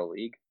any pro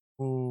league.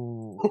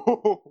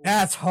 Ooh.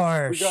 That's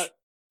harsh.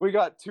 We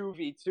got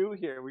 2v2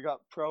 here. We got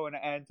pro and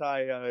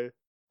anti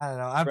I don't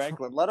know.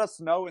 Franklin. Let us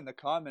know in the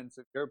comments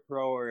if you're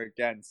pro or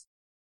against.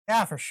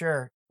 Yeah, for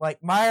sure.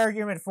 Like my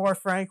argument for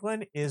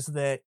Franklin is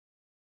that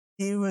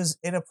he was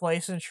in a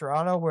place in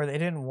Toronto where they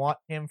didn't want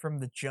him from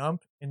the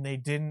jump and they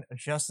didn't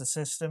adjust the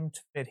system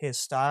to fit his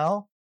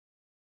style.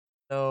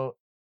 So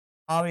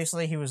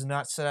obviously he was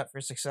not set up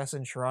for success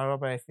in Toronto,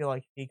 but I feel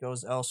like if he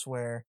goes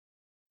elsewhere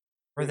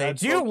where they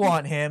do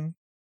want him,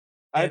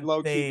 I'd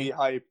low-key be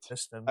hyped.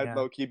 I'd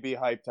low-key be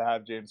hyped to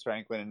have James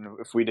Franklin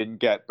if we didn't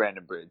get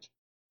Brandon Bridge.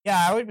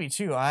 Yeah, I would be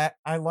too. I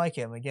like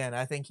him. Again,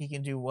 I think he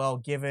can do well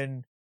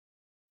given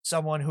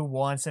someone who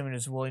wants him and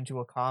is willing to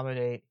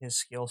accommodate his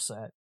skill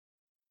set.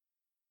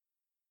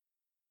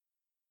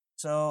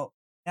 So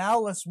now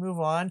let's move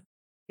on.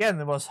 Again,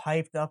 the most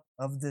hyped up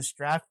of this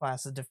draft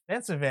class, the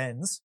defensive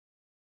ends.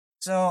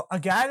 So a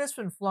guy that's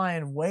been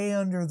flying way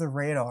under the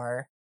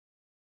radar,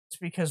 it's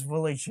because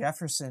Willie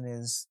Jefferson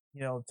is,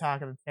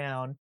 talk of the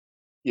town.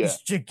 Yeah.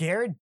 Is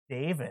Ja'Gared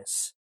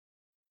Davis.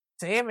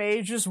 Same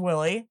age as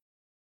Willie.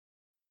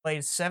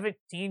 Played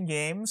 17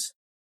 games,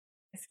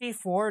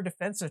 54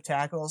 defensive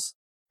tackles,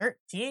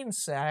 13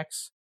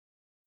 sacks,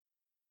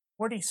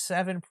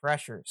 47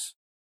 pressures.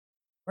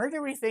 Where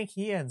do we think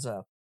he ends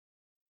up?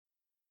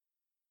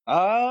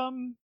 I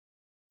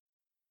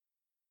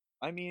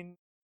mean,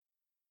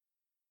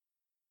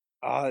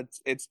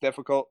 it's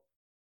difficult.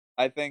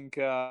 I think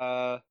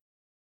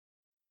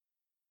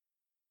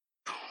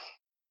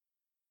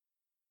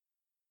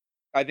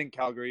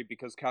Calgary,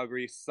 because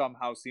Calgary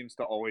somehow seems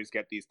to always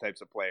get these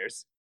types of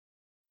players.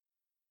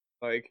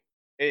 Like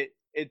it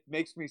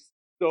makes me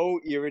so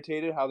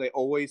irritated how they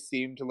always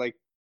seem to like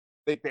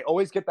they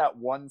always get that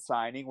one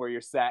signing where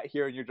you're sat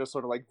here and you're just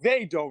sort of like,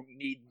 they don't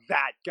need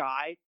that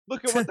guy.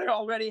 Look at what they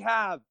already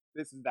have.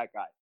 This is that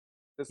guy.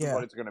 This is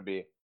what it's gonna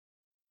be.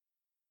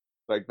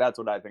 Like, that's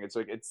what I think. It's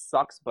like, it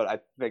sucks, but I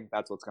think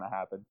that's what's gonna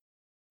happen.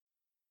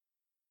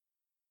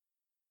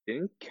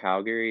 Didn't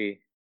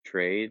Calgary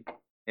trade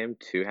him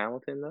to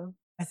Hamilton though?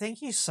 I think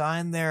he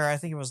signed there. I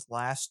think it was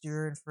last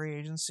year in free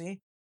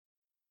agency.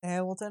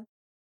 Hamilton.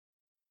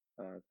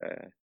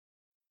 Okay.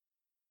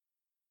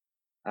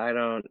 I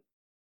don't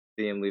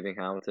see him leaving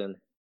Hamilton.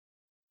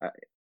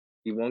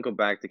 He won't go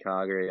back to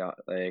Calgary.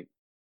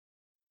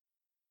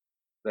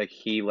 Like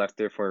he left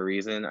there for a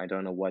reason. I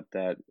don't know what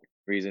that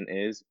reason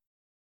is,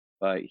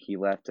 but he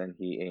left and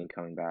he ain't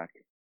coming back.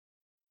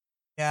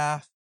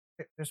 Yeah,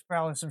 there's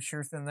probably some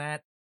truth in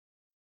that.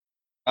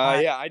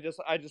 Yeah, I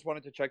just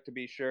wanted to check to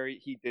be sure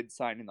he did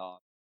sign an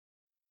off.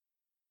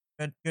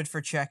 Good for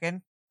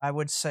checking. I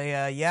would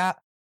say, yeah,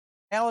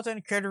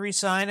 Hamilton could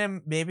re-sign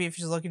him. Maybe if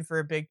he's looking for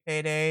a big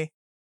payday.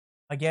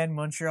 Again,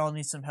 Montreal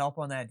needs some help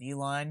on that D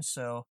line,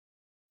 so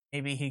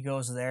maybe he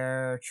goes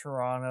there.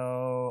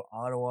 Toronto,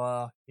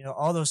 Ottawa,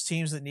 all those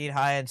teams that need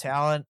high end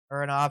talent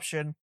are an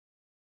option.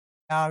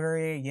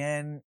 Calgary,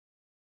 again,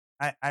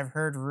 I've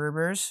heard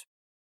rumors,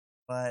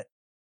 but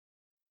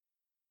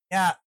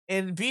yeah,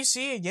 and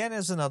BC again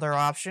is another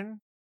option.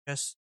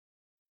 Just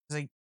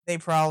like they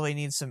probably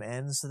need some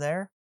ends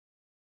there.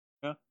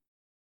 Yeah.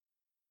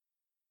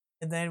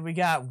 And then we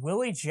got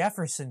Willie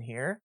Jefferson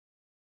here,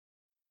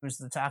 who's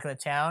the talk of the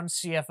town,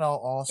 CFL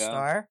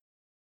All-Star.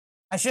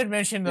 Yeah. I should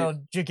mention,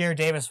 though, Jagger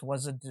Davis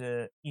wasn't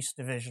the East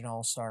Division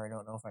All-Star. I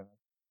don't know if I mentioned.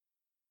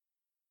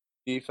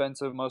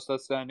 Defensive Most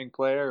Outstanding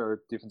Player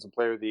or Defensive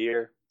Player of the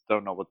Year?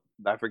 Don't know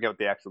I forget what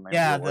the actual name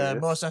of the award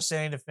is. Most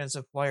Outstanding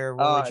Defensive Player,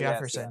 Willie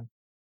Jefferson.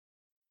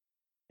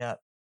 Yes, yeah.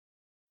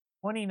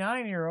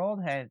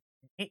 29-year-old had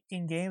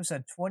 18 games,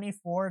 had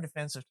 24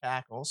 defensive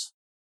tackles,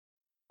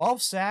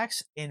 12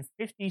 sacks, and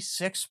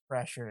 56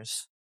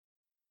 pressures.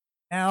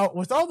 Now,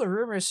 with all the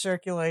rumors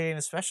circulating,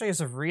 especially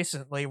as of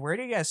recently, where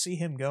do you guys see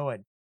him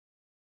going?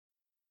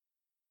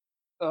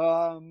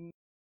 I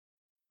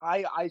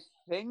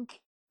think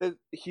that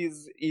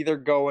he's either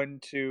going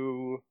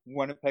to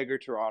Winnipeg or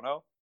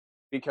Toronto,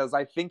 because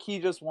I think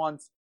he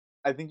wants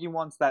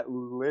that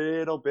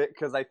little bit,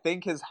 because I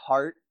think his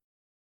heart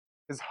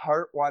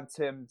wants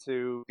him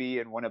to be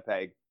in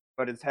Winnipeg,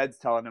 but his head's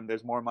telling him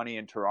there's more money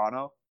in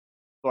Toronto.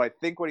 So I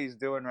think what he's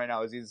doing right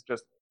now is he's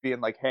just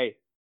being like, hey,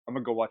 I'm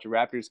going to go watch a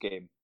Raptors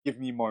game. Give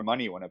me more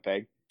money,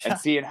 Winnipeg. And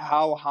seeing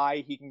how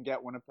high he can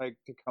get Winnipeg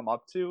to come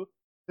up to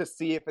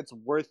see if it's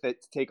worth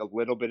it to take a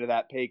little bit of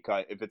that pay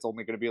cut. If it's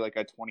only going to be like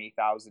a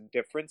 20,000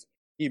 difference,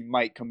 he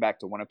might come back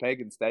to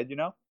Winnipeg instead,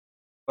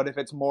 But if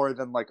it's more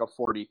than like a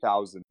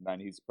 40,000, then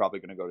he's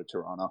probably going to go to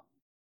Toronto.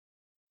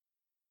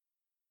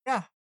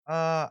 Yeah,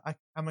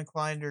 I'm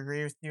inclined to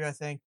agree with you. I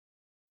think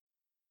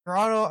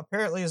Toronto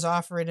apparently is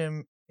offering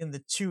him in the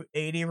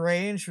 280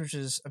 range, which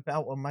is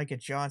about what Micah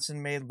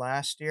Johnson made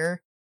last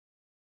year.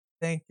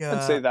 I think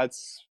I'd say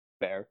that's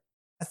fair.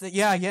 I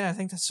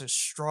think that's a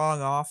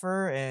strong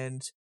offer,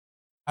 and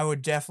I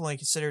would definitely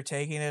consider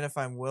taking it if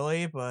I'm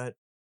Willie, but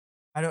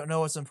I don't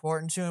know what's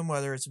important to him,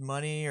 whether it's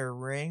money or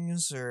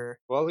rings or.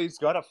 Well, he's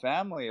got a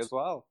family as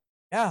well.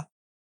 Yeah.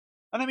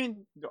 And I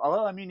mean,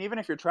 even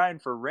if you're trying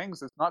for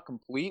rings, it's not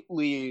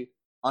completely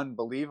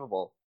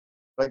unbelievable.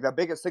 Like, the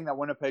biggest thing that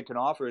Winnipeg can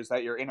offer is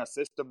that you're in a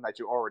system that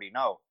you already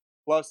know.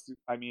 Plus,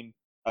 I mean,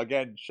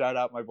 again, shout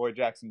out my boy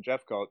Jackson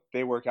Jeffcoat.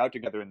 They work out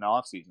together in the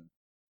offseason.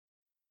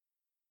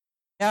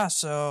 Yeah,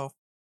 so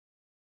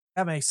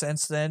that makes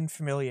sense then.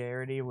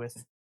 Familiarity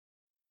with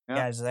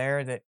guys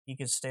there, that he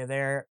could stay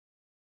there.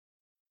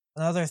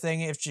 Another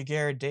thing, if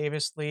Jagger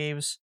Davis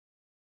leaves,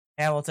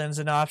 Hamilton's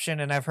an option,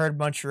 and I've heard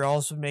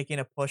Montreal's making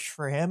a push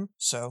for him,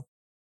 so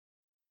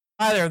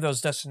either of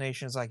those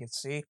destinations I could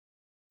see.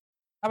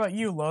 How about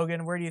you,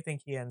 Logan? Where do you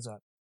think he ends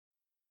up?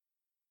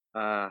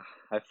 I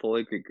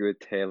fully agree with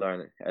Taylor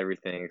on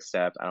everything,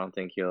 except I don't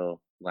think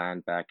he'll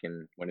land back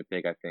in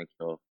Winnipeg. I think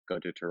he'll go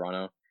to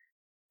Toronto.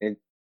 It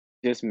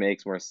just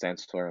makes more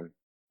sense for him,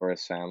 for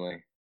his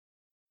family.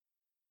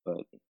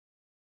 But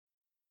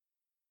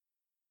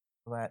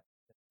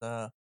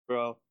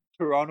bro,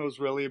 Toronto's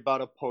really about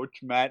to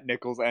poach Matt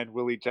Nichols and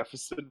Willie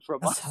Jefferson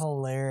from us. That's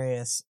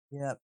hilarious.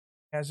 Yep,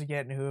 guys are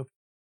getting hooped.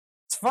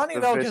 It's funny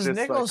though, because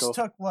Nichols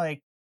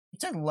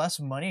took less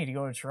money to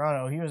go to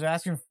Toronto. He was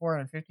asking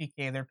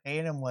 $450K. They're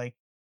paying him like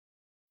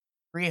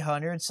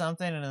 300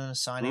 something, and then a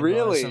signing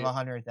bonus of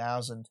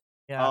 100,000.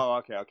 Yeah.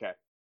 Oh, okay.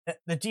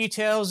 The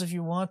details, if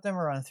you want them,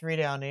 are on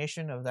 3Down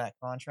Nation of that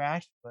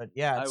contract. But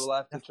yeah, I will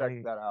have to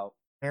check that out.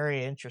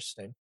 Very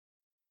interesting.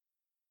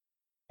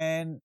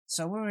 And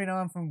so moving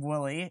on from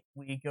Willie,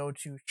 we go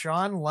to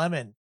Shawn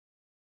Lemon.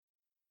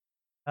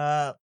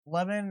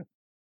 Lemon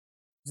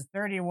is a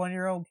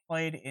 31-year-old,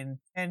 played in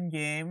 10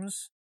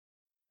 games,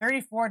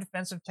 34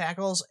 defensive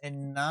tackles,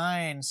 and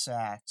 9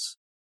 sacks.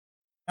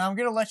 Now I'm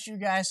going to let you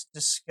guys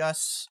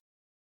discuss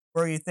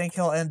where you think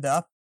he'll end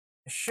up.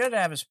 I should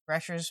have his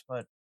pressures,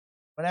 but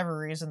whatever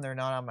reason, they're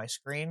not on my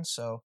screen.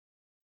 So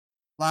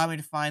allow me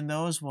to find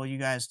those while you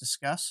guys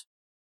discuss.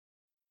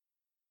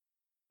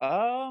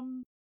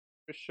 Sean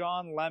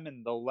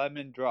Lemon, the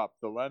lemon drop,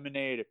 the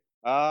lemonade.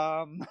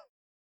 I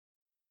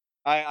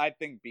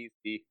think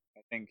BC.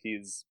 I think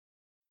he's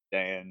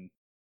staying.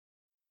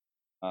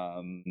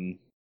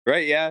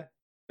 Right, yeah.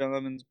 Sean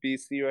Lemon's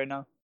BC right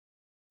now.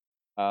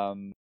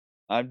 I'm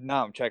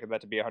checking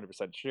that to be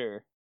 100%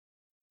 sure.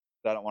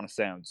 I don't want to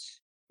sound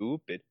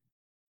stupid.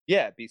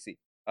 Yeah, BC.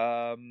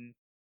 I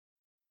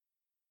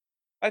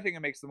think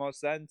it makes the most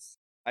sense.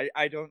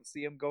 I don't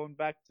see him going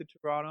back to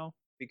Toronto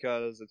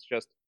because it's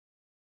just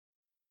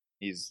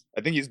I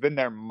think he's been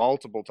there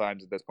multiple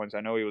times at this point. So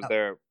I know he was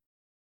there.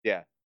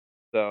 Yeah.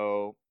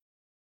 So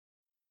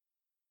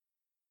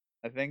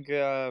I think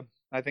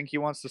he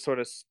wants to sort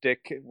of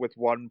stick with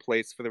one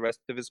place for the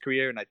rest of his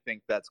career, and I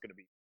think that's going to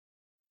be.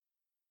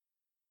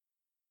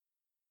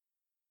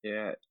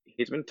 Yeah,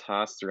 he's been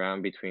tossed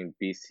around between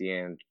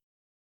BC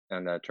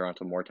and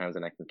Toronto more times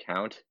than I can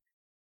count.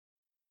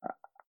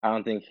 I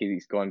don't think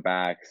he's going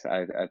back. So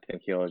I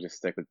think he'll just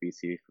stick with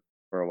BC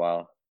for a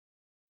while.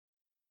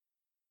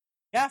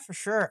 Yeah, for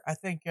sure. I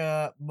think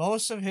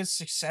most of his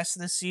success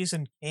this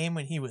season came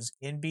when he was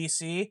in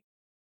BC.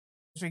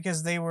 Just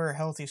because they were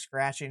healthy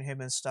scratching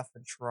him and stuff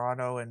in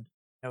Toronto, and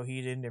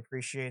he didn't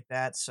appreciate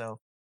that. So,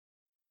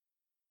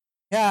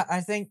 yeah,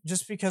 I think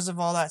just because of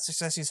all that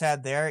success he's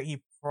had there,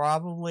 he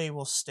probably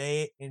will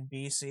stay in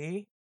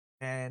BC.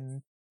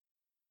 And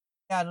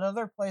yeah,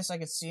 another place I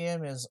could see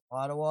him is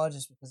Ottawa,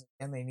 just because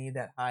again they need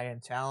that high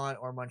end talent,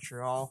 or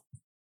Montreal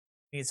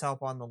needs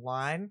help on the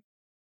line.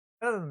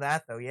 Other than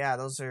that, though, yeah,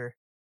 those are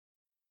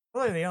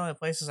really the only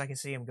places I can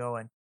see him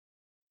going.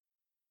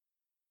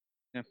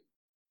 Yeah.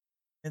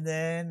 And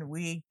then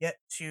we get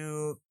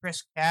to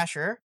Chris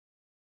Kasher,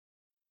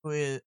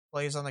 who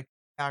plays on the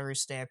Calgary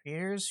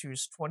Stampeders,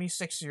 who's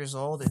 26 years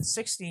old in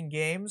 16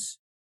 games.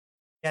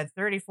 He had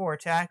 34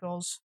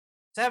 tackles,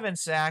 7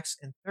 sacks,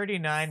 and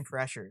 39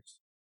 pressures.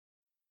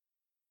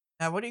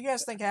 Now, what do you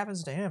guys think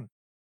happens to him?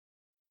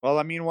 Well,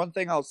 I mean, one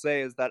thing I'll say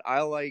is that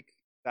I like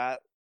that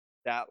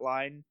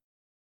line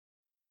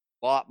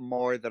a lot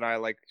more than I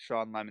like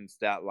Sean Lemon's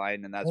stat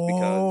line, and that's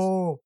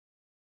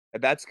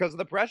because of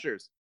the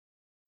pressures.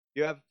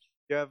 You have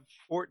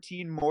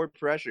 14 more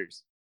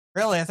pressures.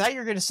 Really? I thought you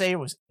were going to say it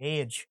was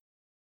age.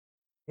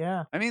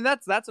 Yeah. I mean,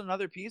 that's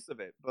another piece of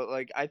it, but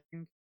like I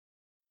think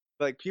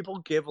like people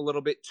give a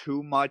little bit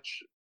too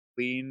much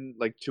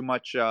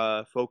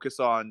focus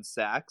on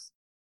sacks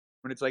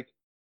when it's like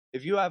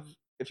if you have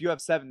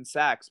 7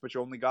 sacks but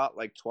you only got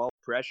like 12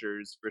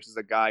 pressures versus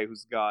a guy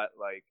who's got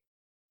like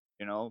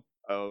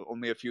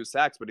only a few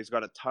sacks but he's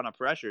got a ton of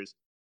pressures,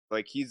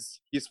 like he's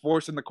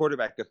forcing the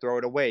quarterback to throw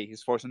it away,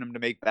 he's forcing him to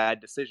make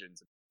bad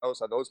decisions. Those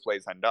how those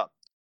plays end up.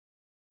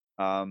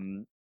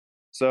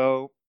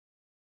 So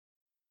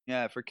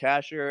yeah, for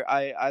Kasher,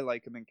 I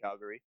like him in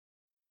Calgary.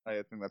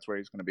 I think that's where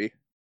he's going to be.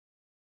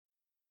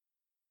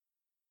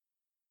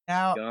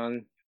 Now,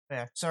 young.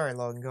 Yeah, sorry,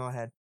 Logan. Go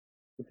ahead.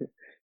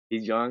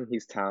 He's young.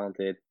 He's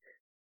talented.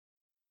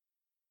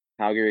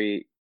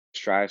 Calgary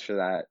strives for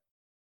that.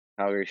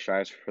 Calgary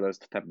strives for those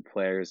type of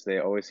players. They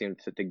always seem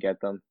to get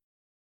them.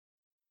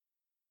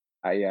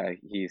 Yeah,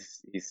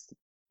 he's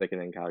sticking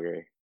in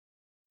Calgary.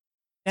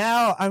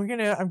 Now I'm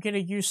gonna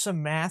use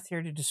some math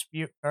here to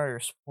dispute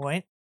Carter's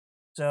point.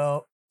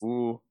 So,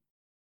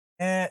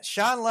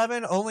 Sean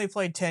Lemon only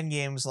played 10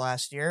 games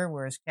last year,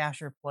 whereas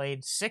Kasher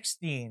played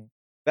 16.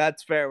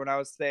 That's fair. When I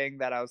was saying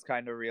that, I was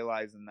kind of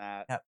realizing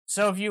that. Yep.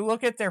 So if you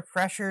look at their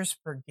pressures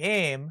per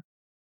game,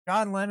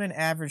 Sean Lemon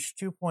averaged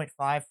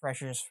 2.5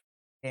 pressures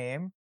per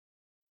game.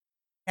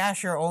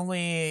 Kasher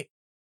only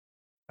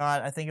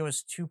got, I think it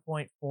was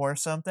 2.4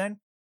 something.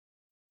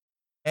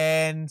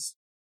 And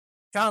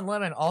Sean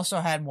Lemon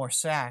also had more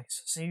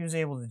sacks, so he was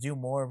able to do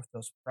more with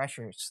those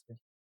pressures.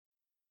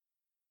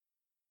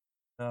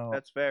 So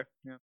that's fair.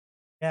 Yeah.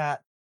 Yeah.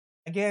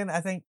 Again,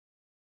 I think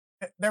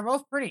they're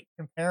both pretty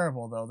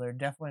comparable, though. They're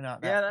definitely not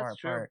that far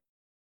apart.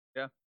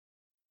 Yeah.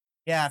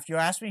 Yeah, if you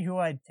ask me who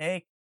I'd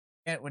take,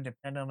 it would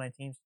depend on my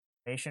team's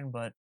situation,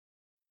 but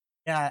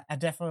yeah, I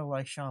definitely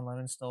like Sean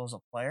Lemon still as a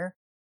player.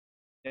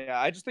 Yeah,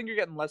 I just think you're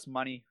getting less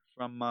money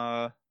from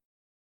I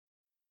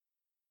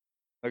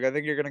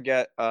think you're gonna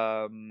get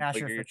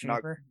Kasher for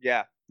cheaper.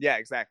 Yeah,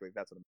 exactly.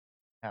 That's what I'm.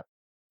 Yep.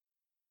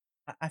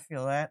 I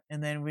feel that.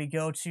 And then we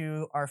go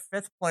to our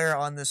 5th player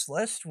on this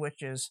list,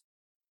 which is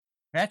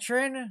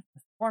veteran,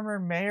 former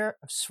mayor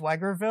of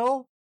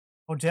Swaggerville,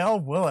 Odell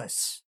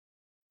Willis.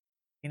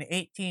 In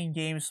 18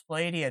 games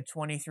played, he had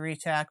 23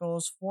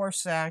 tackles, 4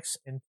 sacks,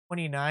 and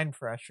 29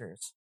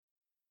 pressures.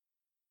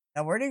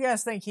 Now, where do you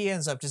guys think he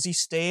ends up? Does he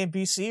stay in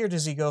BC or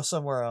does he go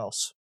somewhere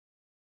else?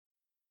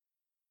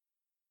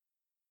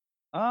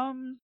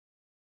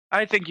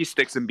 I think he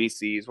sticks in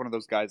BC. He's one of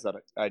those guys that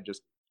I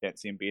just can't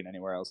see him being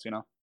anywhere else,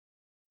 Yeah,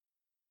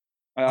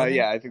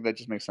 I think that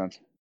just makes sense.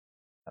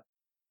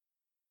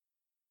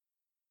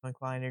 I'm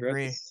inclined to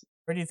agree.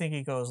 Where do you think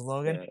he goes,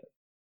 Logan?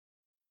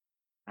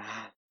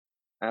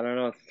 I don't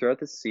know. Throughout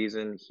the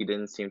season, he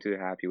didn't seem too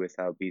happy with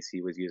how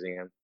BC was using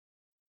him.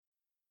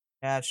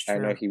 That's I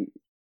know true.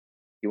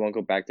 he won't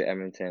go back to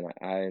Edmonton.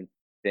 I'm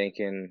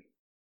thinking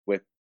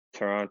with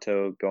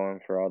Toronto going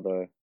for all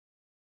the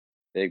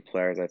big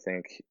players, I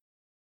think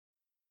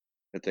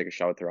he'll take a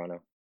shot with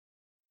Toronto.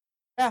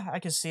 Yeah, I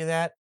can see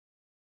that.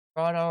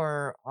 Toronto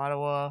or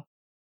Ottawa, I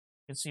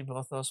can see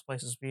both those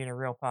places being a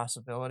real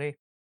possibility.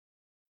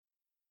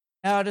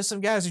 Now, to some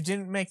guys who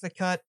didn't make the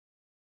cut,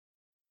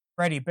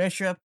 Freddie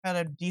Bishop had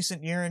a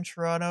decent year in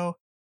Toronto.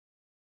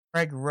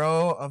 Craig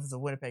Rowe of the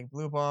Winnipeg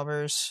Blue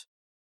Bombers,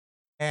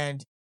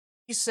 and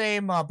Issei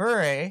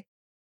Mabure,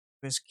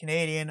 who is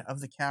Canadian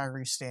of the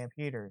Calgary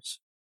Stampeders.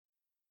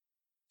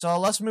 So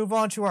let's move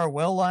on to our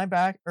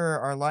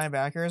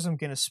linebackers. I'm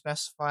going to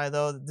specify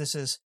though that this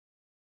is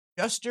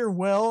just your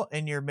will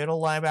and your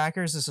middle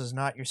linebackers. This is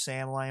not your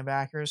Sam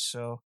linebackers.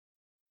 So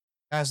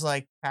guys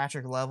like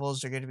Patrick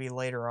Levels are going to be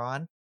later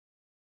on.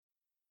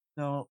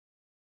 So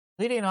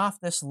leading off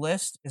this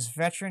list is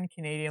veteran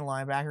Canadian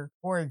linebacker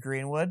Corey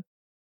Greenwood,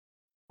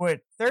 who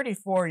at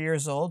 34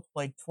 years old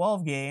played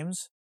 12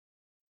 games,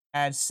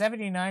 had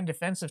 79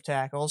 defensive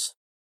tackles,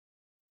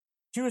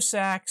 2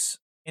 sacks,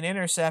 an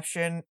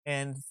interception,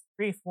 and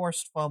 3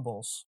 forced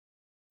fumbles.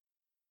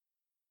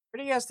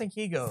 Where do you guys think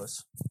he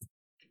goes?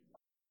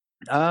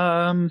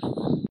 Man,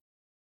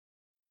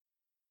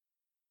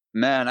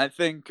 I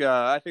think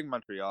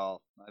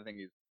Montreal. I think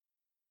he's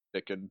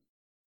sticking.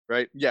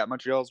 Right? Yeah,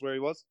 Montreal's where he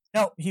was.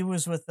 No, he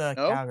was with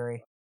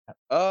Calgary.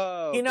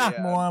 Oh, Enoch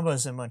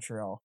Mwamba's in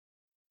Montreal.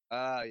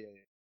 Yeah.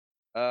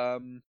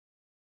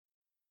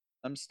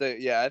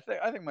 I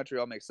think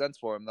Montreal makes sense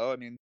for him though. I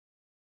mean,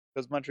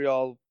 because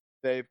Montreal,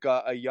 they've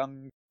got a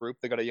young group,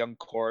 they got a young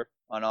core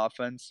on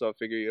offense, so I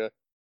figure you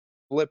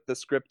flip the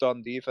script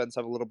on defense,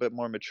 have a little bit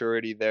more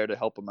maturity there to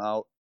help him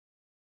out.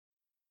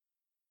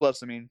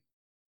 Plus, I mean,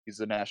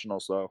 he's a national,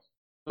 so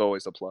it's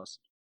always a plus.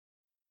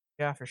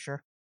 Yeah, for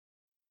sure.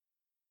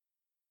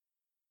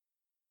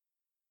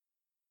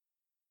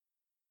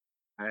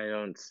 I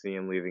don't see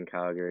him leaving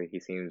Calgary. He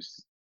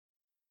seems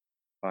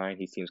fine.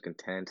 He seems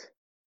content.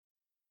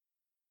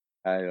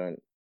 I don't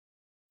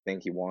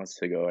think he wants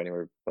to go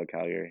anywhere but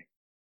Calgary.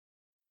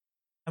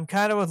 I'm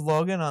kind of with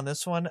Logan on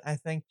this one. I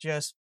think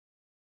just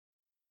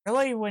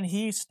really when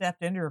he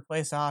stepped in to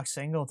replace Alex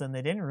Singleton,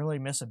 they didn't really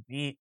miss a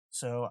beat.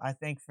 So I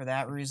think for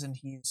that reason,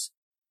 he's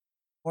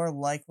more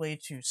likely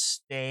to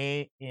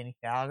stay in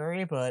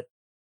Calgary, but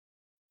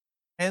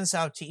depends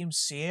how teams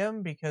see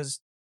him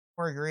because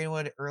Corey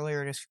Greenwood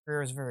earlier in his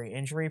career was very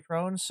injury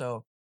prone,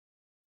 so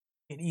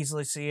you can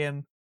easily see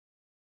him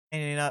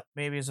ending up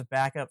maybe as a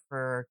backup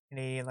for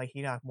Canadian like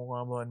Enoch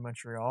Mwamba in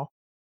Montreal.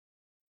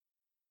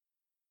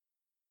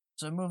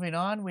 So moving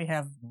on, we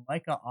have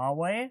Micah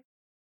Awe,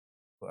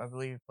 who I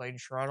believe played in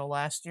Toronto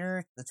last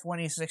year. The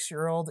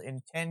 26-year-old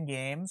in 10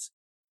 games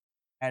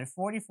had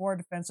 44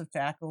 defensive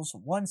tackles,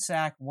 1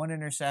 sack, 1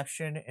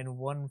 interception, and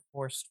 1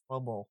 forced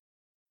fumble.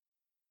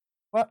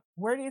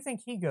 Where do you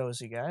think he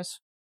goes, you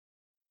guys?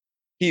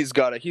 He's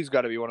got to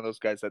be one of those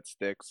guys that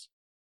sticks.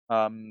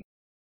 I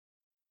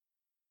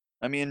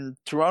mean,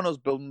 Toronto's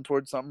building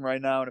towards something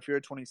right now, and if you're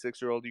a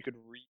 26-year-old, you could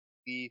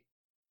really,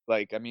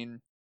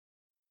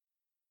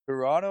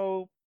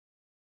 Toronto,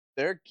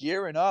 they're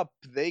gearing up.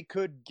 They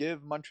could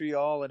give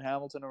Montreal and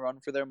Hamilton a run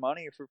for their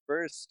money for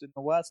first in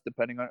the West,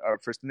 or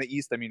first in the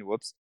East. I mean,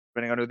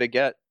 depending on who they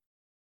get.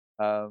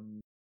 So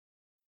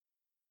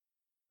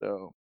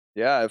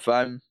yeah, if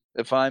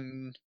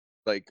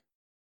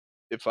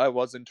I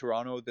was in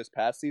Toronto this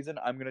past season,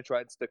 I'm gonna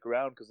try and stick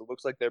around because it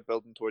looks like they're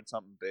building towards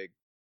something big.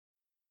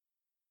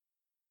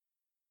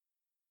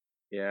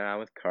 Yeah, I'm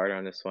with Carter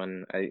on this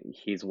one.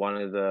 He's one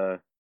of the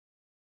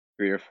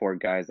 3 or 4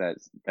 guys that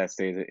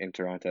stays in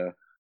Toronto.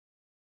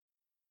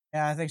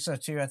 Yeah, I think so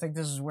too. I think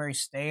this is where he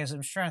stays.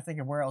 I'm just trying to think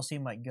of where else he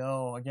might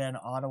go. Again,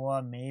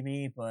 Ottawa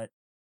maybe, but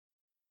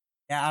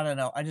yeah, I don't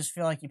know. I just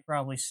feel like he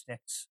probably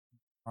sticks in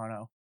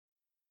Toronto.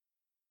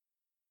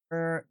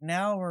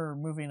 Now we're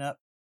moving up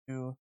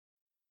to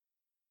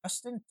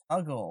Justin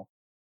Tuggle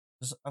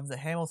of the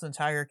Hamilton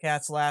Tiger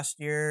Cats last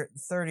year. The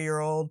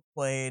 30-year-old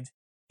played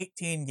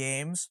 18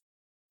 games,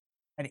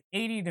 had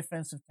 80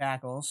 defensive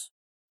tackles,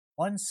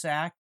 1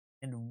 sack,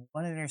 and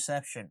 1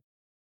 interception.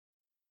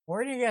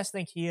 Where do you guys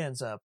think he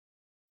ends up?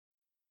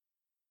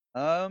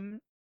 Hamilton.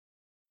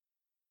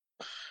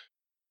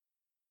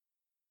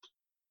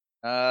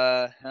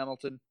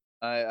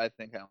 I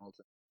think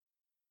Hamilton.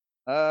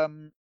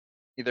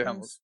 Either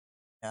Hamilton.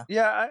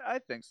 Yeah, I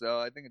think so.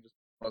 I think it just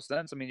makes most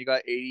sense. I mean, you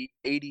got 80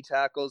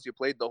 tackles. You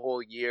played the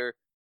whole year.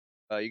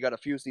 You got a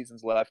few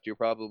seasons left. You're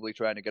probably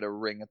trying to get a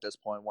ring at this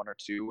point, 1 or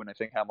 2, and I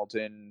think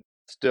Hamilton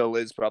still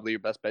is probably your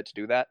best bet to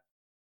do that.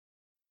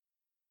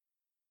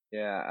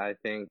 Yeah, I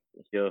think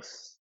he'll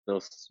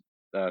still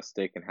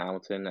stick in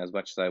Hamilton as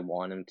much as I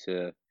want him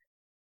to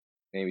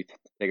maybe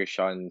take a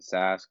shot in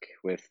Sask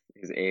with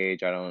his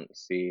age. I don't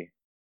see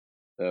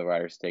the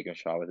Riders taking a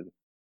shot with him.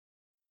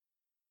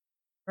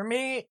 For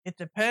me, it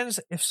depends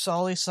if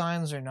Sully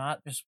signs or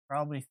not. There's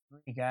probably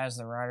 3 guys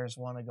the Riders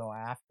want to go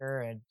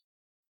after, and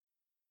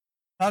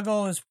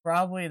Tuggle is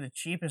probably the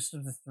cheapest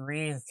of the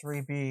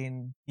three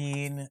being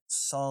Dean,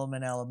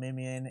 Solomon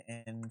Aluminum,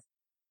 and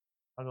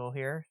Tuggle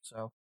here.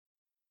 So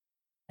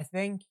I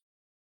think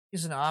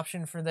he's an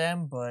option for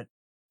them, but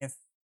if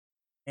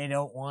they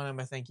don't want him,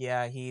 I think,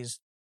 yeah, he's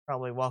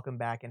probably welcome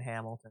back in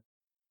Hamilton.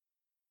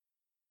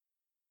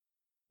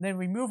 And then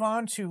we move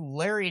on to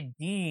Larry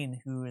Dean,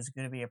 who is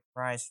going to be a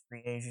prize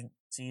free agent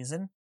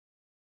season.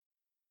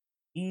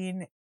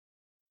 Dean,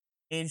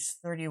 age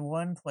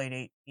 31,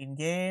 played 18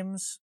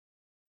 games,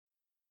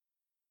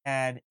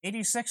 had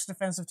 86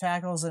 defensive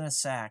tackles and a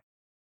sack.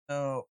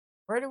 So,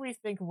 where do we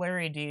think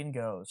Larry Dean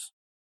goes?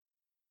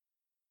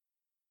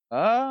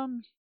 I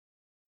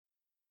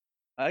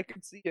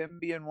could see him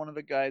being one of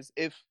the guys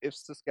if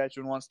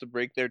Saskatchewan wants to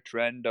break their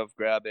trend of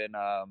grabbing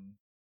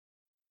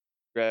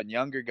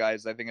younger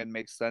guys. I think it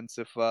makes sense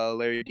if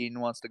Larry Dean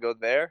wants to go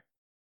there.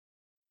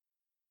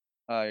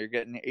 You're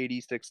getting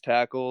 86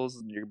 tackles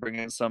and you're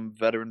bringing some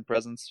veteran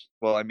presence.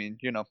 Well, I mean,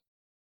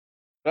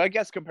 but I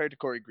guess compared to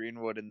Corey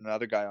Greenwood and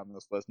another guy on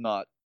this list,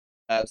 not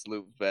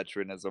absolute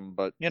veteranism,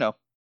 but he's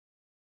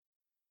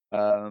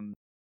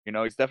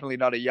definitely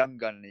not a young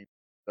gun anymore.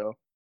 So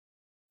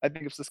I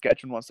think if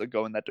Saskatchewan wants to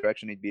go in that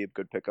direction, he'd be a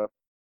good pickup.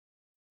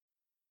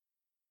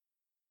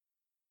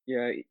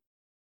 Yeah,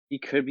 he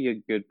could be a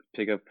good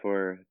pickup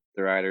for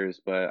the Riders,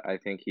 but I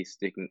think he's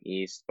sticking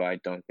east. But I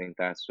don't think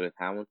that's with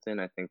Hamilton.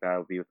 I think that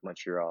would be with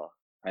Montreal.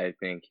 I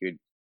think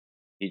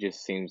he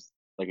just seems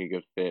like a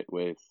good fit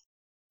with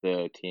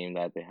the team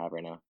that they have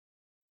right now.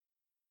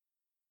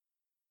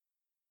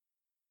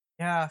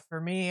 Yeah,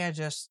 for me, I'd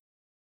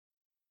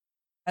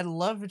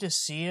love to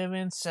see him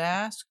in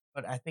Sask,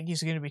 but I think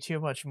he's going to be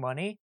too much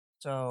money.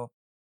 So,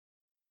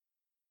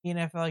 I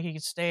feel like he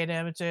could stay at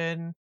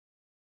Edmonton,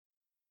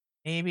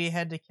 maybe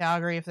head to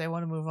Calgary if they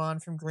want to move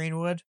on from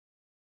Greenwood.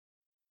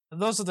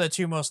 And those are the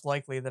two most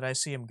likely that I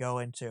see him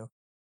going to.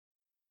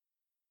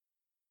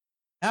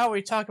 Now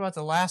we talk about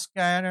the last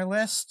guy on our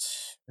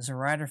list. As a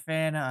Rider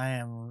fan, I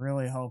am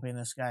really hoping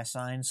this guy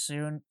signs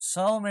soon.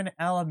 Solomon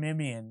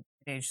Aluminum,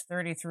 age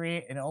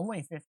 33 in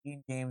only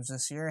 15 games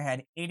this year,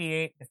 had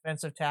 88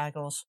 defensive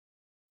tackles,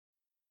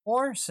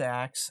 4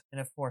 sacks,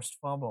 and a forced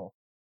fumble.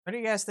 Where do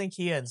you guys think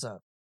he ends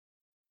up?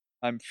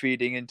 I'm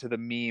feeding into the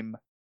meme,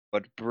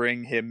 but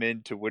bring him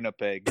into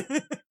Winnipeg.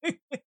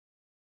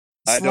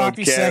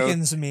 Sloppy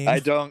seconds meme. I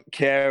don't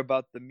care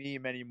about the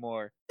meme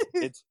anymore.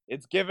 It's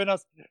giving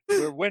us,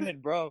 we're winning,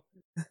 bro.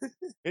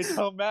 It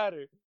don't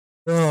matter.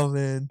 Oh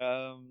man.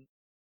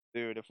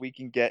 Dude, if we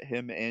can get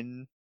him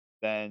in,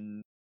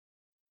 then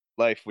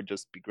life would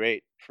just be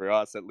great for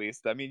us at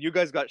least. I mean, you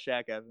guys got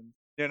Shaq Evans,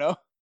 y'all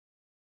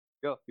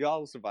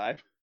will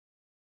survive.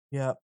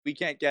 Yeah.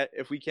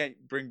 If we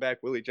can't bring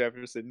back Willie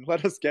Jefferson,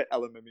 let us get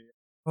Aluminum.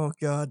 Oh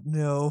God,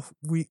 no.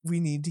 We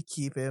need to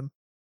keep him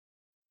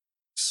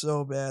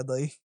so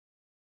badly.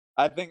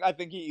 I think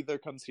he either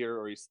comes here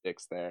or he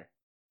sticks there.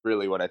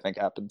 Really, what I think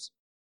happens.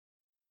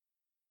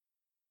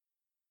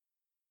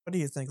 What do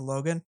you think,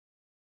 Logan?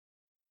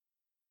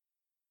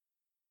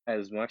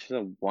 As much as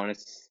I want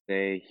to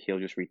say he'll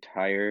just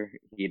retire,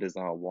 he does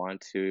not want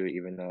to,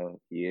 even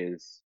though he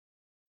is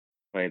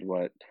played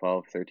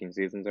 12, 13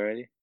 seasons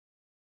already.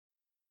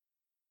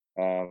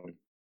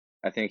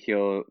 I think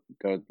he'll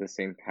go the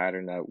same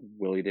pattern that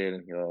Willie did,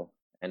 and he'll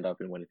end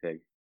up in Winnipeg.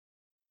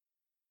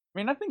 I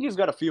mean, I think he's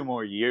got a few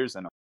more years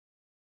in him.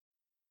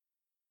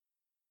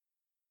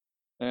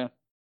 Yeah.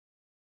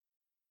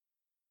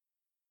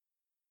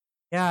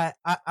 Yeah,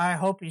 I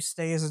hope he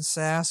stays in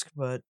Sask,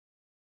 but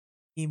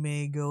he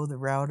may go the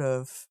route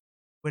of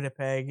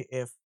Winnipeg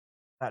if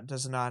that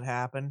does not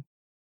happen.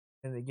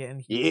 And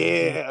again, he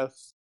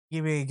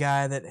may be a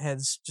guy that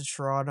heads to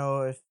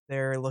Toronto if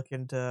they're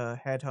looking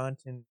to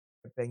headhunt and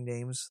get big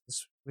names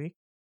this year,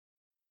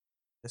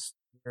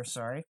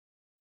 sorry.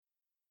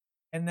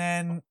 And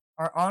then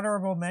our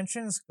honorable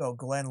mentions go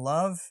Glenn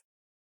Love,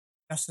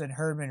 Justin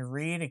Herman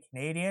Reed, a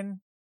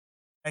Canadian,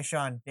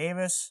 Tyshawn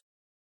Davis,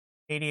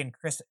 Canadian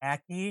Chris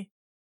Aki.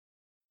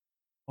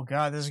 Oh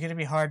God, this is going to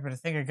be hard, but I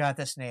think I got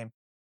this name.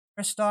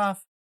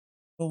 Christoph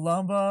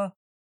Columba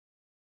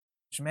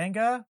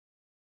Shmenga.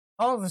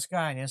 Follow this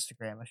guy on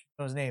Instagram. I should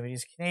know his name, but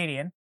he's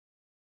Canadian.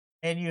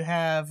 And you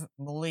have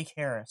Malik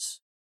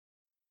Harris.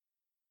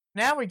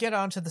 Now we get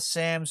on to the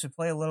Sams, who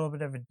play a little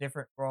bit of a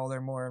different role.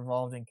 They're more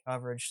involved in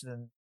coverage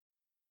than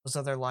those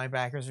other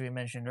linebackers we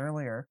mentioned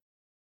earlier.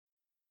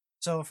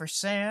 So for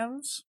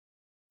Sams,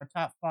 our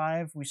top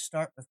 5, we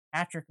start with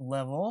Patrick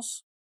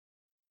Levels,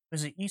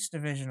 who's an East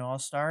Division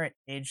All-Star at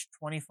age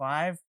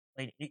 25,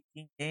 played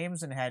 18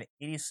 games and had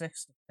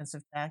 86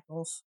 defensive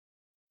tackles,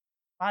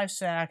 5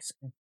 sacks,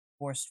 and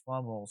forced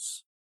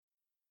fumbles.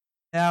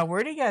 Now,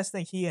 where do you guys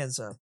think he ends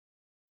up?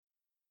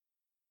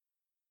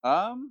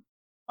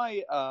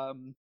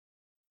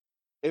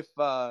 If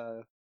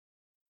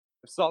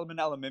Solomon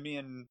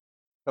Aluminum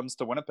comes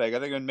to Winnipeg, I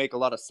think it would make a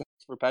lot of sense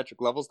for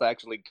Patrick Levels to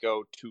actually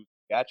go to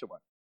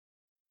Saskatchewan.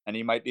 And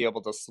he might be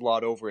able to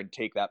slot over and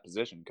take that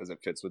position because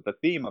it fits with the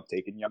theme of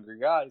taking younger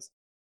guys.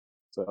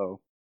 So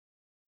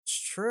it's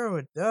true,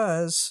 it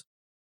does.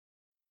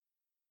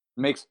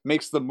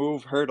 makes the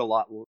move hurt a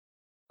lot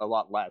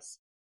less.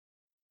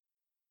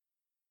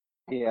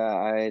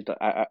 Yeah,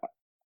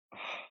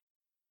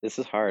 this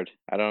is hard.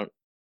 I don't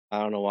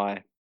know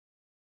why.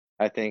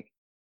 I think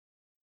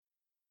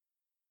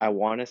I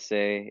want to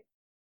say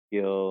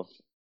he'll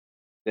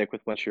stick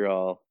with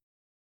Montreal.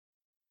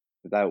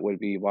 That would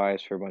be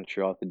wise for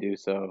Montreal to do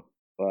so,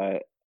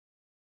 but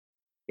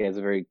he has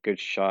a very good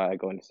shot at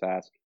going to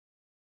Sask.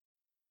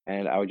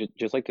 And I would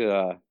just like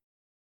to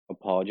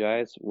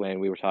apologize when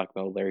we were talking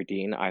about Larry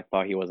Dean. I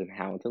thought he was in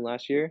Hamilton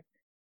last year.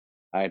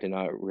 I did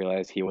not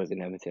realize he was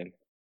in Edmonton.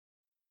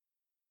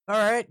 All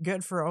right,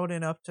 good for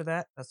owning up to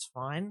that. That's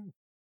fine.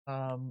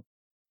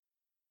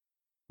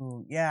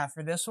 Yeah,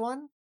 for this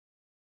one,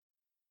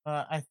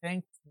 I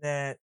think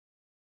that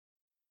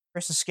for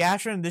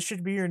Saskatchewan, this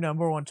should be your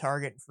number one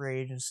target for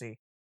agency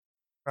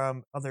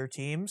from other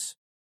teams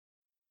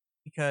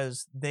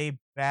because they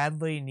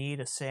badly need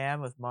a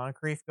Sam with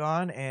Moncrief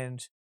gone,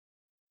 and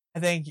I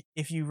think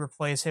if you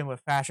replace him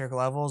with Patrick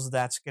Levels,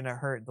 that's going to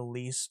hurt the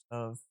least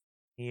of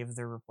any of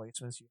the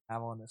replacements you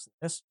have on this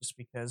list, just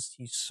because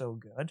he's so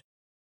good.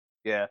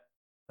 Yeah.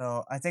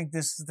 So I think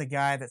this is the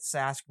guy that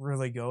Sask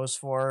really goes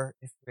for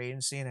in free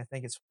agency, and I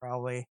think it's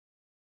probably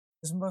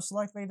his most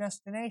likely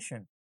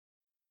destination.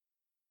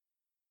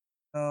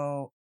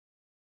 So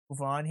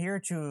move on here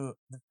to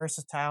the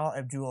versatile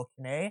Abdul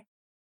Kane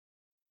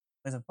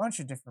with a bunch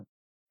of different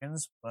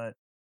positions, but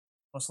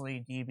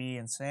mostly DB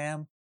and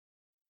Sam.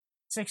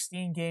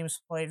 16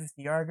 games played with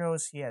the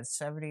Argos. He had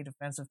 70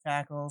 defensive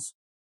tackles,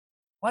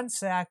 1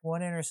 sack,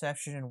 1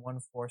 interception, and 1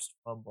 forced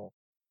fumble.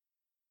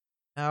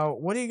 Now,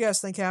 what do you guys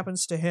think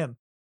happens to him?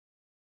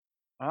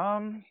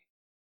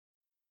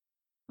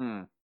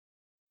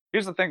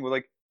 Here's the thing,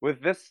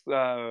 with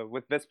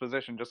this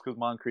position, just because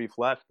Moncrief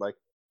left, like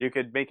you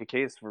could make a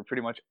case for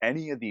pretty much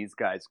any of these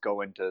guys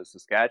going to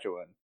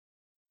Saskatchewan.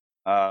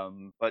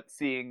 But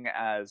seeing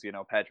as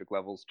Patrick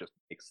Levels just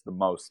makes the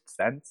most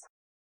sense.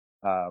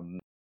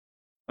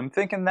 I'm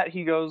thinking that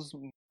he goes.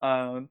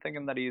 I'm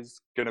thinking that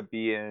he's gonna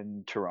be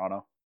in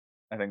Toronto.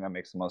 I think that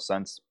makes the most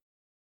sense.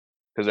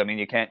 Because I mean,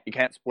 you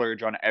can't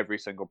splurge on every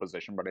single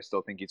position, but I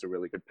still think he's a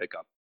really good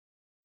pickup.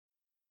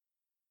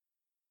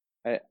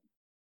 I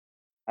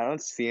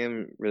don't see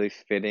him really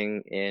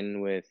fitting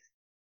in with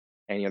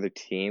any other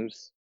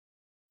teams.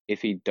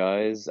 If he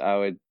does, I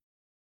would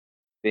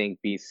think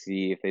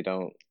BC if they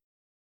don't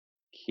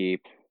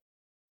keep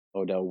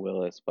Odell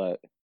Willis,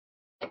 but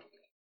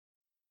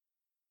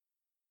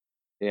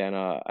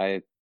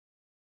I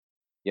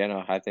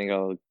think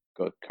I'll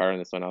go with Carter on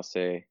this one. I'll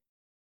say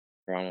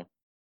Toronto.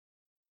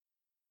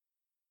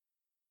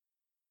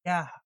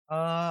 Yeah,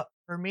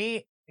 for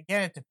me,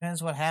 again, it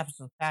depends what happens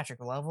with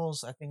Patrick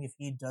Levels. I think if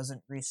he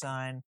doesn't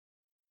resign,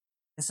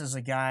 this is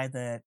a guy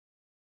that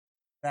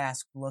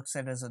Sask looks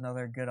at as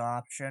another good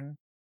option.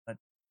 But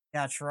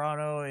yeah,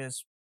 Toronto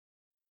is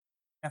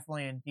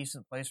definitely a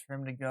decent place for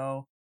him to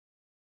go.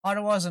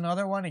 Ottawa's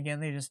another one. Again,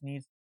 they just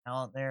need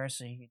talent there,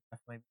 so he can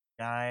definitely be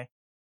the guy.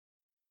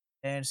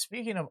 And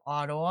speaking of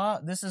Ottawa,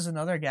 this is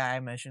another guy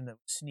I mentioned that was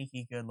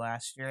sneaky good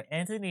last year.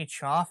 Anthony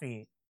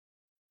Chaffee.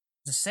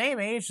 The same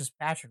age as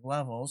Patrick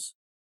Levels.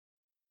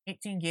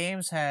 18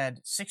 games, had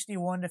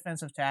 61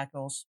 defensive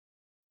tackles,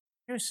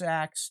 2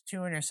 sacks, 2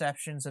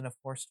 interceptions, and a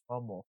forced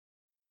fumble.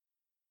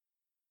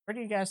 Where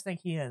do you guys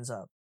think he ends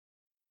up?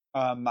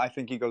 I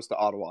think he goes to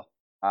Ottawa.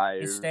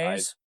 He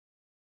stays?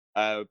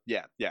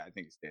 Yeah, I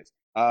think he stays.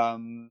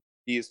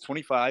 He is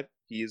 25.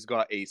 He's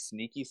got a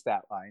sneaky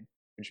stat line,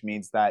 which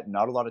means that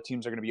not a lot of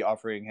teams are going to be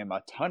offering him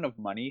a ton of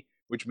money,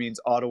 which means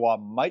Ottawa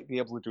might be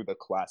able to do the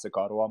classic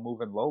Ottawa move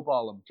and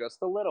lowball him just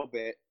a little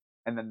bit,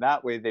 and then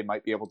that way they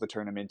might be able to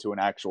turn him into an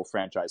actual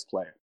franchise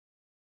player.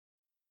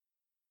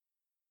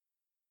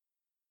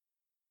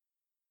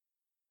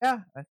 Yeah,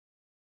 that's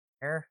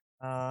fair.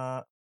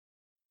 I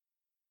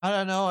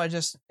don't know. I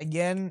just,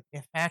 again,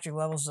 if Patrick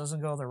Levels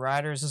doesn't go to the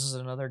Riders, this is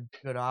another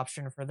good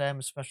option for them,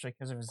 especially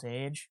because of his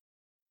age.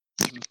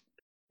 I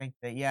think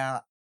that, yeah,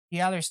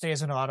 he either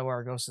stays in Ottawa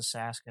or goes to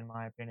Sask, in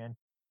my opinion.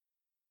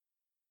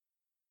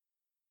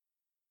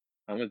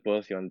 I'm with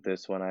both of you on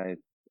this one.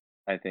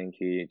 I think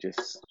he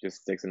just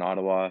sticks in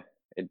Ottawa.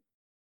 It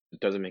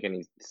doesn't make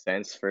any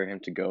sense for him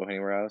to go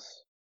anywhere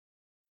else.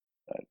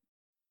 But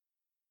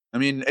I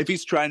mean, if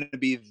he's trying to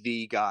be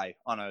the guy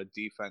on a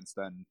defense,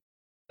 then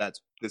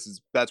that's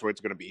where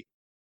it's going to be.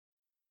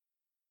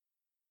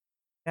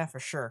 Yeah, for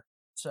sure.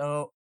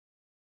 So,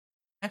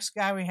 next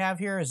guy we have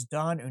here is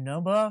Don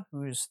Unomba,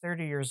 who is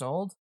 30 years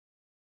old.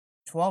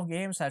 12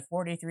 games, had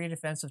 43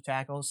 defensive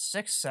tackles,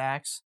 6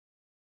 sacks,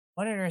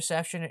 1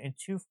 interception, and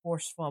 2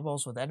 forced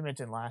fumbles with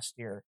Edmonton last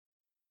year.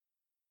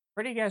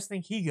 Where do you guys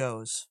think he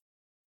goes?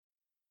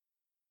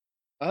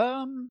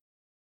 On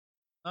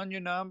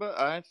Unomba,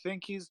 I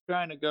think he's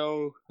trying to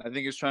go. I think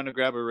he's trying to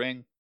grab a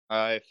ring.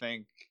 I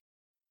think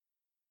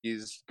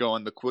he's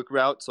going the quick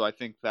route, so I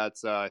think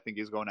that's. I think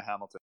he's going to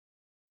Hamilton.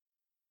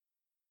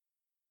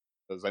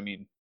 Because I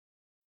mean,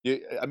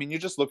 You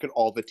just look at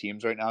all the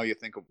teams right now. You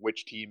think of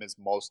which team is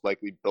most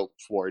likely built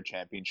for a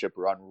championship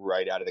run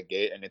right out of the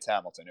gate, and it's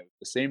Hamilton. It was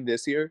the same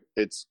this year.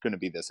 It's going to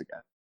be this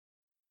again.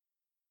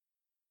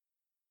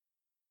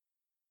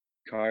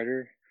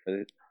 Carter,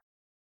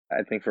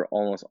 I think for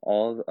almost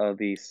all of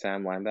the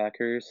Sam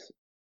linebackers,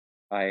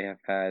 I have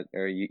had,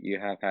 or you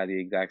have had the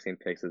exact same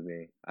picks as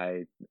me.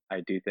 I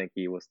do think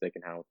he will stick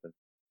in Hamilton.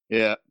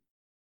 Yeah.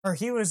 Or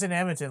he was in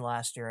Edmonton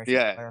last year, I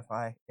should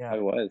clarify. Yeah. I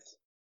was.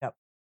 Yep.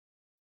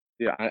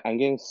 Yeah, I'm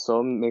getting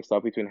so mixed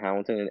up between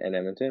Hamilton and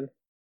Edmonton.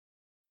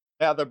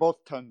 Yeah, they're both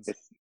tons.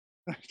 It's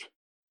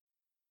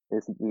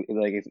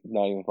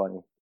not even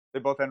funny. They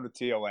both end with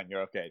TON.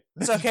 You're okay.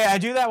 It's okay. I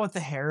do that with the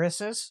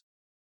Harrises,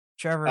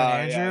 Trevor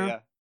and Andrew. Yeah.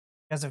 You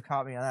guys have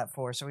caught me on that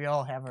before, so we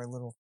all have our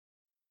little.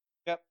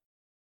 Yep.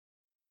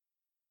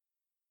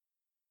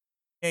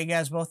 Okay, you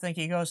guys both think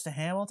he goes to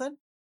Hamilton?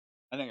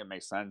 I think it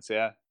makes sense.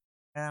 Yeah.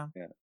 Yeah.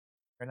 Fair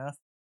enough.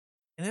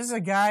 And this is a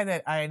guy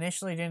that I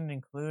initially didn't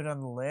include on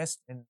the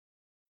list, and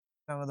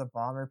some of the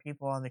Bomber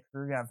people on the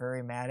crew got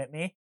very mad at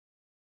me.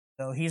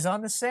 So he's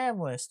on the Sam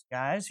list,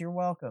 guys. You're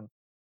welcome.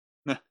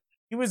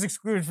 He was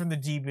excluded from the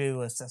DB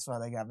list. That's why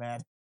they got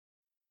mad.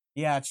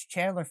 Yeah, it's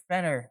Chandler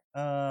Fenner.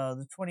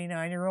 The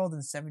 29-year-old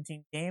in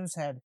 17 games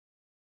had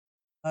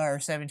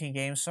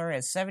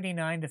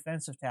 79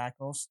 defensive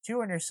tackles, 2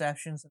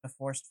 interceptions, and a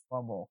forced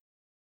fumble.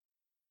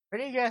 Where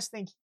do you guys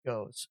think he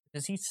goes?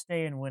 Does he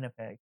stay in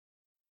Winnipeg?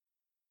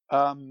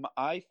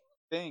 I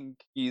think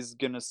he's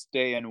gonna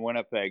stay in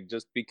Winnipeg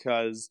just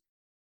because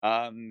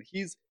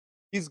he's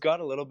got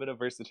a little bit of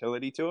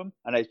versatility to him,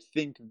 and I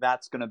think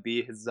that's gonna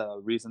be his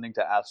reasoning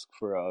to ask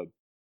for a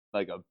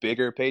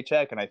bigger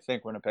paycheck, and I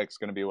think Winnipeg's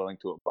gonna be willing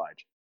to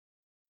oblige.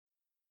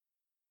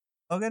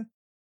 Logan?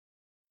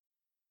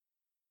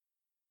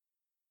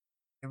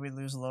 Did we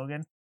lose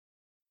Logan?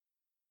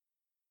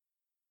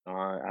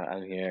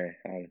 I'm here.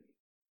 I'm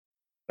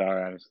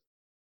sorry.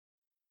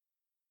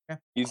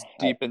 He's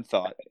deep in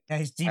thought. Yeah,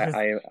 he's deep.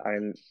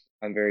 I'm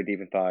very deep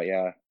in thought.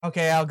 Yeah.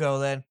 Okay, I'll go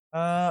then.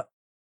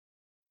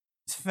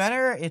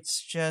 Fenner,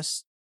 it's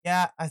just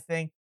I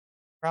think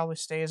probably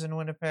stays in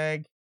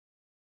Winnipeg.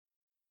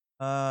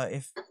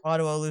 If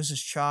Ottawa loses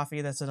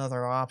Chaffee, that's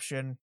another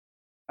option.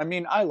 I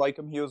mean, I like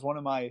him. He was one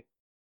of my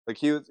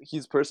he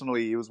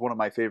was one of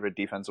my favorite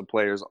defensive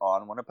players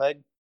on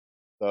Winnipeg.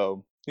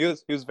 So he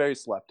was very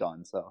slept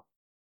on. So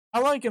I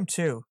like him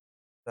too.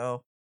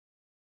 So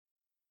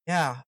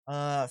yeah,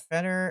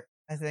 Fenner,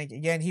 I think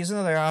again he's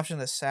another option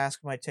that Sask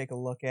might take a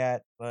look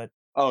at, but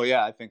oh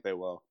yeah, I think they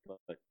will.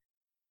 But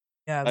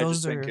yeah,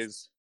 those are.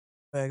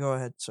 Go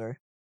ahead. Sorry.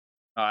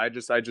 I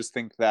just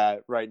think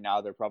that right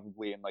now they're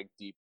probably in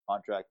deep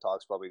contract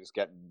talks, probably just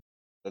getting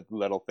the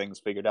little things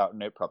figured out,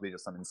 and it probably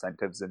just some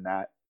incentives in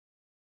that.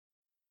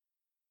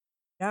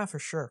 Yeah, for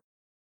sure.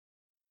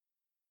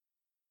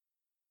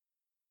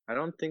 I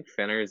don't think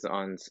Fenner's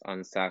on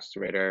Sask's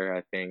radar.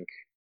 I think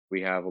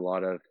we have a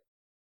lot of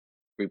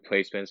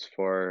replacements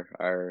for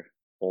our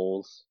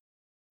holes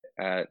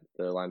at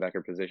the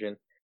linebacker position.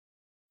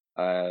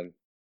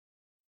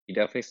 He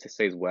definitely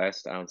stays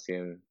west. I don't see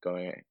him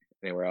going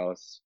anywhere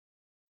else.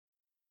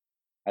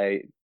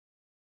 I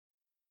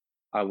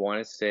want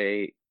to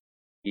say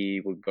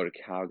he would go to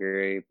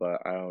Calgary,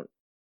 but I don't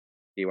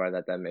see why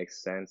that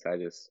makes sense. I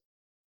just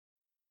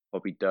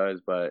hope he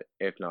does, but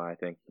if not, I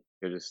think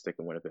he'll just stick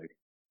in Winnipeg.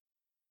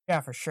 Yeah,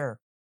 for sure.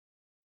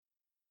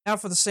 Now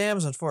for the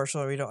Sams,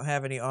 unfortunately, we don't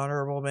have any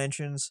honorable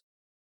mentions.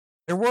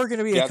 There were going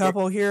to be a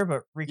couple here,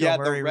 but Rico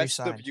Murray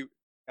resigned.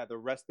 The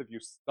rest of you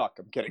suck.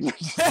 I'm kidding.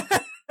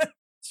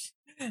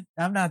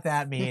 I'm not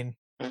that mean,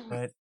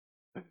 but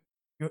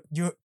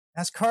you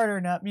that's Carter,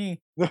 not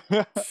me.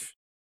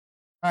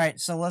 All right,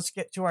 so let's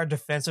get to our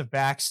defensive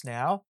backs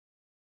now.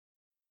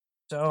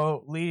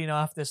 So leading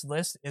off this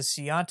list is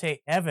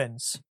Ciante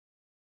Evans.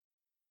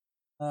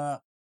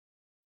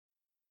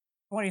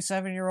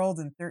 27-year-old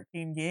in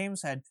 13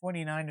 games, had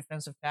 29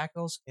 defensive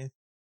tackles and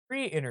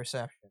 3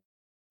 interceptions.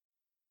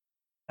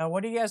 Now,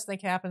 what do you guys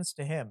think happens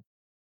to him?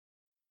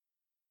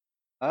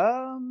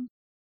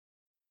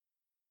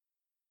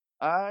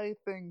 I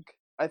think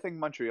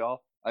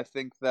Montreal. I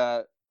think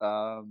that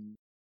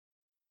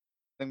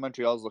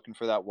Montreal's looking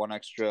for that one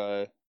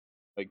extra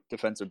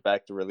defensive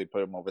back to really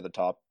put them over the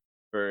top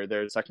for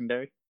their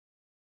secondary,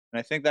 and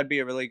I think that'd be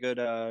a really good.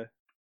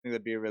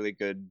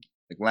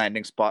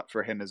 Landing spot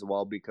for him as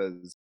well,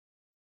 because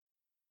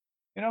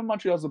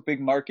Montreal's a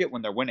big market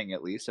when they're winning,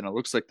 at least, and it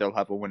looks like they'll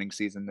have a winning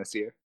season this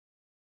year.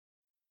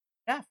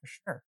 Yeah, for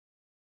sure.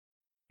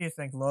 What do you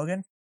think,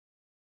 Logan?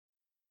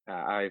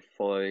 I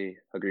fully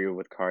agree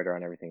with Carter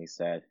on everything he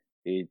said.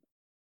 He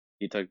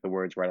took the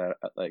words right out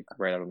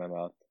of my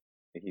mouth.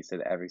 He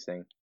said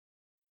everything.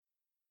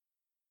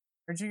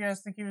 Where'd you guys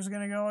think he was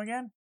going to go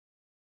again?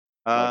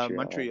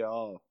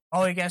 Montreal.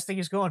 Oh, you guys think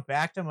he's going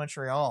back to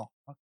Montreal?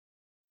 Okay.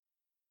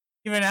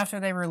 Even after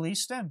they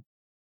released him?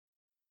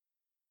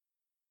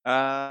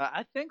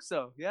 I think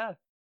so, yeah.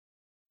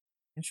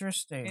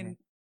 Interesting.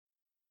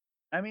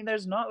 I mean,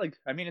 there's not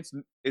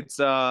it's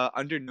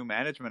under new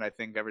management, I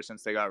think, ever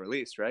since they got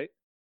released, right?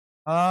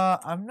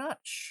 I'm not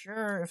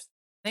sure if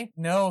I think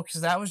no,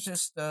 because that was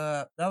just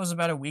that was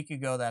about a week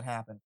ago that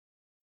happened.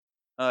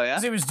 Oh yeah.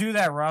 Because it was due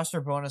that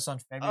roster bonus on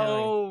February.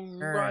 Oh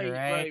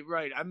 3rd,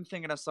 right. I'm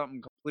thinking of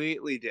something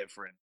completely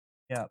different.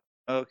 Yep.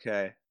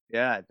 Okay.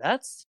 Yeah,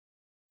 that's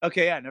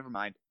okay. Yeah, never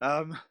mind.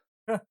 Well,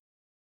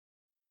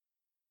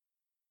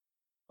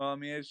 I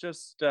mean, it's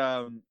just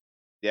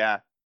yeah.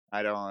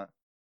 I don't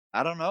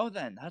know.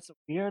 Then that's a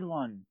weird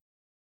one.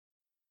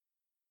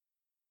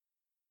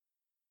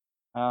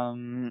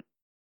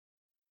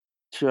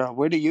 Sure.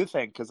 Where do you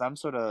think? Because I'm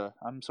sort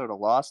of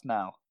lost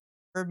now.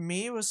 For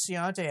me, it was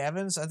Deontay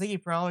Evans. I think he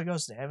probably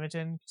goes to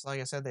Edmonton because, like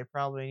I said, they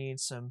probably need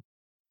some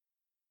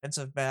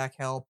defensive back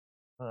help.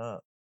 There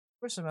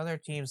were some other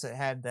teams that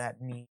had that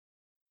need.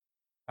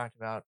 Talked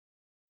about.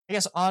 I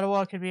guess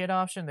Ottawa could be an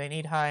option. They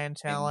need high end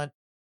talent.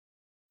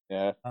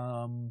 Yeah.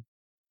 Bombers.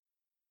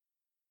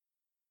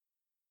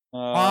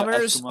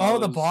 Oh,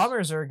 the Eskimos.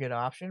 Bombers are a good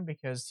option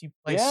because he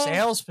plays Yeah.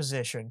 sales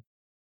position.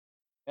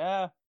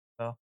 Yeah.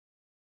 So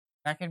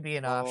that can be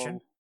an option.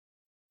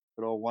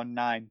 Good old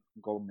 1-9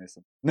 goal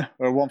missing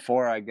or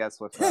 1-4, I guess,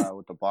 with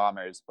the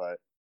Bombers, but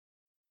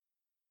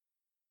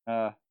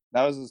that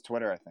was his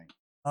Twitter, I think.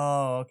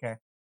 Oh, okay.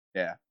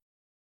 Yeah.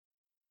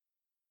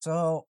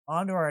 So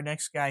on to our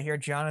next guy here,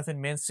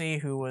 Jonathan Mincy,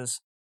 who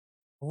was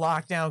a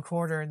lockdown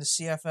corner in the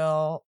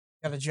CFL,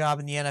 got a job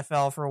in the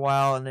NFL for a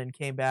while, and then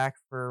came back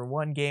for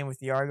one game with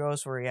the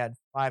Argos where he had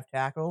 5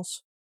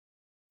 tackles.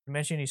 I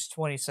mentioned he's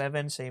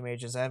 27, same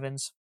age as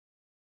Evans.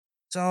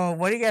 So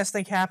what do you guys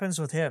think happens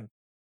with him?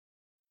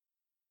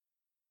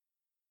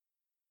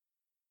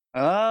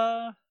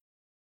 1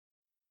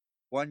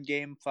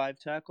 game, 5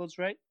 tackles,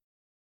 right?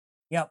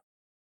 Yep.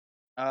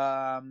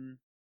 And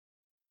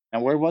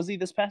where was he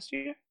this past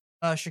year?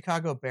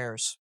 Chicago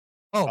Bears.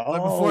 Oh,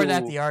 but before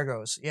that, the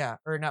Argos. Yeah,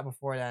 or not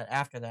before that,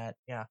 after that.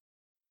 Yeah.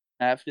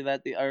 After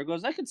that, the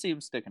Argos. I could see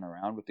him sticking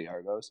around with the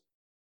Argos.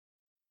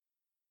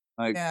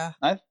 Like, yeah.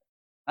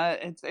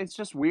 It's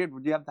just weird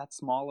when you have that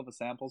small of a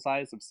sample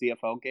size of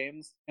CFL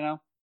games, you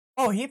know?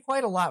 Oh, he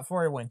played a lot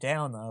before he went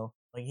down, though.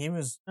 Like, he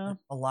was a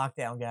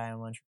lockdown guy in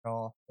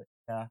Montreal. But,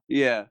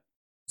 yeah.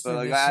 But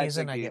like, this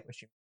season, I get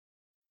what you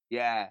mean.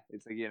 Yeah,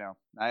 it's like, you know,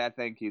 I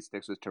think he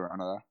sticks with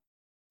Toronto.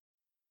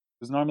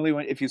 Because normally,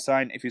 if you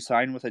sign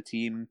with a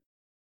team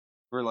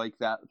for like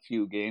that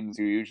few games,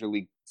 you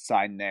usually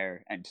sign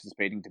there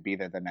anticipating to be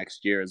there the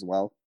next year as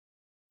well.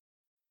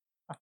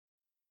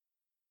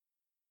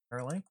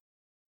 Early,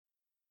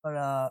 but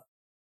I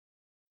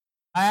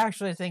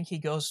actually think he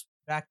goes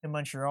back to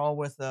Montreal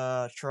with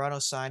Toronto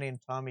signing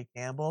Tommy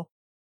Campbell.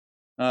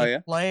 Oh yeah,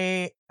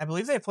 I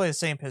believe they play the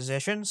same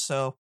position,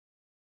 so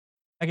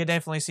I could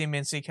definitely see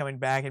Mincy coming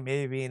back and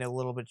maybe being a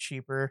little bit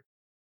cheaper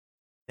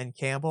than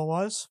Campbell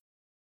was.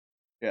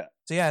 Yeah.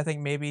 So yeah, I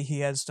think maybe he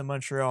heads to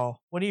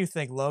Montreal. What do you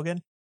think,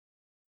 Logan?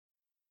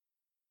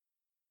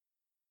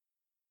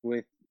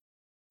 With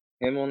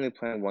him only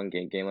playing one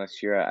game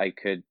last year, I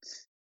could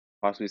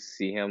possibly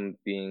see him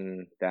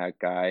being that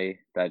guy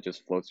that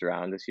just floats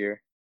around this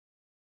year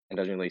and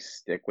doesn't really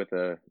stick with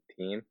a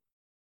team.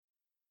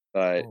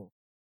 But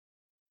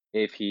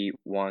if he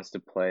wants to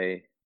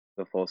play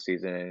the full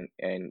season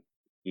and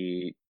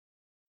he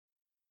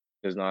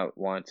does not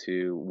want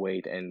to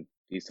wait and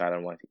decide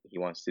on what he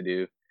wants to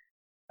do,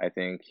 I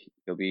think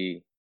he'll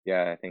be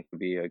a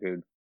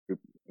good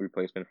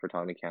replacement for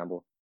Tommy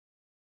Campbell.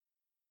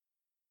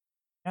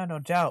 Yeah, no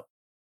doubt.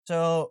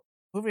 So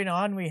moving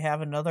on, we have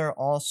another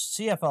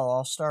CFL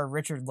All-Star,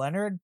 Richard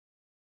Leonard.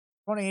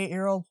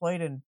 28-year-old,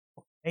 played in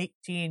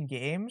 18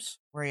 games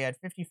where he had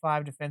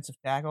 55 defensive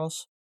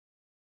tackles,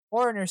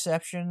 4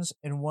 interceptions,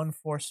 and 1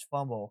 forced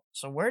fumble.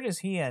 So where does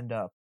he end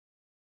up?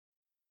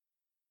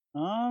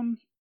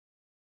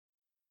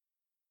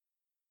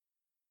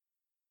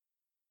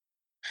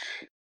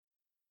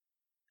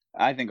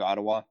 I think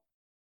Ottawa.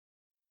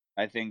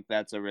 I think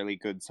that's a really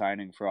good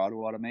signing for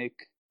Ottawa to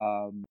make.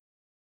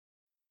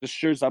 Just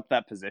shores up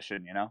that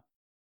position, you know.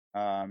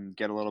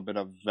 Get a little bit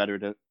of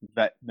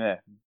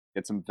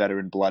get some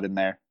veteran blood in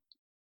there.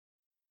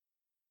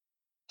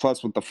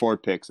 Plus, with the 4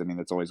 picks, I mean,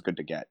 that's always good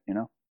to get, you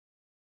know.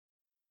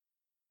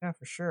 Yeah,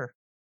 for sure.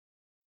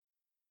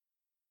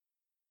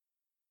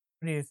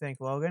 What do you think,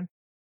 Logan?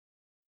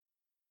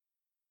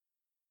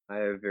 I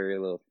have very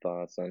little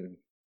thoughts on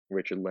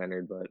Richard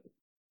Leonard, but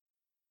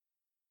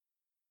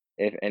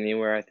if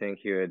anywhere, I think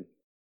he would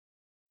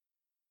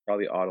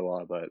probably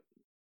Ottawa, but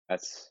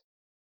that's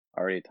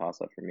already a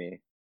toss-up for me.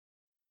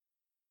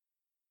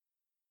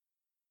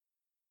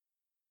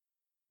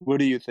 What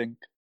do you think?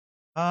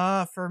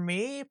 For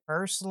me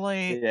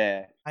personally,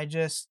 Yeah, I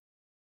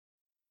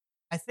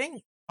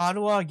think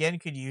Ottawa again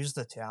could use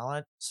the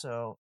talent,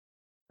 so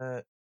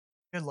good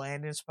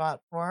landing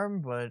spot for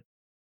him. But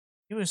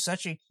he was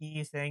such a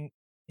key thing,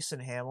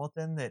 Easton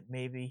Hamilton, that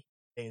maybe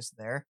he stays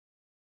there.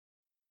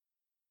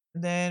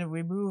 And then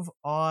we move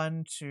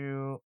on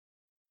to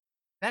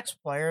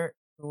next player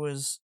who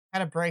was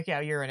had a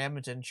breakout year in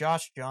Edmonton,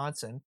 Josh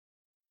Johnson,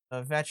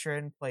 a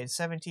veteran, played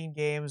 17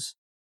 games,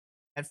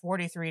 had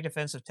 43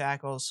 defensive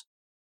tackles,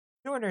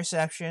 2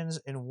 interceptions,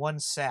 and 1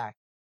 sack.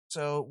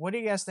 So, what do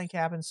you guys think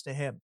happens to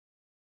him?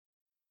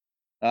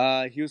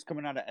 He was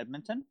coming out of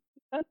Edmonton.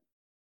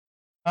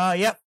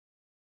 Yep.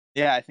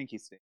 Yeah, I think he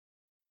stayed.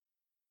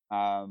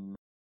 I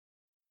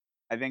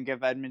think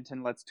if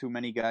Edmonton lets too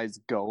many guys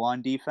go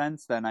on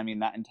defense, then I mean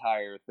that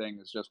entire thing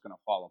is just gonna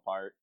fall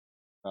apart.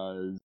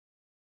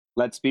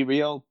 Let's be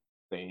real,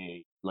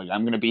 I'm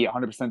gonna be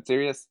 100%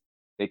 serious.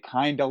 They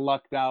kind of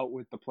lucked out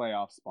with the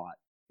playoff spot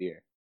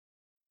here.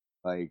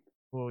 Like,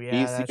 oh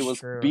yeah, that's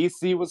true.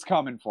 BC was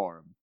coming for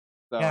him.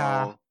 So,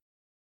 yeah,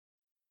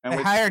 and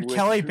they hired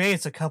Kelly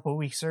Bates a couple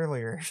weeks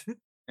earlier.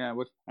 Yeah,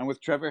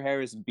 with Trevor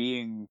Harris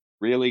being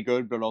really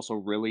good but also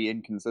really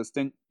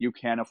inconsistent, you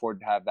can't afford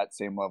to have that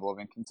same level of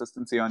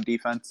inconsistency on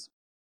defense.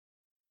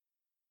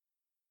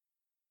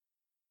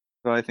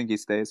 So I think he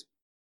stays.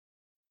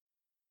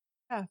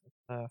 Yeah,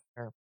 fair.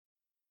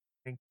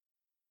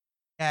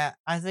 Yeah,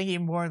 I think he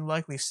more than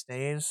likely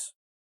stays.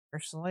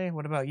 Personally,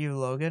 what about you,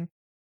 Logan?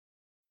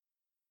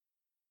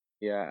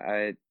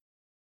 Yeah,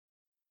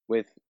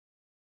 with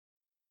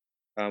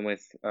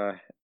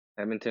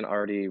Edmonton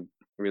already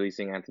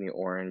releasing Anthony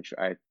Orange,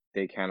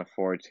 they can't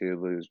afford to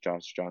lose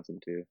Josh Johnson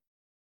too.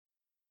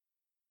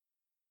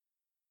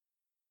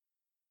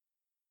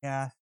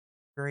 Yeah,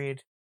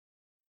 agreed.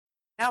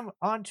 Now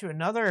on to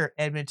another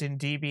Edmonton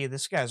DB.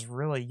 This guy's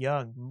really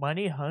young.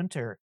 Money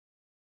Hunter.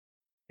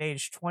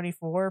 Age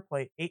 24,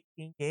 played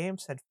 18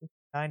 games, had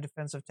 59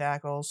 defensive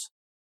tackles,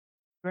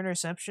 2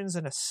 interceptions,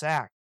 and a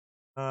sack.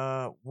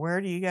 Where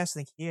do you guys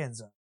think he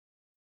ends up?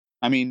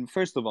 I mean,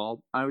 first of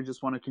all, I would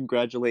just want to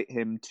congratulate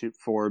him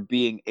for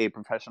being a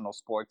professional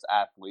sports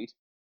athlete,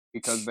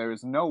 because there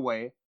is no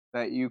way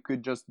that you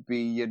could just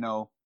be,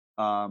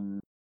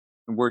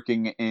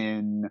 working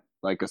in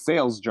like a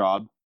sales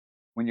job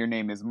when your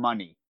name is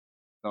Money.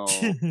 So,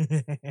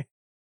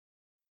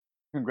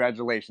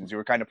 congratulations. You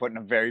were kind of put in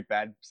a very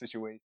bad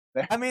situation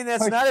there. I mean,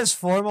 that's not his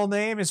formal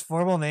name. His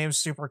formal name's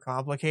super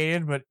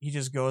complicated, but he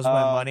just goes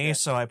by Money, okay.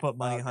 So I put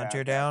Money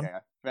Hunter down. Okay.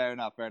 Fair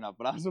enough. But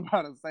I was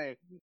about to say,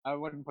 I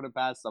wouldn't put it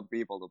past some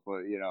people to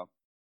put,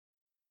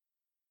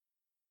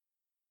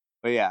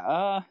 But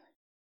yeah,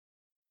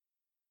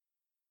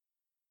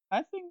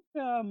 I think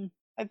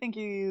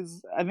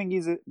he's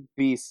at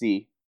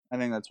BC. I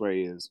think that's where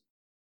he is.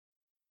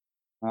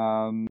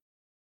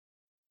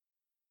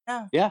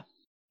 Yeah.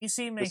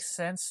 BC makes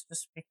sense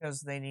just because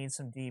they need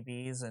some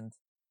DBs and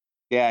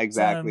yeah,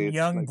 exactly. Some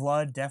young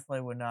blood definitely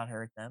would not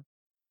hurt them.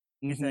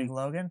 You think,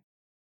 Logan?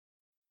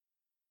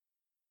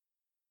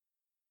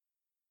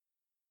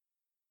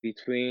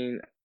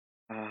 Between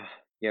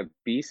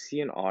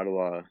BC and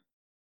Ottawa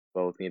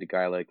both need a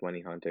guy like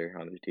Money Hunter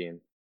on their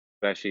team,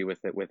 especially with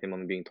him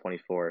only being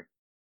 24.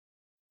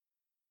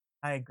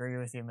 I agree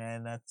with you,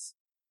 man. That's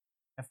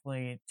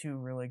definitely 2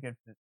 really good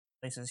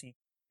places he can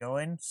go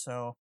in.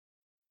 So,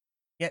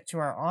 get to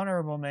our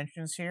honorable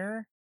mentions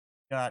here.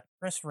 Got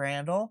Chris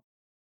Randall,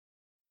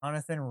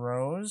 Jonathan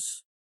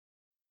Rose,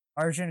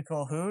 Arjun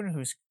Colhoun,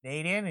 who's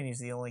Canadian, and he's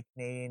the only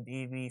Canadian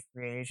DB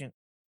free agent.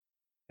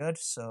 Good.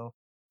 So,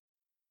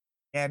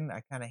 again,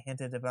 I kind of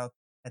hinted at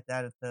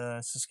that at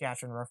the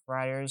Saskatchewan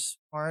Roughriders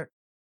part.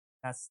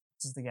 This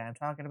is the guy I'm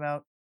talking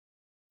about.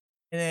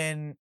 And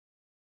then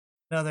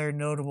another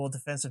notable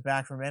defensive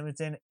back from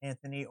Edmonton,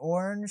 Anthony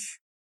Orange.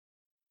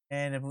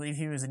 And I believe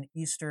he was an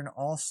Eastern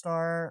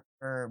All-Star,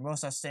 or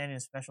most outstanding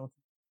special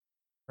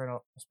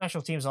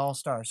teams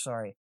All-Star,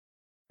 sorry.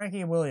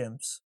 Frankie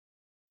Williams.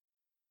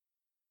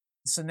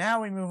 So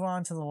now we move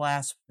on to the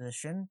last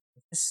position,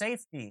 which is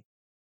safety.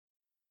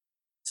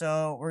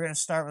 So we're going to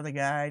start with a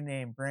guy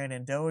named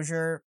Brandon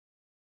Dozier.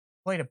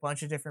 Played a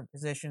bunch of different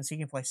positions. He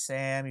can play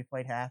Sam. He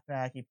played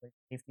halfback. He played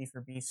safety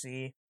for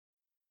BC.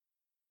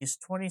 He's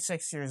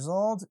 26 years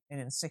old, and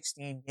in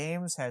 16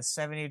 games has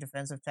 70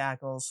 defensive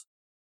tackles,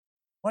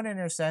 1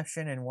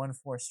 interception, and 1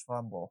 forced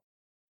fumble.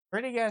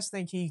 Where do you guys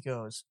think he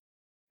goes?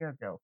 Here we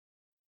go.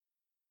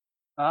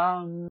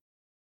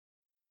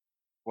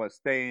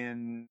 Stay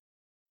in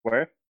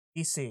where?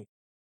 BC.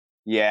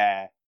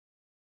 Yeah.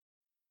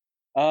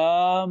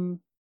 I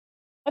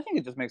think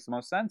it just makes the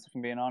most sense, if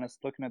I'm being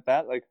honest, looking at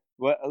that. Like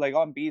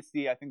on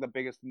BC, I think the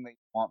biggest thing that you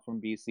want from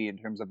BC in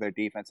terms of their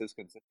defense is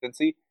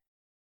consistency.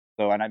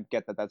 So, and I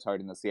get that that's hard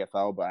in the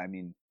CFL, but I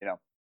mean,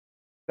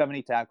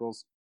 70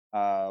 tackles,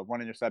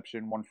 1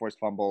 interception, 1 forced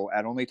fumble.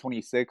 At only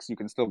 26, you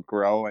can still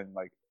grow, and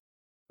like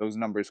those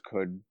numbers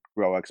could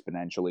grow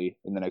exponentially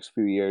in the next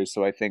few years.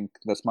 So I think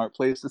the smart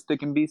play is to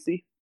stick in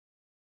BC.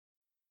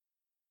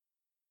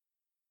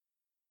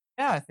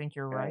 Yeah, I think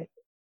you're right.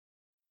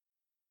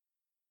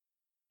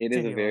 It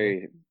is a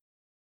very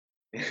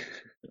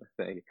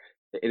it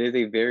is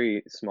a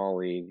very small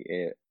league.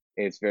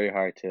 It's very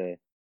hard to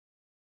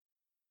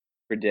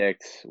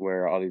predict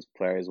where all these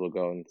players will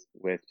go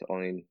with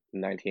only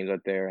 9 teams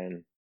out there,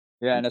 and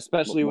and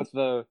especially with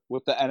the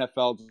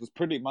NFL, it's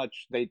pretty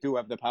much they do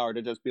have the power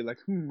to just be like,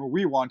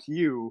 we want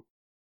you,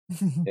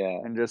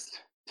 and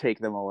just take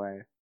them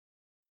away.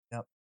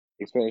 Yep.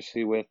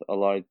 Especially with a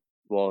lot,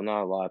 well,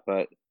 not a lot,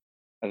 but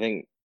I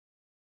think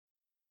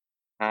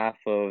half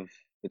of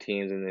the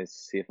teams in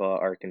this CFL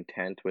are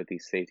content with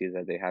these safeties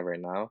that they have right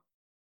now,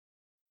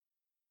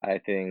 I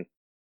think,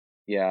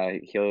 yeah,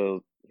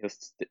 he'll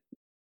stick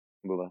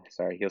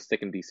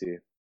in BC.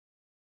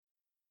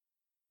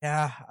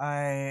 Yeah,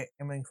 I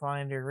am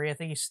inclined to agree. I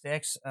think he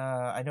sticks.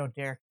 I know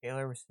Derek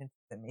Taylor was hinting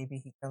that maybe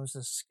he comes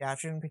to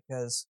Saskatchewan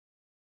because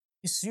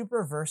he's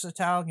super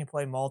versatile, can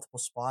play multiple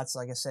spots,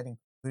 like I said,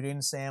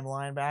 including Sam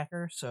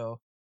linebacker.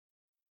 So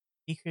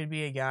he could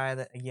be a guy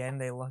that, again,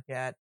 they look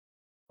at,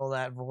 fill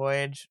that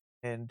void.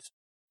 And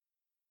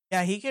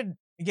yeah, he could,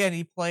 again,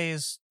 he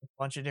plays a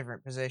bunch of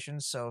different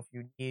positions. So if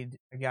you need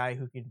a guy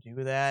who can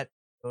do that,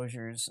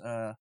 Dozier's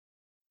a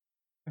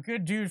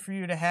good dude for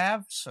you to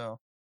have. So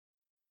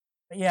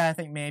but yeah, I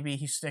think maybe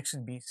he sticks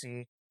in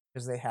BC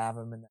because they have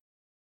him in that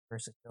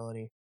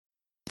versatility.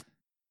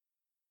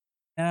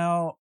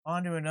 Now,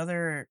 on to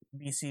another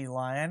BC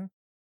Lion.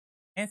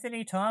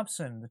 Anthony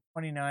Thompson, the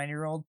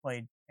 29-year-old,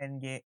 played 10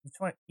 games.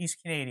 He's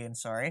Canadian,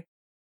 sorry.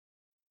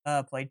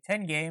 Played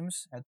 10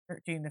 games, had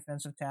 13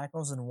 defensive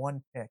tackles, and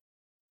 1 pick.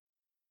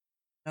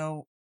 So,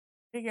 what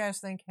do you guys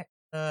think?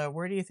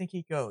 Where do you think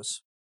he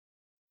goes?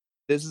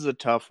 This is a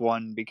tough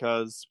one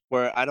because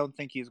where I don't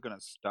think he's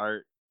gonna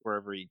start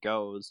wherever he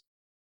goes.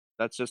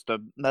 That's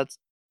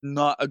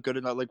not a good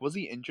enough. Like, was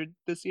he injured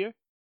this year?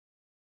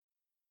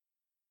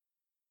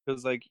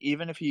 Because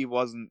even if he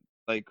was,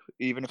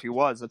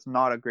 that's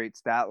not a great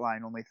stat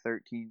line. Only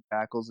 13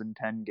 tackles in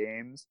 10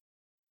 games.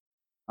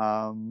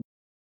 I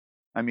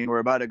mean, we're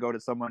about to go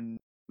to someone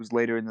who's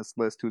later in this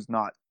list who's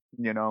not,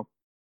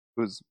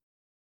 who's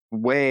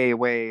way,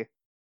 way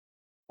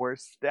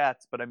worse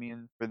stats. But I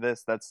mean, for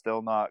this, that's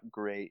still not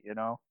great,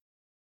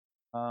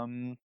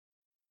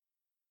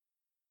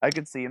 I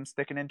could see him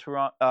sticking in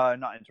Toronto,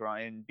 not in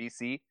Toronto, in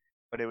BC,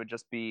 but it would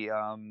just be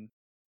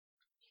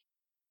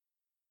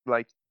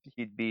like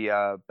he'd be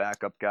a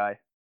backup guy.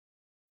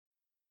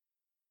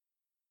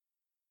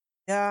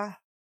 Yeah,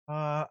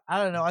 I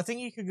don't know. I think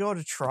you could go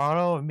to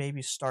Toronto and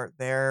maybe start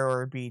there,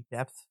 or be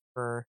depth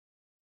for.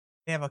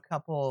 They have a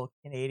couple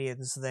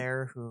Canadians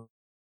there who,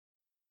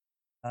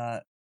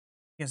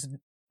 is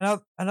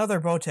another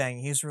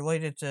Boateng. He's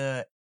related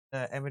to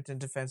the Edmonton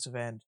defensive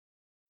end,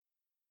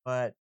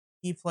 but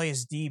he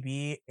plays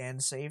DB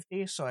and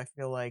safety, so I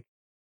feel like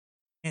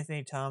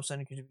Anthony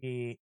Thompson could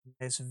be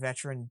this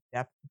veteran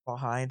depth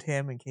behind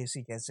him in case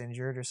he gets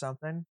injured or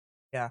something.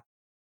 Yeah,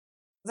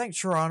 I think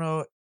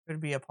Toronto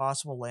could be a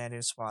possible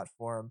landing spot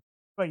for him.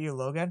 What about you,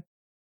 Logan?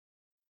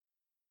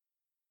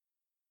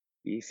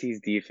 BC's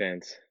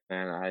defense,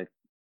 man,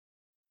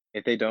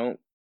 if they don't,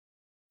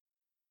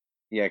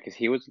 yeah, because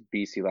he was with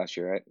BC last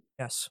year, right?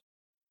 Yes.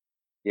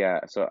 Yeah,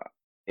 so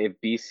if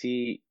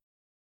BC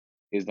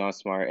is not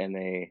smart and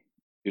they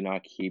do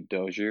not keep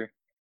Dozier,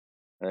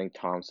 I think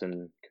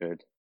Thompson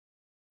could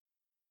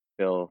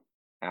fill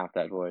half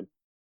that void.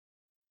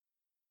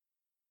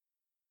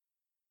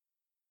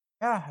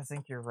 Yeah, I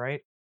think you're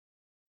right.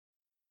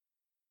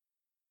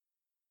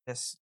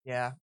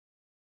 Yeah.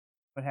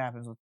 What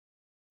happens with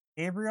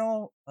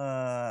Gabriel?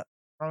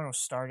 Toronto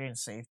starting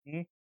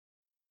safety.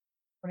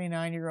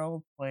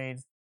 29-year-old played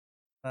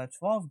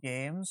 12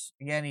 games.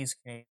 Again, he's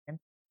Canadian.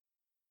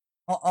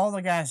 All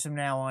the guys from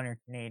now on are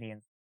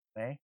Canadians.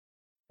 Okay,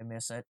 I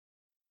miss it.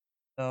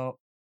 So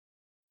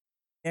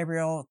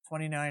Gabriel,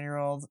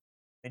 29-year-old,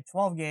 played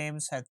 12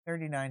 games, had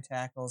 39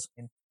 tackles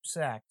and 2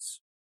 sacks.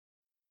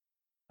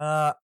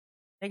 I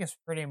think it's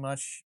pretty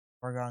much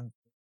Oregon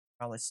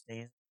probably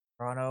stays in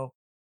Toronto.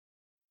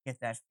 Get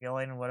that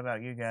feeling. What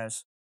about you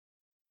guys?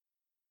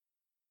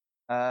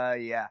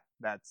 Yeah,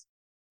 that's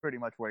pretty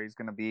much where he's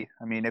gonna be.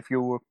 I mean, if you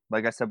were,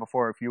 like I said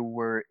before, if you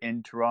were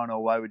in Toronto,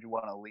 why would you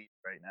want to leave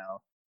right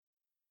now?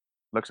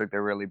 Looks like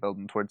they're really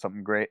building towards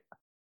something great.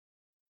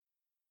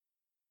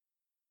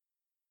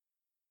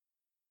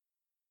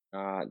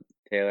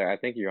 Taylor, I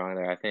think you're on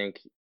there. I think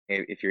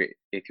if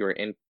you're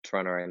in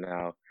Toronto right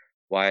now,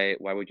 why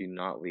would you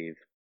not leave?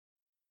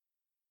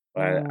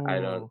 But I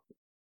don't. Ooh.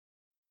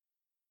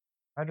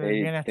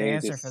 You're gonna have to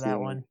answer for that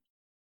one.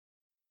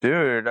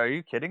 Dude, are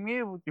you kidding me?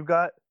 You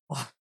got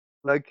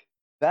like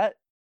that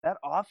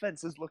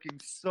offense is looking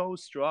so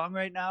strong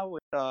right now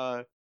with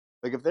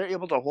if they're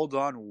able to hold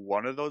on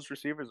one of those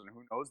receivers, and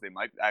who knows, they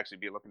might actually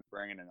be looking to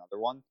bring in another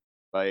one.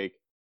 Like,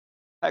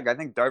 heck, I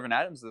think Darvin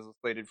Adams is a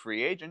slated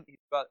free agent. He's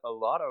got a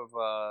lot of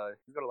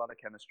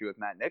chemistry with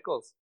Matt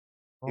Nichols.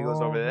 He goes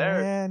over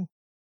there. Man.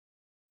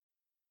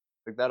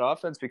 Like, that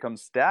offense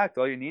becomes stacked.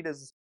 All you need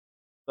is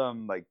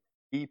some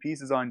key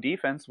pieces on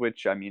defense,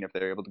 which, I mean, if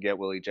they're able to get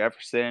Willie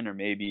Jefferson or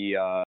maybe they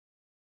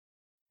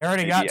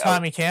already got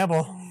Tommy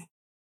Campbell.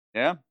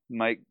 Yeah,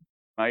 might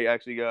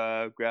actually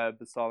grab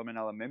the Solomon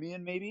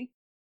Elamimian maybe,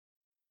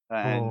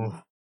 and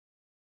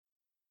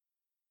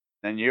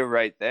then you're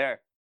right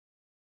there.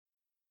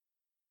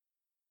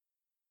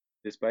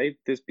 Despite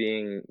this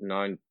being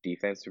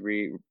non-defensive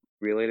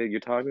related, you're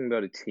talking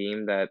about a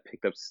team that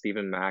picked up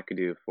Stephen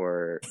McAdoo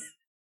for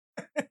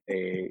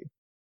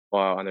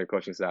on their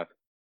coaching staff.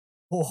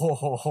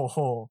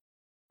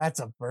 That's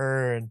a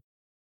burn.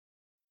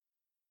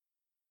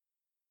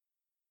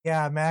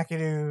 Yeah,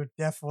 McAdoo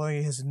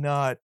definitely has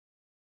not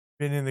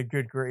been in the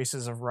good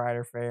graces of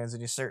Rider fans,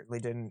 and he certainly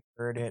didn't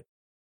earn it.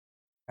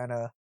 Kind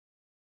of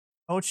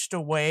poached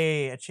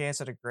away a chance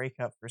at a Grey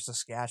Cup for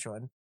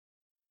Saskatchewan.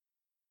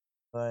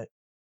 But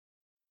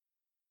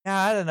yeah,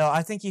 I don't know.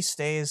 I think he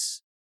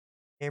stays.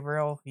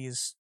 Gabriel,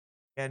 he's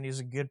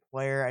a good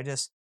player. I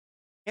just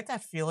get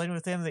that feeling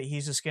with him that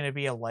he's just going to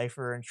be a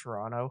lifer in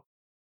Toronto.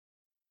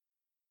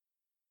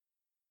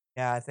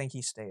 Yeah, I think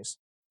he stays.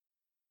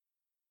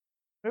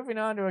 Moving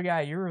on to a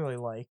guy you really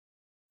like,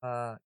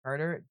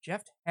 Carter,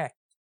 Jeff Hecht.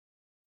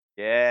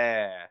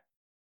 Yeah.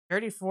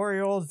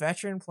 34-year-old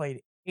veteran,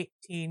 played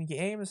 18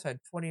 games, had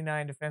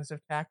 29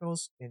 defensive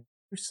tackles, and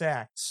 2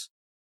 sacks.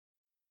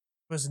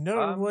 Was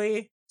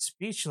notably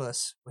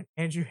speechless when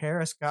Andrew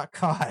Harris got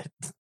caught.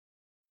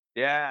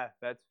 Yeah,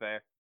 that's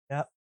fair.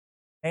 Yep.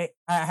 Hey,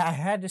 I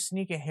had to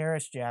sneak a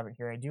Harris jab in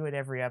here. I do it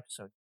every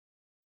episode.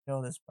 You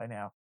know this by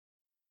now.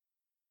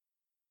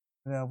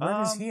 Where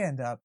does he end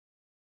up?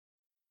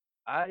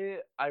 I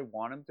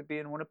want him to be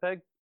in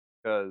Winnipeg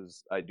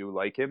because I do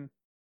like him.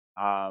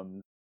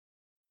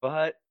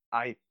 But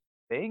I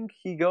think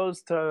he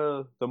goes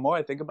to, the more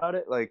I think about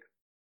it, like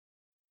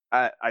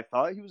I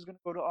thought he was gonna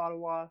go to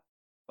Ottawa,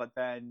 but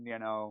then,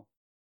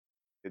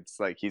 it's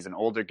like he's an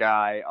older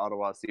guy.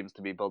 Ottawa seems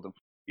to be building for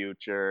the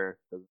future.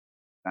 Doesn't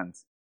make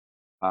sense.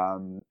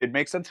 It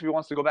makes sense if he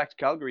wants to go back to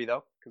Calgary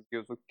though, because he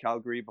was with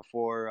Calgary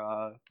before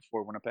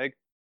Winnipeg.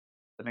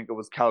 I think it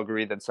was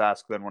Calgary, then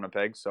Sask, then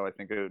Winnipeg. So I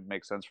think it would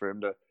make sense for him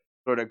to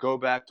sort of go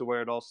back to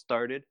where it all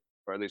started,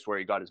 or at least where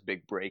he got his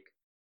big break,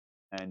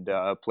 and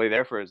play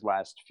there for his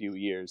last few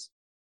years.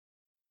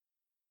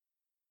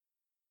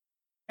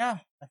 Yeah,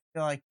 I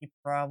feel like he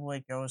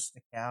probably goes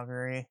to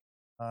Calgary.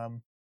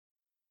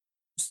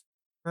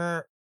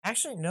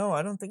 Actually, no,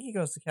 I don't think he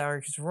goes to Calgary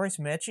because Royce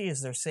Mechie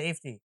is their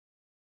safety.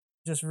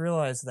 Just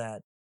realized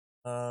that.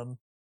 Oh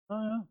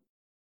yeah.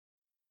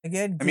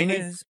 Again, given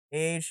his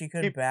age, he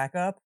could back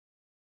up.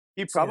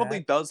 He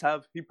probably does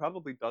have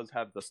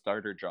the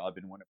starter job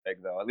in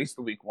Winnipeg though. At least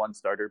the week 1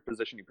 starter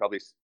position. He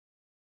probably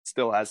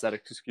still has that.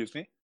 Excuse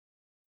me.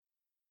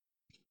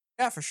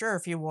 Yeah, for sure.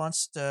 If he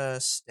wants to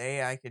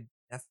stay, I could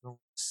definitely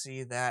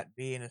see that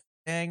being a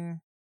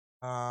thing.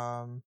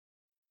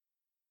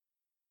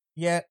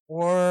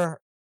 Or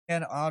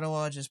in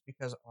Ottawa, just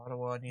because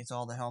Ottawa needs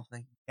all the help they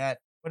can get.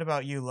 What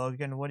about you,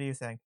 Logan? What do you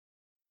think?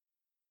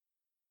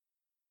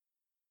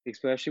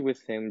 Especially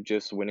with him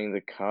just winning the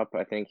cup,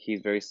 I think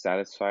he's very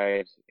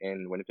satisfied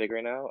in Winnipeg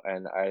right now,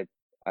 and I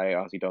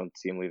honestly don't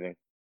see him leaving.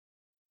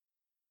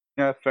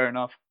 Yeah, fair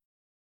enough.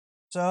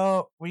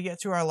 So we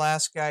get to our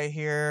last guy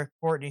here,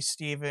 Courtney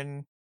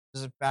Stephen.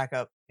 This is a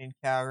backup in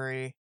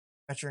Calgary,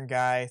 veteran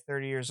guy,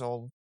 30 years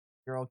old,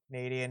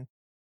 Canadian.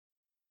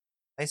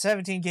 Played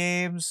 17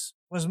 games,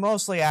 was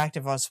mostly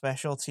active on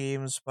special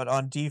teams, but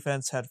on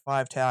defense had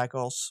 5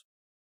 tackles.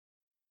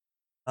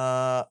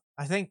 I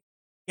think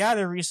he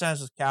either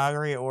re-signs with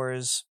Calgary or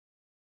is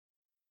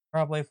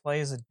probably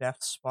plays a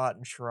depth spot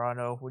in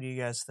Toronto. What do you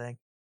guys think?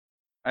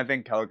 I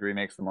think Calgary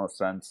makes the most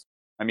sense.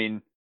 I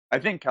mean, I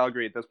think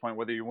Calgary at this point,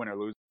 whether you win or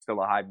lose, is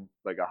still a high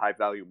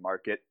value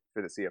market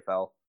for the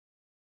CFL.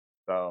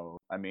 So,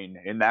 I mean,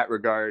 in that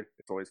regard,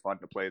 it's always fun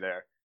to play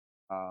there.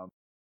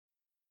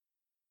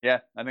 Yeah,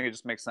 I think it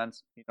just makes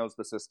sense. He knows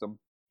the system.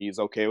 He's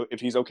okay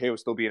if he's okay with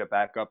still being a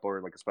backup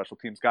or like a special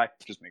teams guy.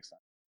 It just makes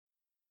sense.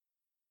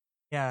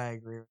 Yeah, I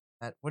agree with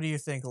that. What do you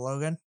think,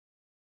 Logan?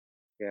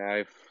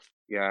 Yeah,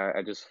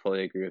 I just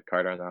fully agree with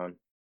Carter on that one.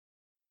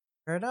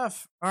 Fair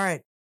enough. All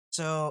right,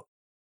 so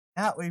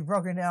now we've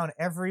broken down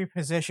every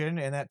position,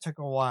 and that took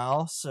a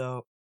while.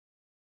 So,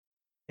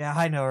 yeah,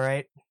 I know,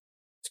 right?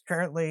 It's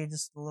currently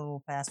just a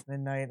little past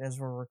midnight as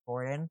we're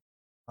recording.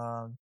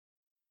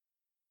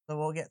 So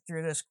we'll get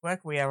through this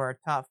quick. We have our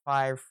top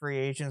 5 free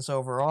agents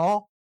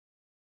overall.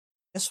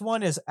 This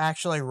one is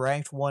actually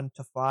ranked 1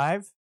 to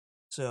 5.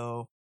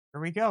 So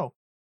here we go.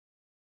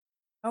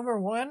 Number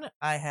 1,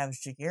 I have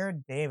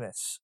Ja'Gared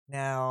Davis.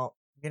 Now,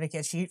 I'm going to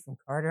get heat from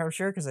Carter, I'm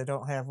sure, because I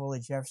don't have Willie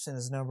Jefferson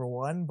as number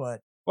 1,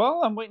 but...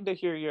 Well, I'm waiting to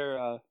hear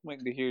your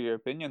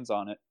opinions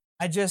on it.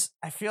 I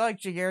feel like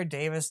Ja'Gared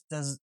Davis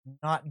does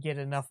not get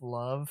enough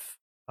love.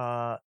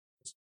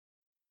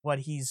 What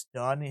he's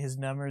done, his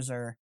numbers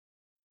are...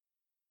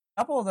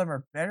 A couple of them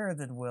are better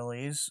than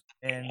Willie's,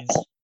 and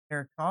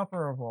they're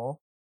comparable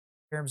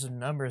in terms of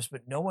numbers,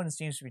 but no one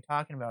seems to be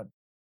talking about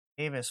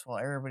Davis while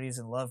everybody's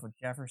in love with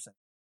Jefferson.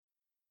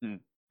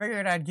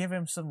 Figured I'd give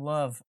him some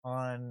love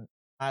on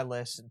my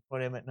list and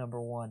put him at number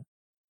 1.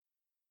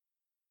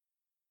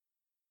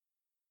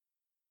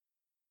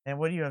 And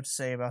what do you have to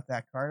say about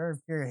that, Carter?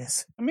 I'm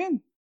curious. I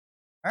mean,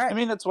 all right. I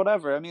mean, it's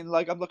whatever. I mean,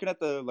 like I'm looking at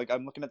the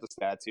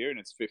stats here, and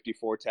it's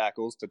 54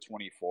 tackles to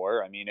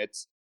 24. I mean,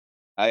 it's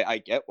I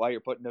get why you're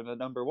putting him at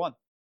number 1.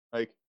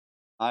 Like,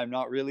 I'm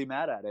not really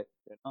mad at it.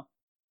 You know.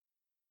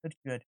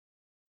 Good.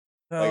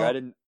 So, like I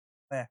didn't.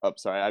 Yeah. Oh,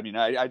 sorry. I mean,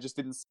 I just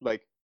didn't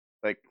like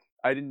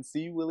I didn't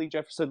see Willie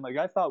Jefferson. Like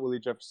I thought Willie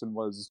Jefferson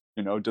was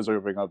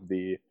deserving of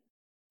the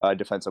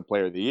Defensive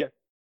Player of the Year,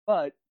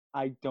 but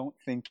I don't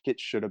think it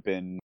should have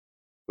been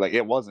Like,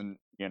 it wasn't,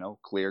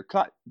 clear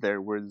cut.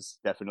 There was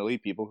definitely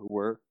people who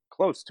were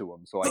close to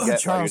him. So I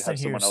get why you'd have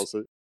someone else.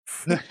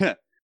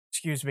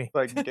 Excuse me.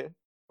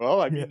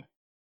 Well, I mean,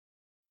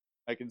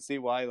 I can see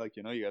why, like,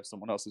 you have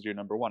someone else as your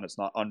number one. It's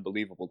not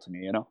unbelievable to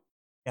me,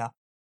 Yeah.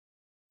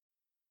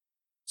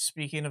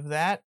 Speaking of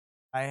that,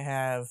 I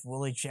have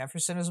Willie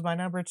Jefferson as my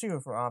number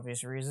 2 for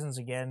obvious reasons.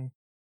 Again,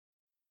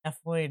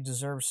 definitely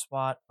deserves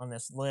spot on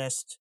this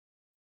list.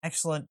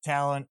 Excellent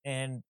talent,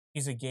 and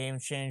he's a game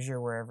changer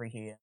wherever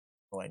he is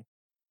going.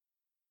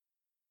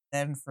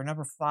 Then for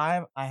number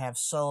 5, I have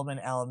Solomon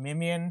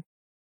Alamimian.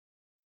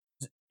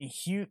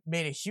 He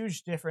made a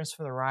huge difference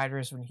for the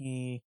Riders when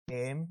he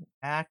came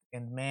back,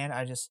 and man,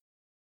 I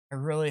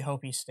really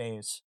hope he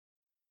stays.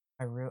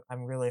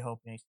 I'm really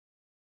hoping he stays.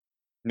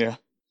 Yeah.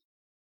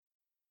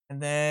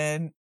 And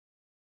then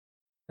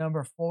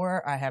number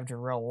 4, I have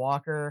Darrell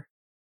Walker,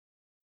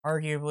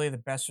 arguably the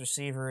best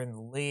receiver in the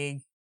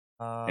league.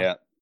 Yeah.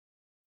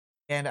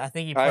 And I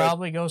think he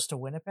probably goes to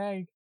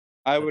Winnipeg.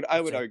 I would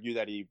argue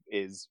that he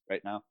is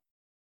right now.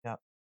 Yeah.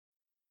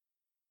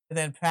 And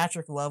then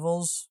Patrick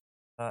Levels,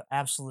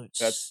 absolute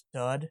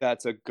stud.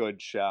 That's a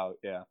good shout,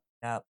 yeah.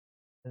 Yeah.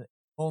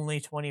 Only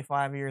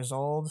 25 years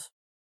old.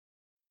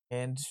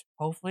 And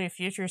hopefully a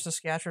future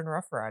Saskatchewan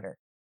Roughrider.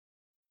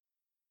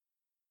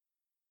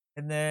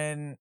 And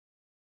then,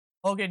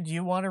 Logan, do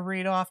you want to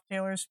read off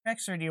Taylor's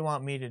picks, or do you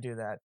want me to do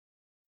that?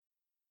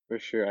 For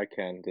sure, I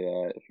can do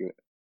that if you.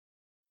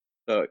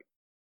 So,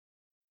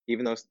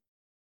 even though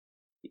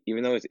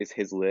it's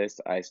his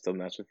list, I still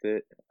mess with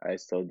it. I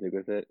still dig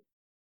with it.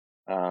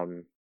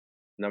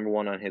 Number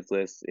 1 on his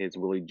list is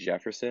Willie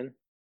Jefferson.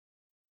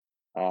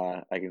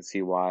 I can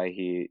see why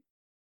he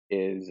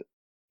is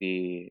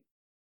the.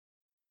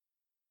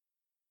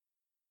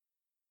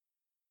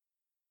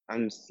 I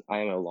am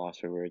at a loss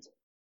for words.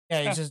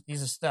 Yeah,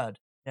 he's a stud.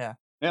 Yeah.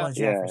 Yeah.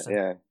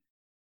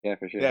 Yeah,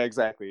 for sure. Yeah,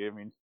 exactly. I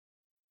mean,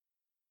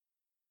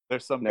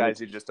 there's some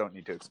guys you just don't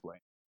need to explain.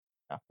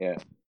 Yeah.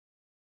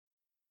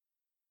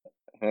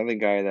 Another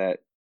guy that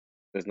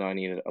does not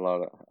need a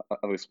lot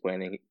of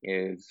explaining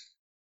is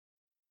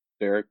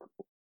Darrell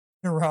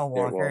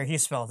Walker. He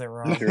spelled it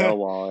wrong. Darrell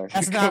Waller.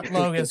 That's not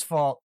Logan's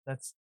fault.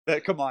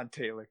 Come on,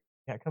 Taylor.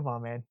 Yeah, come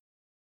on, man.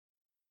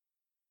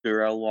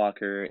 Darrell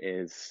Walker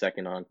is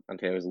second on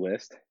Taylor's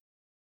list,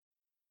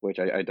 which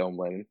I don't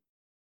blame him.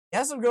 He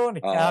has him going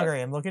to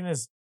Calgary. I'm looking at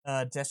his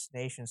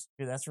destinations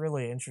too. That's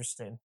really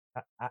interesting.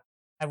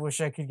 I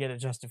wish I could get a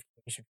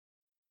justification.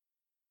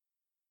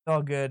 It's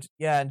all good.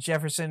 Yeah, and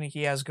Jefferson,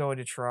 he has going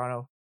to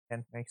Toronto.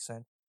 And makes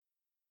sense.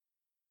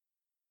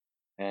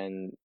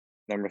 And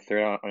number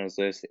 3 on his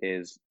list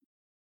is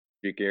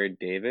Ja'Gared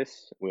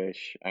Davis,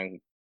 which I'm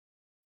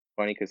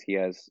funny because he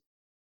has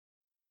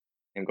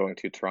him going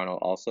to Toronto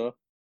also.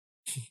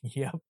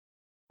 Yep.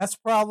 That's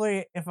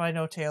probably, if I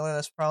know Taylor,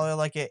 that's probably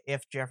like a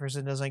if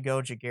Jefferson doesn't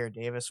go, Ja'Gared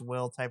Davis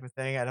will type of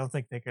thing. I don't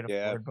think they could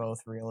afford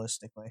both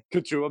realistically.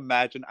 Could you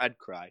imagine? I'd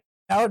cry.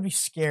 That would be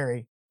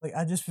scary. Like,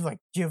 I'd just be like,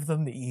 give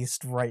them the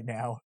East right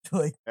now.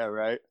 Like, yeah,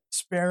 right.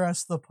 Spare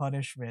us the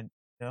punishment,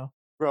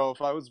 Bro,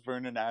 if I was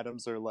Vernon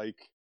Adams or like,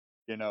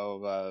 Dane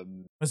Mazzoli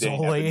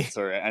Evans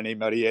or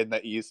anybody in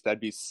the East, I'd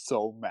be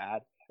so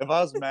mad. If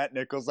I was Matt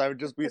Nichols, I would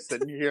just be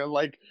sitting here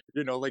like,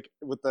 like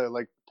with the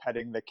like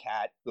petting the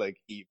cat like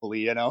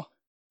evilly,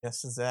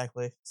 Yes,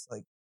 exactly. It's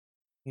like,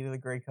 the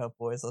Grey Cup,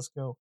 boys. Let's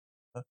go.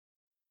 All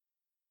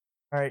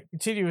right,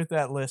 continue with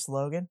that list,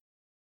 Logan.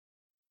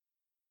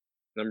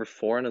 Number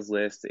 4 on his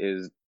list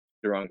is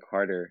Duron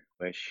Carter,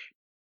 which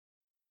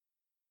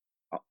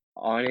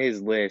on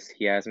his list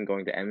he has him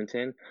going to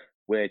Edmonton,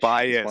 which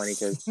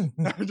Bias. is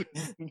funny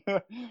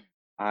because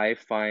I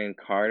find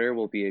Carter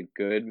will be a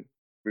good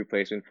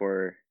replacement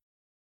for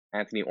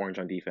Anthony Orange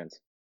on defense.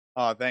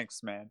 Oh,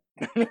 thanks, man.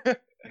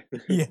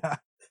 Yeah,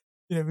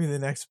 gonna be the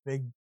next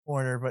big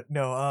corner, but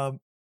no.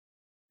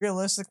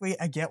 Realistically,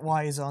 I get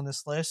why he's on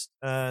this list.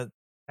 That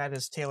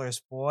is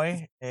Taylor's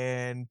boy,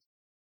 and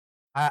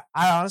I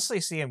honestly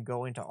see him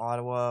going to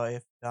Ottawa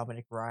if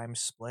Dominic Rhymes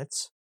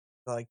splits.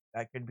 Like,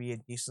 that could be a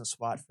decent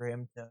spot for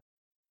him to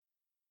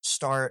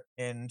start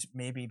and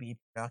maybe be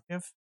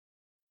productive.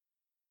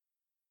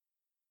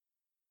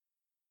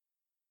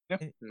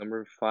 Yep.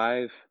 Number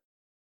 5.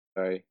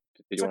 Sorry,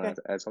 did you want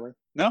to add something?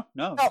 No,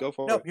 go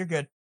for it. No, you're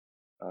good.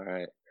 All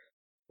right.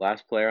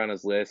 Last player on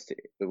his list,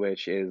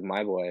 which is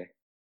my boy,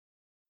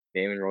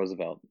 Damon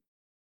Roosevelt.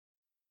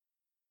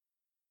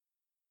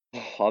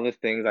 All the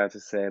things I have to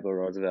say about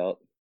Roosevelt,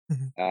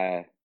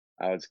 I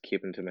would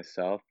keep him to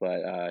myself,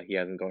 but he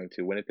hasn't going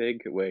to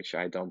Winnipeg, which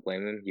I don't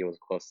blame him. He was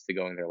close to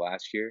going there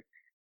last year,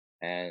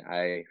 and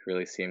I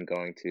really see him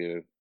going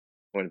to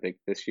Winnipeg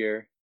this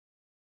year.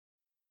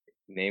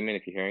 Naaman,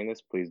 if you're hearing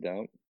this, please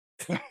don't.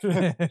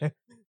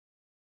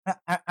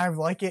 I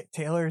like it.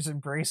 Taylor's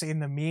embracing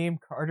the meme.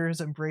 Carter's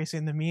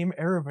embracing the meme.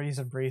 Everybody's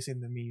embracing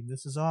the meme.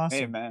 This is awesome.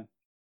 Hey, man.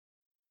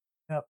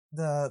 Yep,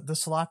 the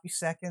sloppy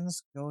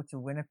seconds go to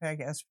Winnipeg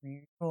as per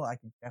usual. I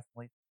can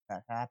definitely see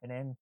that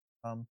happening.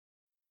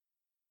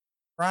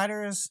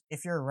 Riders,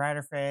 if you're a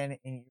Rider fan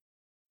and you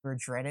we're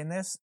dreading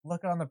this.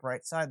 Look on the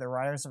bright side. The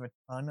Riders have a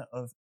ton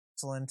of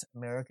excellent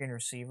American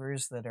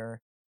receivers that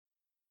are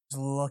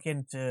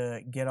looking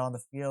to get on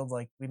the field.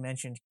 Like we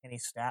mentioned, Kenny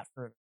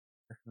Stafford.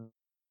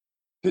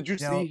 Did you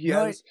see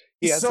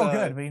he's so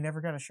good, but he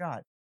never got a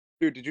shot.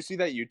 Dude, did you see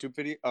that YouTube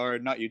video, or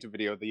not YouTube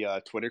video,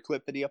 the Twitter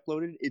clip that he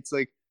uploaded? It's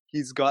like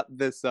he's got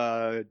this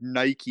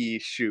Nike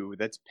shoe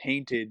that's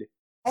painted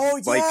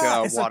it's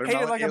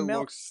watermelon. Like it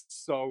looks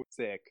so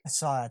sick. I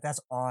saw that. That's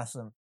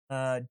awesome.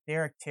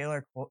 Derek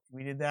Taylor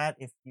tweeted that.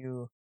 If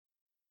you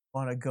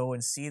want to go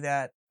and see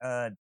that,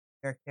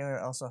 Derek Taylor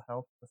also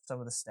helped with some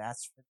of the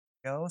stats for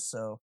the show.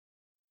 So,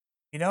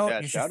 you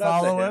should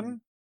follow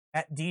him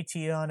at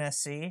DT on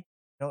SC.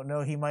 Don't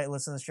know, he might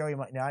listen to the show. He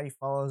might not. He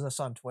follows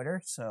us on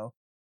Twitter, so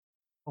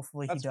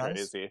hopefully he does.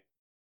 That's crazy.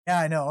 Yeah,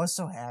 I know. I was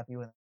so happy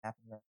when it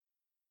happened.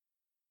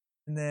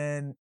 And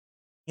then,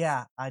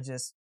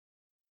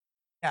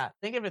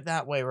 think of it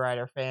that way,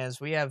 Rider fans.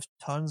 We have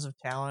tons of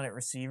talent at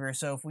receiver,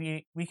 so if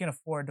we can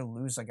afford to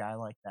lose a guy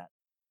like that.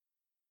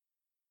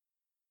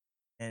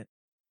 And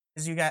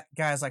because you got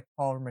guys like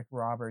Paul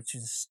McRoberts,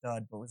 who's a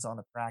stud, but was on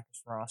the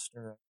practice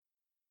roster.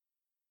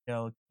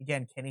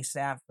 Again, Kenny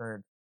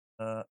Stafford,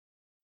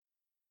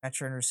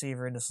 veteran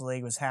receiver in this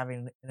league, was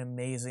having an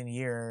amazing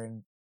year,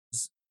 and I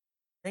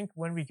think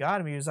when we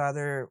got him, he was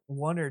either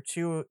 1 or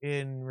 2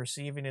 in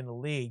receiving in the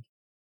league.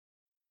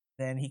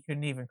 Then he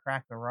couldn't even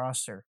crack the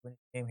roster when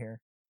he came here.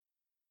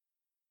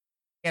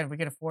 Again, we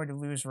can afford to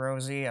lose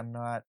Rosie. I'm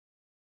not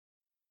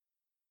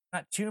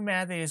too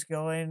mad that he's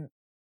going.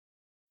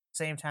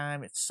 Same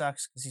time, it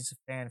sucks because he's a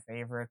fan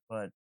favorite,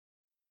 but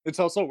it's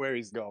also where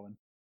he's going.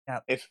 Yeah,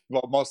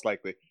 most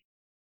likely.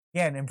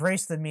 Yeah, and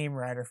embrace the meme,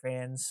 Rider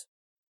fans.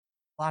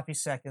 Floppy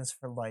seconds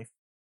for life.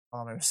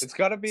 Bombers. It's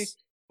gotta be.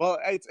 Well,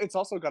 it's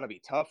also gotta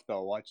be tough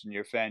though, watching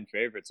your fan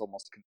favorites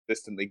almost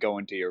consistently go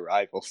into your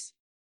rivals.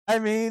 I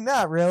mean,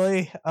 not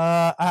really.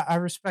 I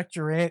respect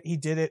Durant. He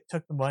did it,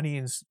 took the money,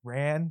 and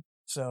ran.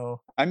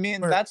 So I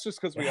mean, that's just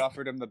because we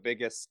offered him the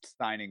biggest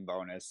signing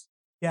bonus.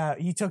 Yeah,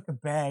 he took the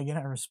bag, and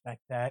I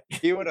respect that.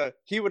 He would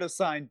have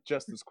signed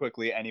just as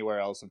quickly anywhere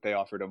else if they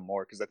offered him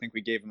more, because I think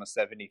we gave him a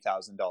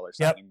 $70,000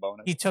 signing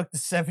bonus. He took the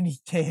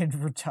 $70K and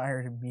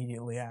retired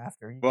immediately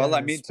after. Well,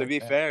 I mean, to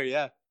be fair,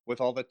 yeah, with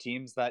all the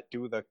teams that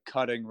do the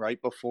cutting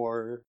right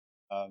before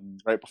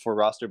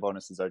roster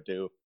bonuses are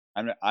due,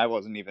 I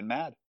wasn't even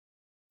mad.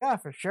 Yeah,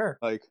 for sure.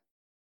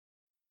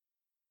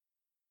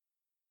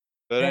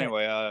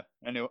 Anyway,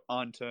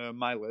 on to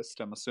my list,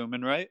 I'm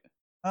assuming, right?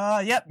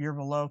 Yep, you're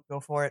below. Go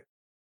for it.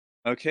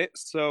 Okay,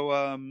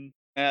 so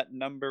at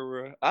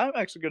number, I'm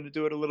actually going to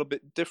do it a little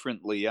bit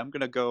differently. I'm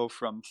going to go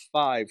from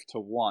 5 to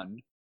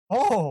 1.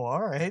 Oh,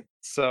 all right.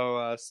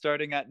 So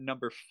starting at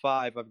number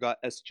 5, I've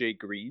got SJ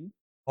Green.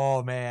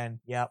 Oh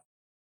man, yep.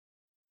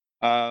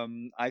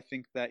 I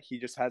think that he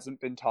just hasn't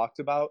been talked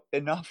about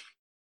enough.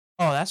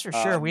 Oh, that's for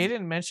sure. We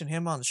didn't mention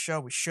him on the show.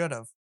 We should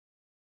have.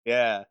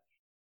 Yeah.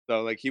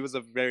 So he was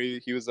a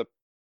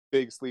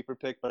big sleeper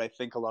pick, but I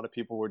think a lot of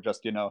people were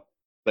just, the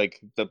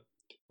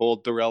whole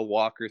Darrell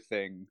Walker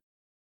thing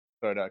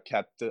sort of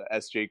kept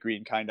SJ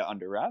Green kind of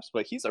under wraps,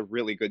 but he's a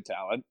really good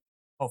talent.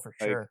 Oh, for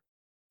sure.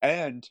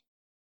 And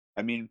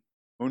I mean,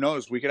 who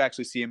knows? We could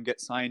actually see him get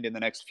signed in the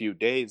next few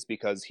days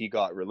because he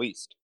got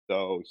released.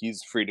 So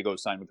he's free to go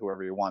sign with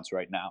whoever he wants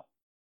right now.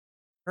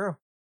 True.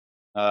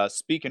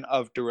 Speaking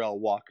of Darrell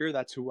Walker,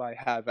 that's who I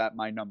have at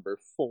my number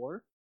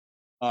 4.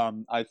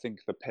 I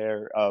think the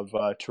pair of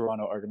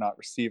Toronto Argonaut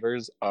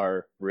receivers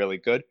are really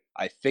good.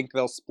 I think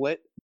they'll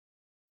split.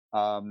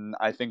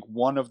 I think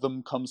one of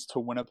them comes to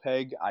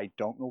Winnipeg. I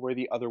don't know where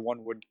the other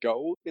one would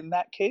go in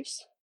that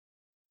case.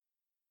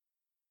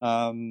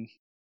 Then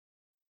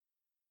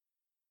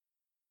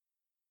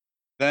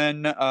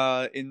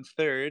in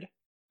third,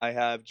 I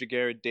have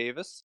Ja'Gared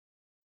Davis.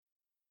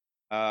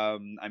 I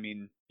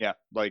mean, yeah,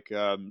 I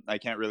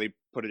can't really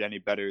put it any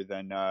better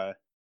than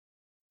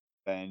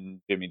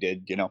Jimmy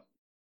did,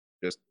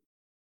 Just,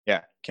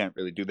 yeah, can't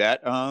really do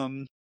that.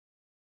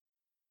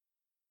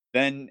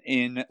 Then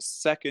in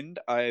second,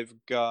 I've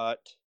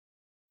got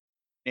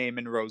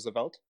Naaman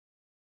Roosevelt.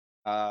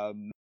 I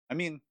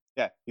mean,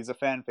 yeah, he's a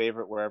fan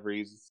favorite wherever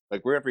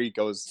he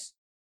goes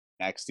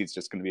next, he's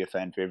just going to be a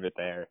fan favorite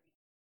there.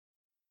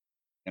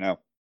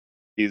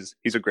 He's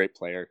a great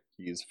player.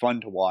 He's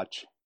fun to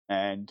watch,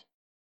 and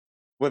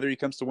whether he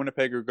comes to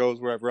Winnipeg or goes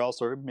wherever else,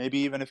 or maybe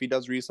even if he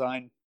does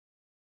re-sign,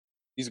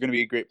 he's going to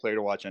be a great player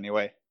to watch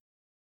anyway.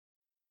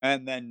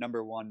 And then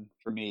number 1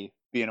 for me,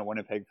 being a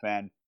Winnipeg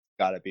fan,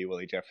 gotta be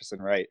Willie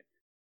Jefferson-Wright.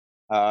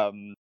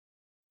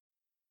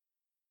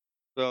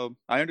 So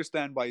I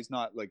understand why he's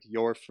not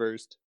your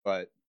first,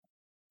 but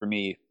for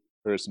me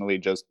personally,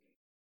 just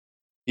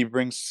he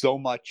brings so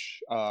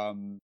much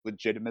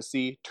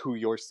legitimacy to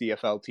your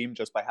CFL team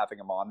just by having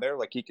him on there.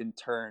 He can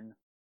turn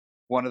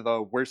one of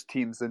the worst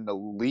teams in the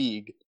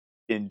league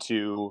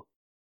into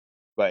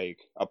a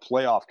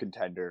playoff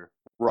contender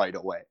right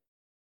away.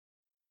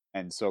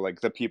 And so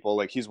the people,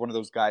 he's one of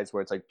those guys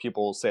where it's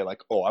people say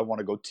oh, I want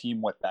to go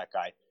team with that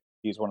guy.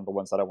 He's one of the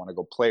ones that I want to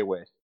go play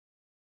with.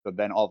 So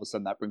then all of a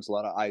sudden that brings a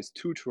lot of eyes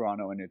to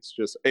Toronto, and it's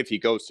just if he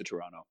goes to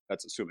Toronto,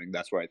 that's assuming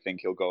that's where I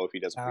think he'll go if he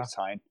doesn't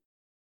resign.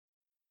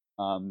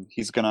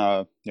 He's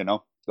gonna,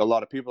 a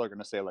lot of people are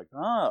gonna say like,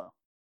 oh,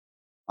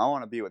 I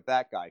want to be with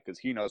that guy because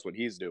he knows what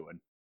he's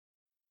doing.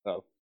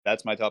 So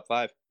that's my top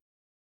 5.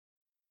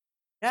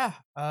 Yeah,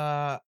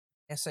 I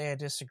say I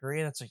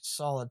disagree. That's a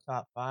solid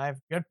top 5.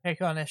 Good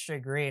pick on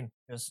SJ Green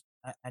because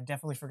I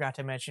definitely forgot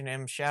to mention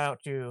him. Shout out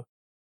to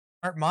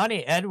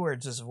Armani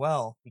Edwards as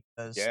well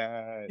because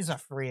he's a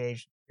free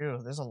agent too.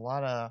 There's a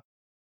lot of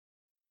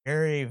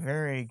very,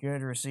 very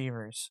good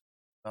receivers.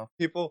 So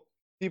people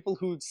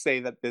who say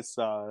that this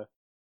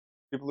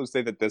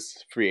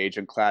free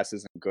agent class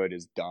isn't good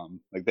is dumb.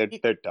 Like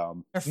they're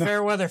dumb. They're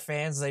fair weather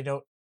fans. They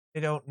don't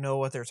know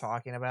what they're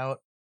talking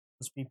about.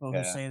 Those people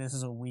who say this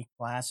is a weak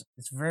class,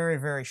 it's very,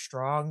 very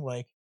strong.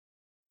 Like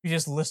we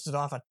just listed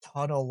off a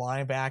ton of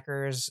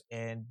linebackers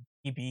and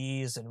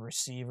DBs and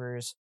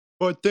receivers.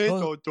 But they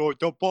don't throw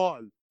the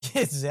ball.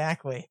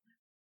 Exactly.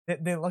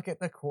 They look at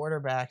the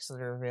quarterbacks that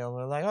are available.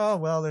 They're like, oh,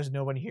 well, there's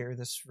nobody here.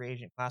 This free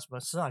agent class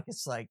must suck.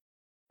 It's like,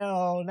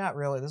 no, not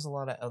really. There's a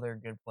lot of other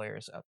good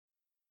players up.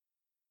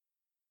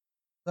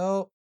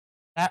 So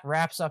that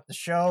wraps up the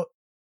show.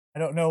 I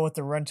don't know what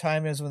the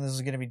runtime is when this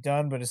is going to be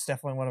done, but it's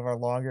definitely one of our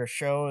longer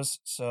shows.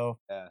 So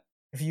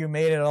if you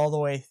made it all the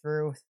way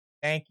through,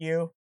 thank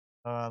you.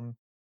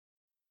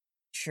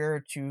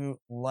 Sure to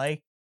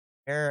like,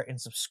 share, and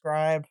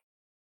subscribe.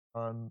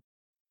 And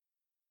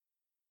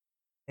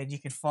you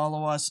can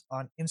follow us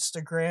on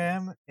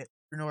Instagram at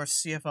True North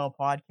CFL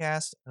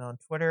Podcast and on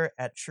Twitter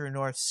at True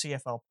North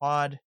CFL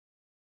Pod.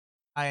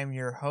 I am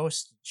your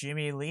host,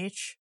 Jimmy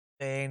Leach,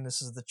 saying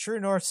this is the True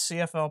North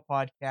CFL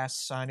Podcast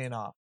signing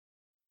off.